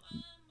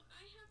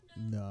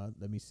 No,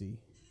 let me see.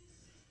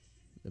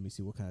 Let me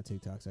see what kind of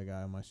TikToks I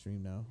got on my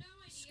stream now.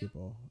 Skip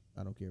all.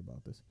 I don't care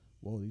about this.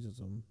 Whoa, these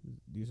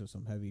are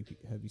some heavy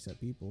set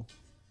people.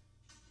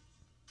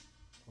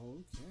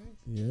 Okay.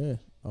 Yeah.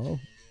 Oh.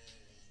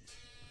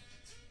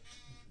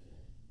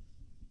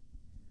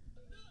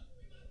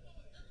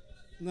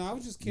 No, I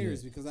was just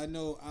curious because I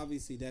know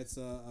obviously that's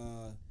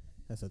a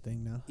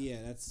thing now.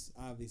 Yeah, that's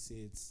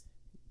obviously it's.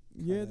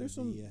 Yeah, there's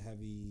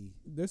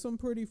some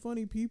pretty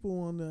funny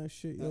people on that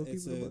shit. Yo,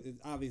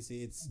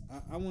 obviously it's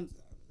I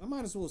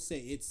might as well say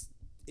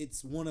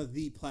it's one of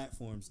the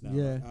platforms now.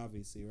 Yeah, like,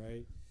 obviously,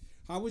 right?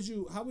 How would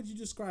you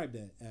describe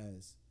that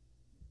as?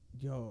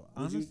 Yo,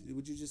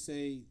 would you just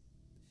say?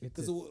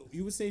 Because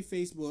you would say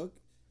Facebook,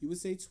 you would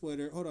say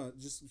Twitter. Hold on,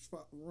 just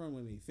run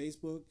with me.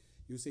 Facebook,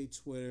 you would say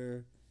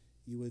Twitter,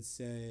 you would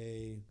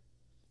say,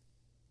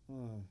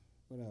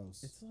 what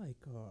else? It's like,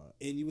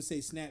 and you would say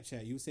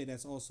Snapchat. You would say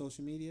that's all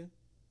social media.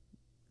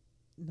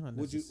 Not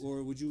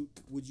necessarily.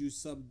 Would you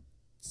sub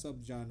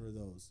genre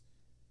those?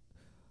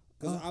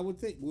 Because I would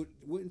think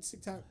wouldn't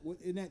TikTok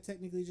wouldn't that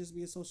technically just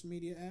be a social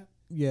media app?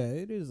 Yeah,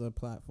 it is a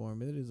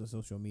platform. It is a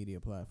social media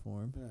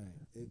platform.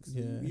 Right.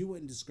 You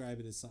wouldn't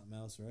describe it as something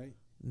else, right?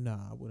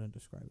 Nah, I wouldn't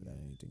describe it as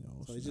anything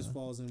else. So it just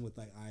falls in with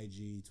like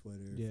IG,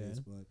 Twitter,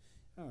 Facebook.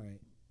 All right.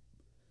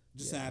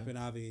 Just happen.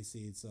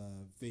 Obviously, it's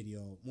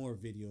more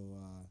video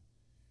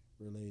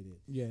related.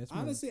 Yeah, it's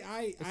honestly, more,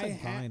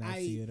 I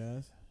see it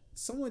as.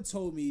 Someone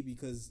told me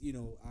because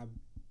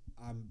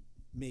I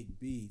make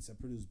beats, I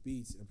produce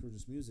beats and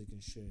produce music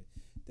and shit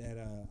that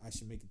I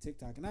should make a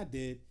TikTok, and I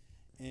did,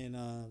 and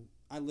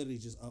I literally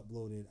just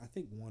uploaded I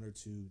think one or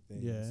two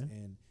things,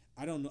 and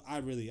I don't know. I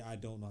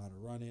don't know how to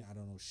run it. I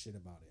don't know shit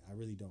about it. I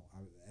really don't.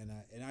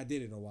 I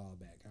did it a while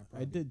back.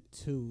 I did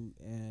too,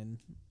 and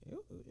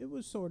it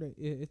was sort of.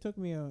 It took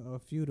me a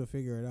few to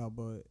figure it out,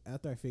 but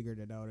after I figured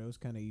it out, it was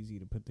kind of easy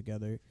to put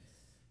together.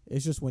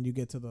 It's just when you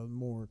get to the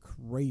more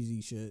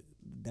crazy shit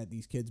that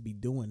these kids be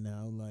doing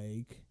now,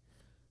 like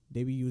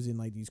they be using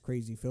like these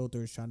crazy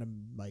filters, trying to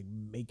like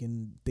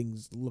making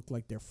things look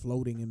like they're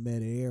floating in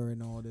midair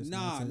and all this.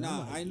 Nah.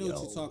 Like, I know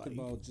what you're talking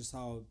about. Just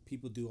how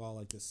people do all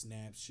like the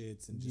snap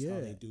shits and just how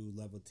they do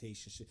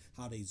levitation shit,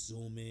 how they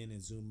zoom in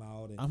and zoom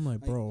out. And I'm like,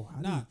 bro,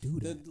 how do you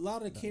do that? A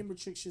lot of the camera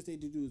trick shit they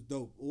do is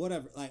dope.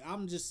 Whatever. Like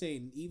I'm just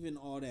saying, even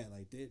all that,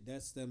 like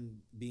that's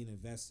them being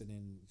invested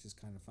in, just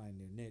kind of finding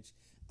their niche.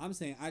 I'm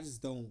saying I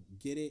just don't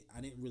get it.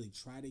 I didn't really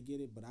try to get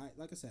it, but I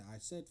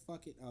said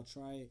fuck it, I'll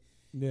try it.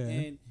 Yeah.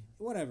 And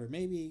whatever,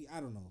 maybe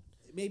I don't know.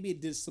 Maybe it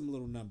did some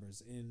little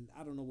numbers, and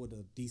I don't know what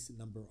a decent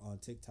number on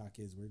TikTok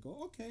is. Where you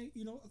go, okay,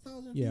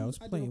 1,000. Yeah, I was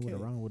playing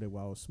around with it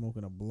while I was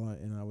smoking a blunt,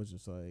 and I was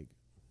just like.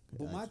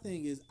 But my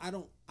thing is, I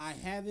don't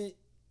have it.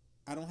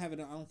 I don't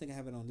think I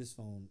have it on this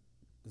phone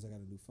because I got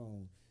a new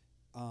phone,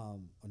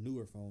 a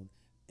newer phone,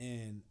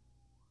 and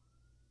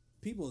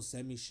people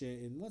send me shit,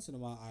 and once in a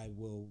while I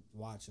will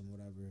watch them,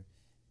 whatever.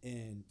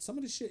 And some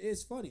of the shit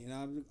is funny,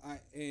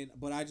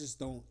 but I just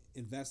don't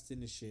invest in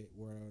the shit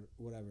or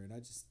whatever. And I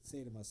just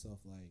say to myself,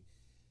 like,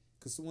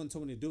 because someone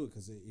told me to do it,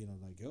 because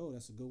like, yo,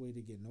 that's a good way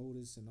to get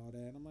noticed and all that.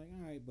 And I'm like,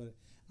 all right, but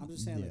I'm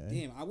just saying, like,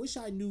 damn, I wish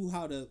I knew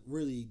how to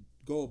really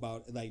go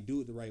about it, like,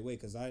 do it the right way,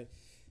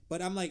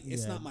 but I'm like,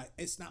 it's not my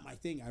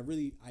thing.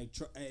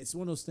 It's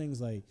one of those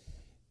things like.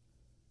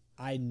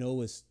 I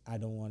know I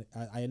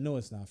know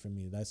it's not for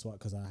me. That's why,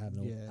 because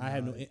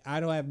I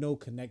don't have no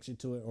connection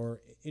to it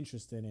or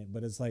interest in it.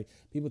 But it's like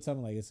people tell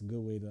me like it's a good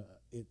way to.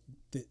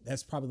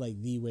 That's probably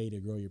like the way to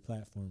grow your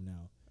platform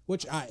now.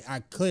 Which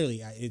I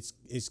clearly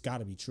it's got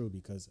to be true,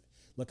 because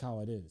look how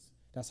it is.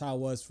 That's how it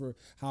was for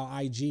how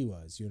IG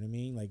was. You know what I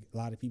mean? Like a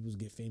lot of people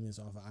get famous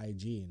off of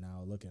IG, and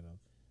now look at them.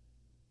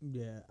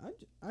 Yeah,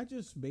 I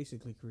just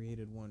basically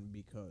created one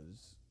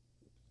because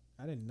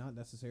I did not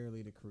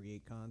necessarily to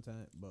create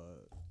content,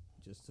 but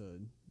just to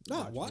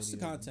watch the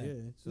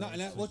content.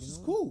 Which is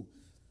cool.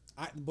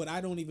 But I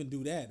don't even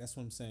do that. That's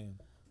what I'm saying.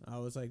 I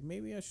was like,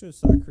 maybe I should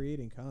start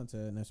creating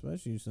content,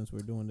 especially since we're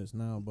doing this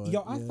now. But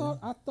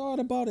I thought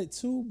about it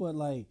too, but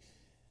like,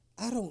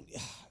 I don't.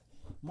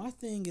 My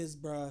thing is,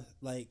 bruh,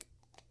 like,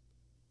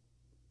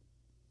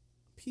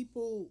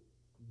 people.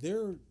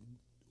 There are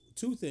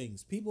two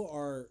things. People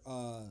are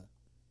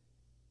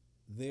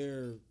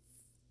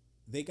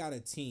they got a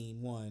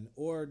team, one,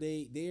 or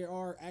they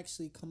are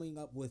actually coming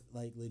up with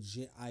like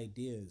legit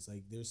ideas.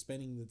 Like they're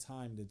spending the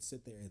time to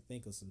sit there and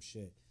think of some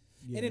shit.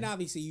 Yeah. And then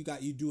obviously you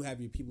do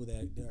have your people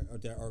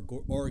that are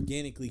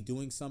organically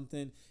doing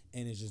something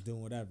and is just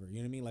doing whatever. You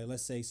know what I mean? Like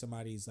let's say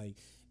somebody's like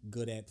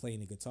good at playing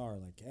the guitar.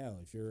 Like hell,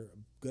 if you're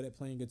good at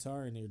playing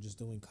guitar and they're just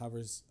doing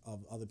covers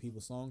of other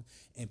people's songs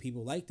and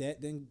people like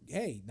that, then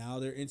hey, now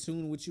they're in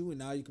tune with you and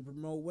now you can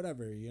promote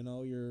whatever,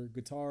 your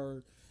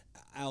guitar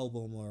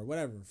album or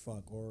whatever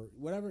or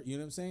whatever, you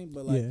know what I'm saying?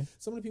 But like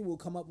some of the people will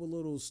come up with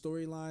little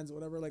storylines or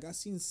whatever. Like I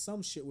seen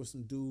some shit with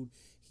some dude,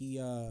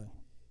 he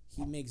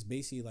makes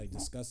basically like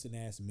disgusting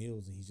ass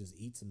meals and he just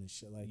eats them and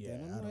shit like that. I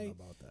don't know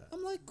about that.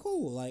 I'm like,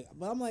 cool, like,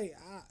 but I'm like,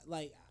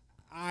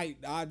 I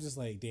just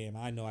like, damn,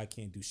 I know I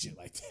can't do shit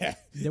like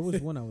that. There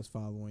was one I was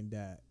following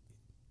that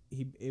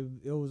it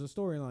was a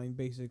storyline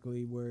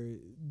basically where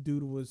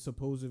dude was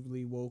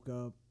supposedly woke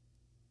up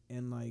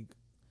and like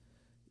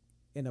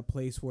in a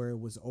place where it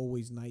was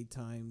always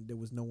nighttime, there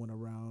was no one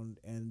around,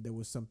 and there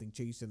was something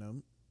chasing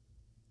him,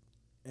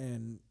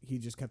 and he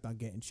just kept on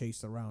getting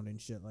chased around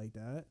and shit like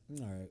that.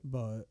 All right,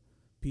 but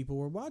people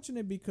were watching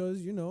it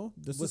because the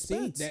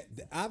suspense. See,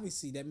 that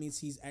obviously that means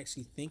he's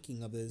actually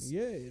thinking of this.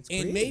 Yeah, it's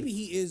and creative. Maybe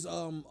he is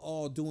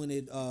all doing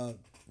it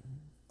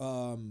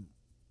for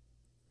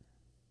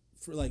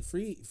like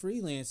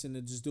freelancing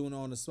and just doing it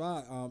on the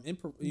spot,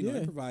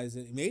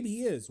 improvising. Maybe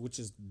he is, which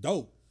is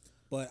dope.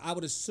 But I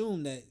would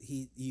assume that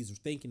he's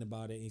thinking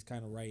about it. And he's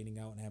kind of writing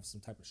out and have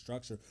some type of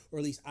structure, or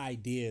at least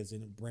ideas,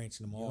 and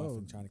branching them off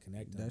and trying to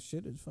connect them. That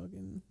shit is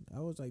fucking. I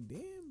was like,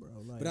 damn,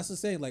 bro. Like, but that's the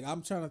same. Like,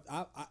 I'm trying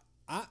to.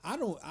 I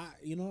don't.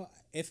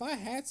 If I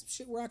had some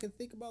shit where I could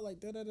think about like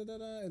da da da da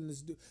da, and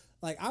this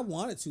like I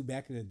wanted to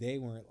back in the day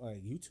when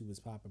like YouTube was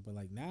popping, but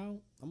like now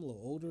I'm a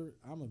little older.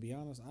 I'm gonna be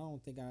honest. I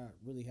don't think I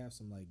really have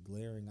some like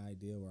glaring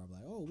idea where I'm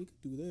like, oh, we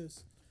could do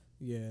this.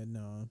 Yeah,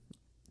 no.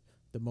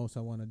 The most I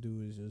want to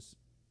do is just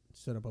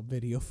set up a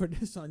video for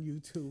this on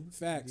YouTube.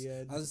 Facts.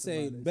 Yeah, I was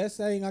say best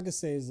thing I could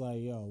say is like,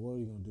 yo, what are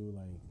you gonna do?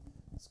 Like,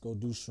 let's go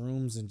do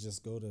shrooms and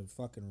just go to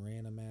fucking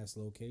random ass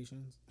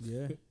locations.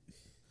 Yeah,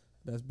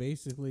 that's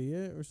basically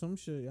it, or some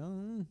shit. I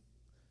don't know.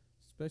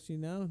 Especially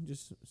now,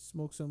 just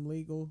smoke some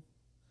legal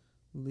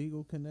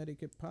Legal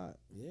Connecticut pot.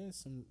 Yeah,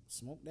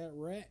 smoke that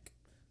rack.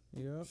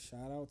 Yep.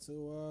 Shout out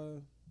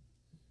to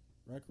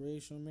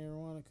recreational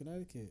marijuana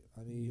Connecticut.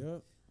 I mean,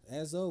 yep.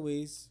 As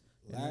always,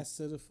 last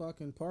to the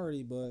fucking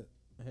party, but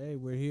hey,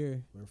 we're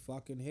here. We're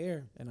fucking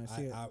here. And I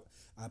see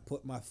I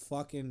put my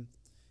fucking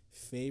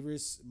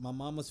my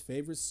mama's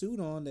favorite suit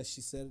on that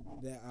she said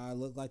that I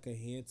look like a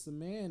handsome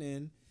man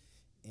in,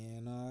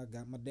 and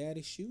got my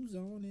daddy's shoes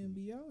on and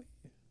be out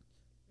here.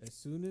 As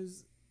soon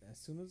as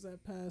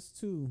that passed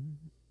too,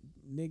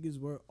 niggas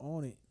were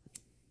on it.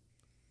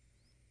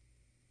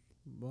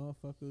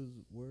 Motherfuckers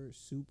were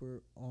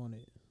super on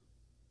it.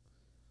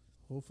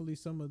 Hopefully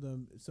some of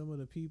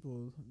the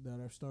people that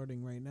are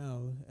starting right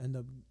now end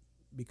up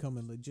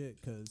becoming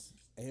legit. Cause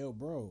hey, yo,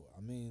 bro,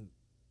 I mean,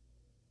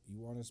 you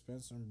want to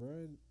spend some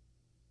bread?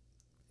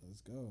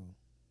 Let's go.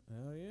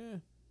 Hell yeah.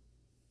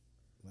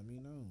 Let me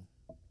know.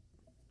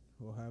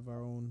 We'll have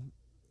our own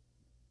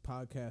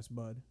podcast,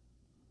 bud.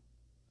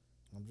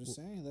 I'm just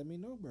saying, let me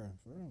know, bro.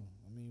 For real.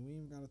 I mean, we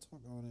ain't got to talk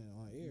on it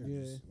on air.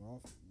 Yeah. Just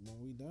off when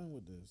we done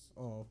with this.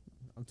 Oh,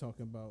 I'm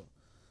talking about,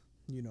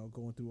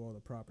 going through all the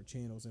proper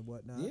channels and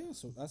whatnot. Yeah,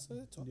 so that's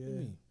it. Talk to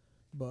me.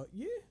 But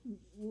yeah,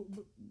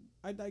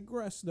 I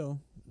digress though.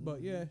 Mm-hmm.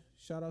 But yeah,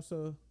 shout outs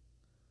to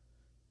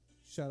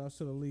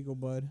the Legal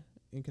Bud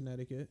in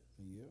Connecticut.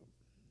 Yep.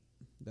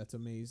 That's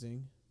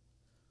amazing.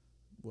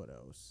 What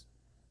else?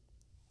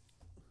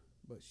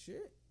 But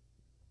shit.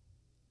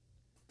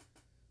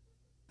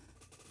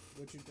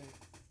 What you think?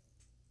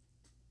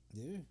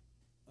 Yeah.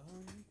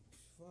 Alright,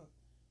 fuck.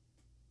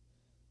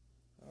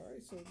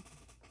 Alright, so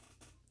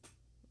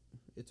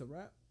it's a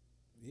wrap?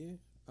 Yeah.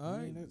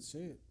 Alright. That's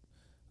it.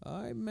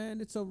 Alright,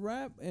 man, it's a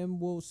wrap, and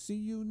we'll see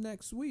you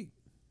next week.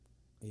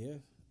 Yeah.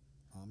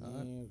 I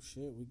mean,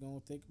 shit, we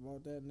gonna think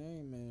about that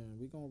name, man.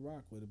 We gonna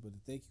rock with it, but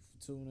thank you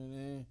for tuning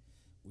in.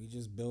 We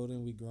just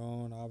building, we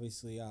growing.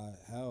 Obviously,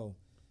 hell,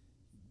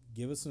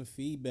 give us some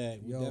feedback.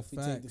 We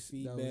definitely take the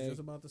feedback. I was just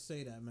about to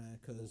say that, man,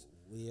 because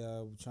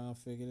we're trying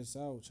to figure this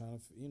out.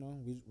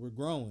 We're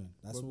growing.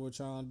 That's what we're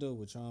trying to do.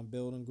 We're trying to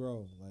build and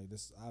grow. Like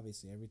this,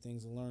 obviously,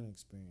 everything's a learning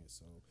experience.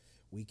 So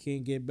we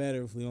can't get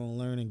better if we don't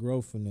learn and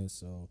grow from this.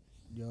 So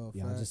y'all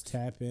just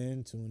tap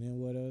in, tune in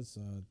with us.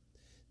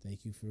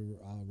 Thank you for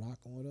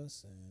rocking with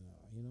us,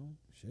 and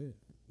shit.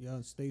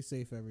 Y'all stay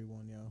safe,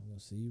 everyone. Y'all. We'll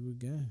see you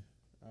again.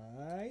 All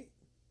right.